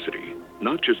curiosity,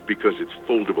 not just because it's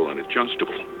foldable and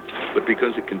adjustable, but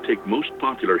because it can take most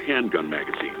popular handgun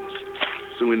magazines.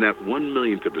 So in that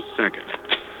 1/1,000,000th of a second,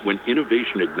 when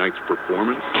innovation ignites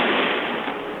performance,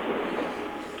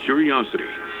 curiosity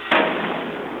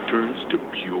turns to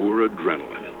pure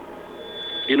adrenaline.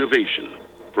 Innovation,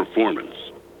 performance,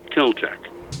 Kel-Tec.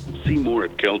 See more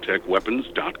at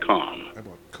keltecweapons.com. I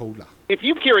bought cola. If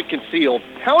you carry concealed,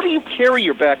 how do you carry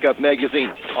your backup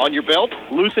magazine? On your belt?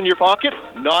 Loose in your pocket?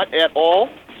 Not at all?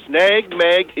 Snag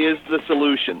Mag is the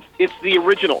solution. It's the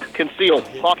original concealed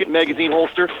pocket magazine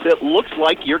holster that looks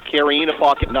like you're carrying a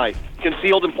pocket knife.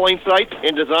 Concealed in plain sight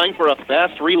and designed for a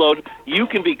fast reload, you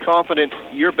can be confident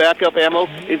your backup ammo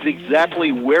is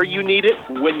exactly where you need it,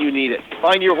 when you need it.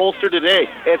 Find your holster today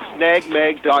at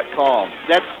snagmag.com.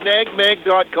 That's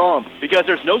snagmag.com, because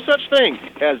there's no such thing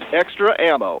as extra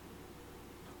ammo.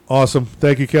 Awesome.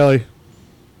 Thank you, Kelly.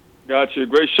 Gotcha.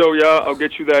 Great show, y'all. I'll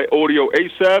get you that audio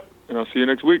ASAP, and I'll see you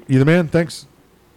next week. You the man. Thanks.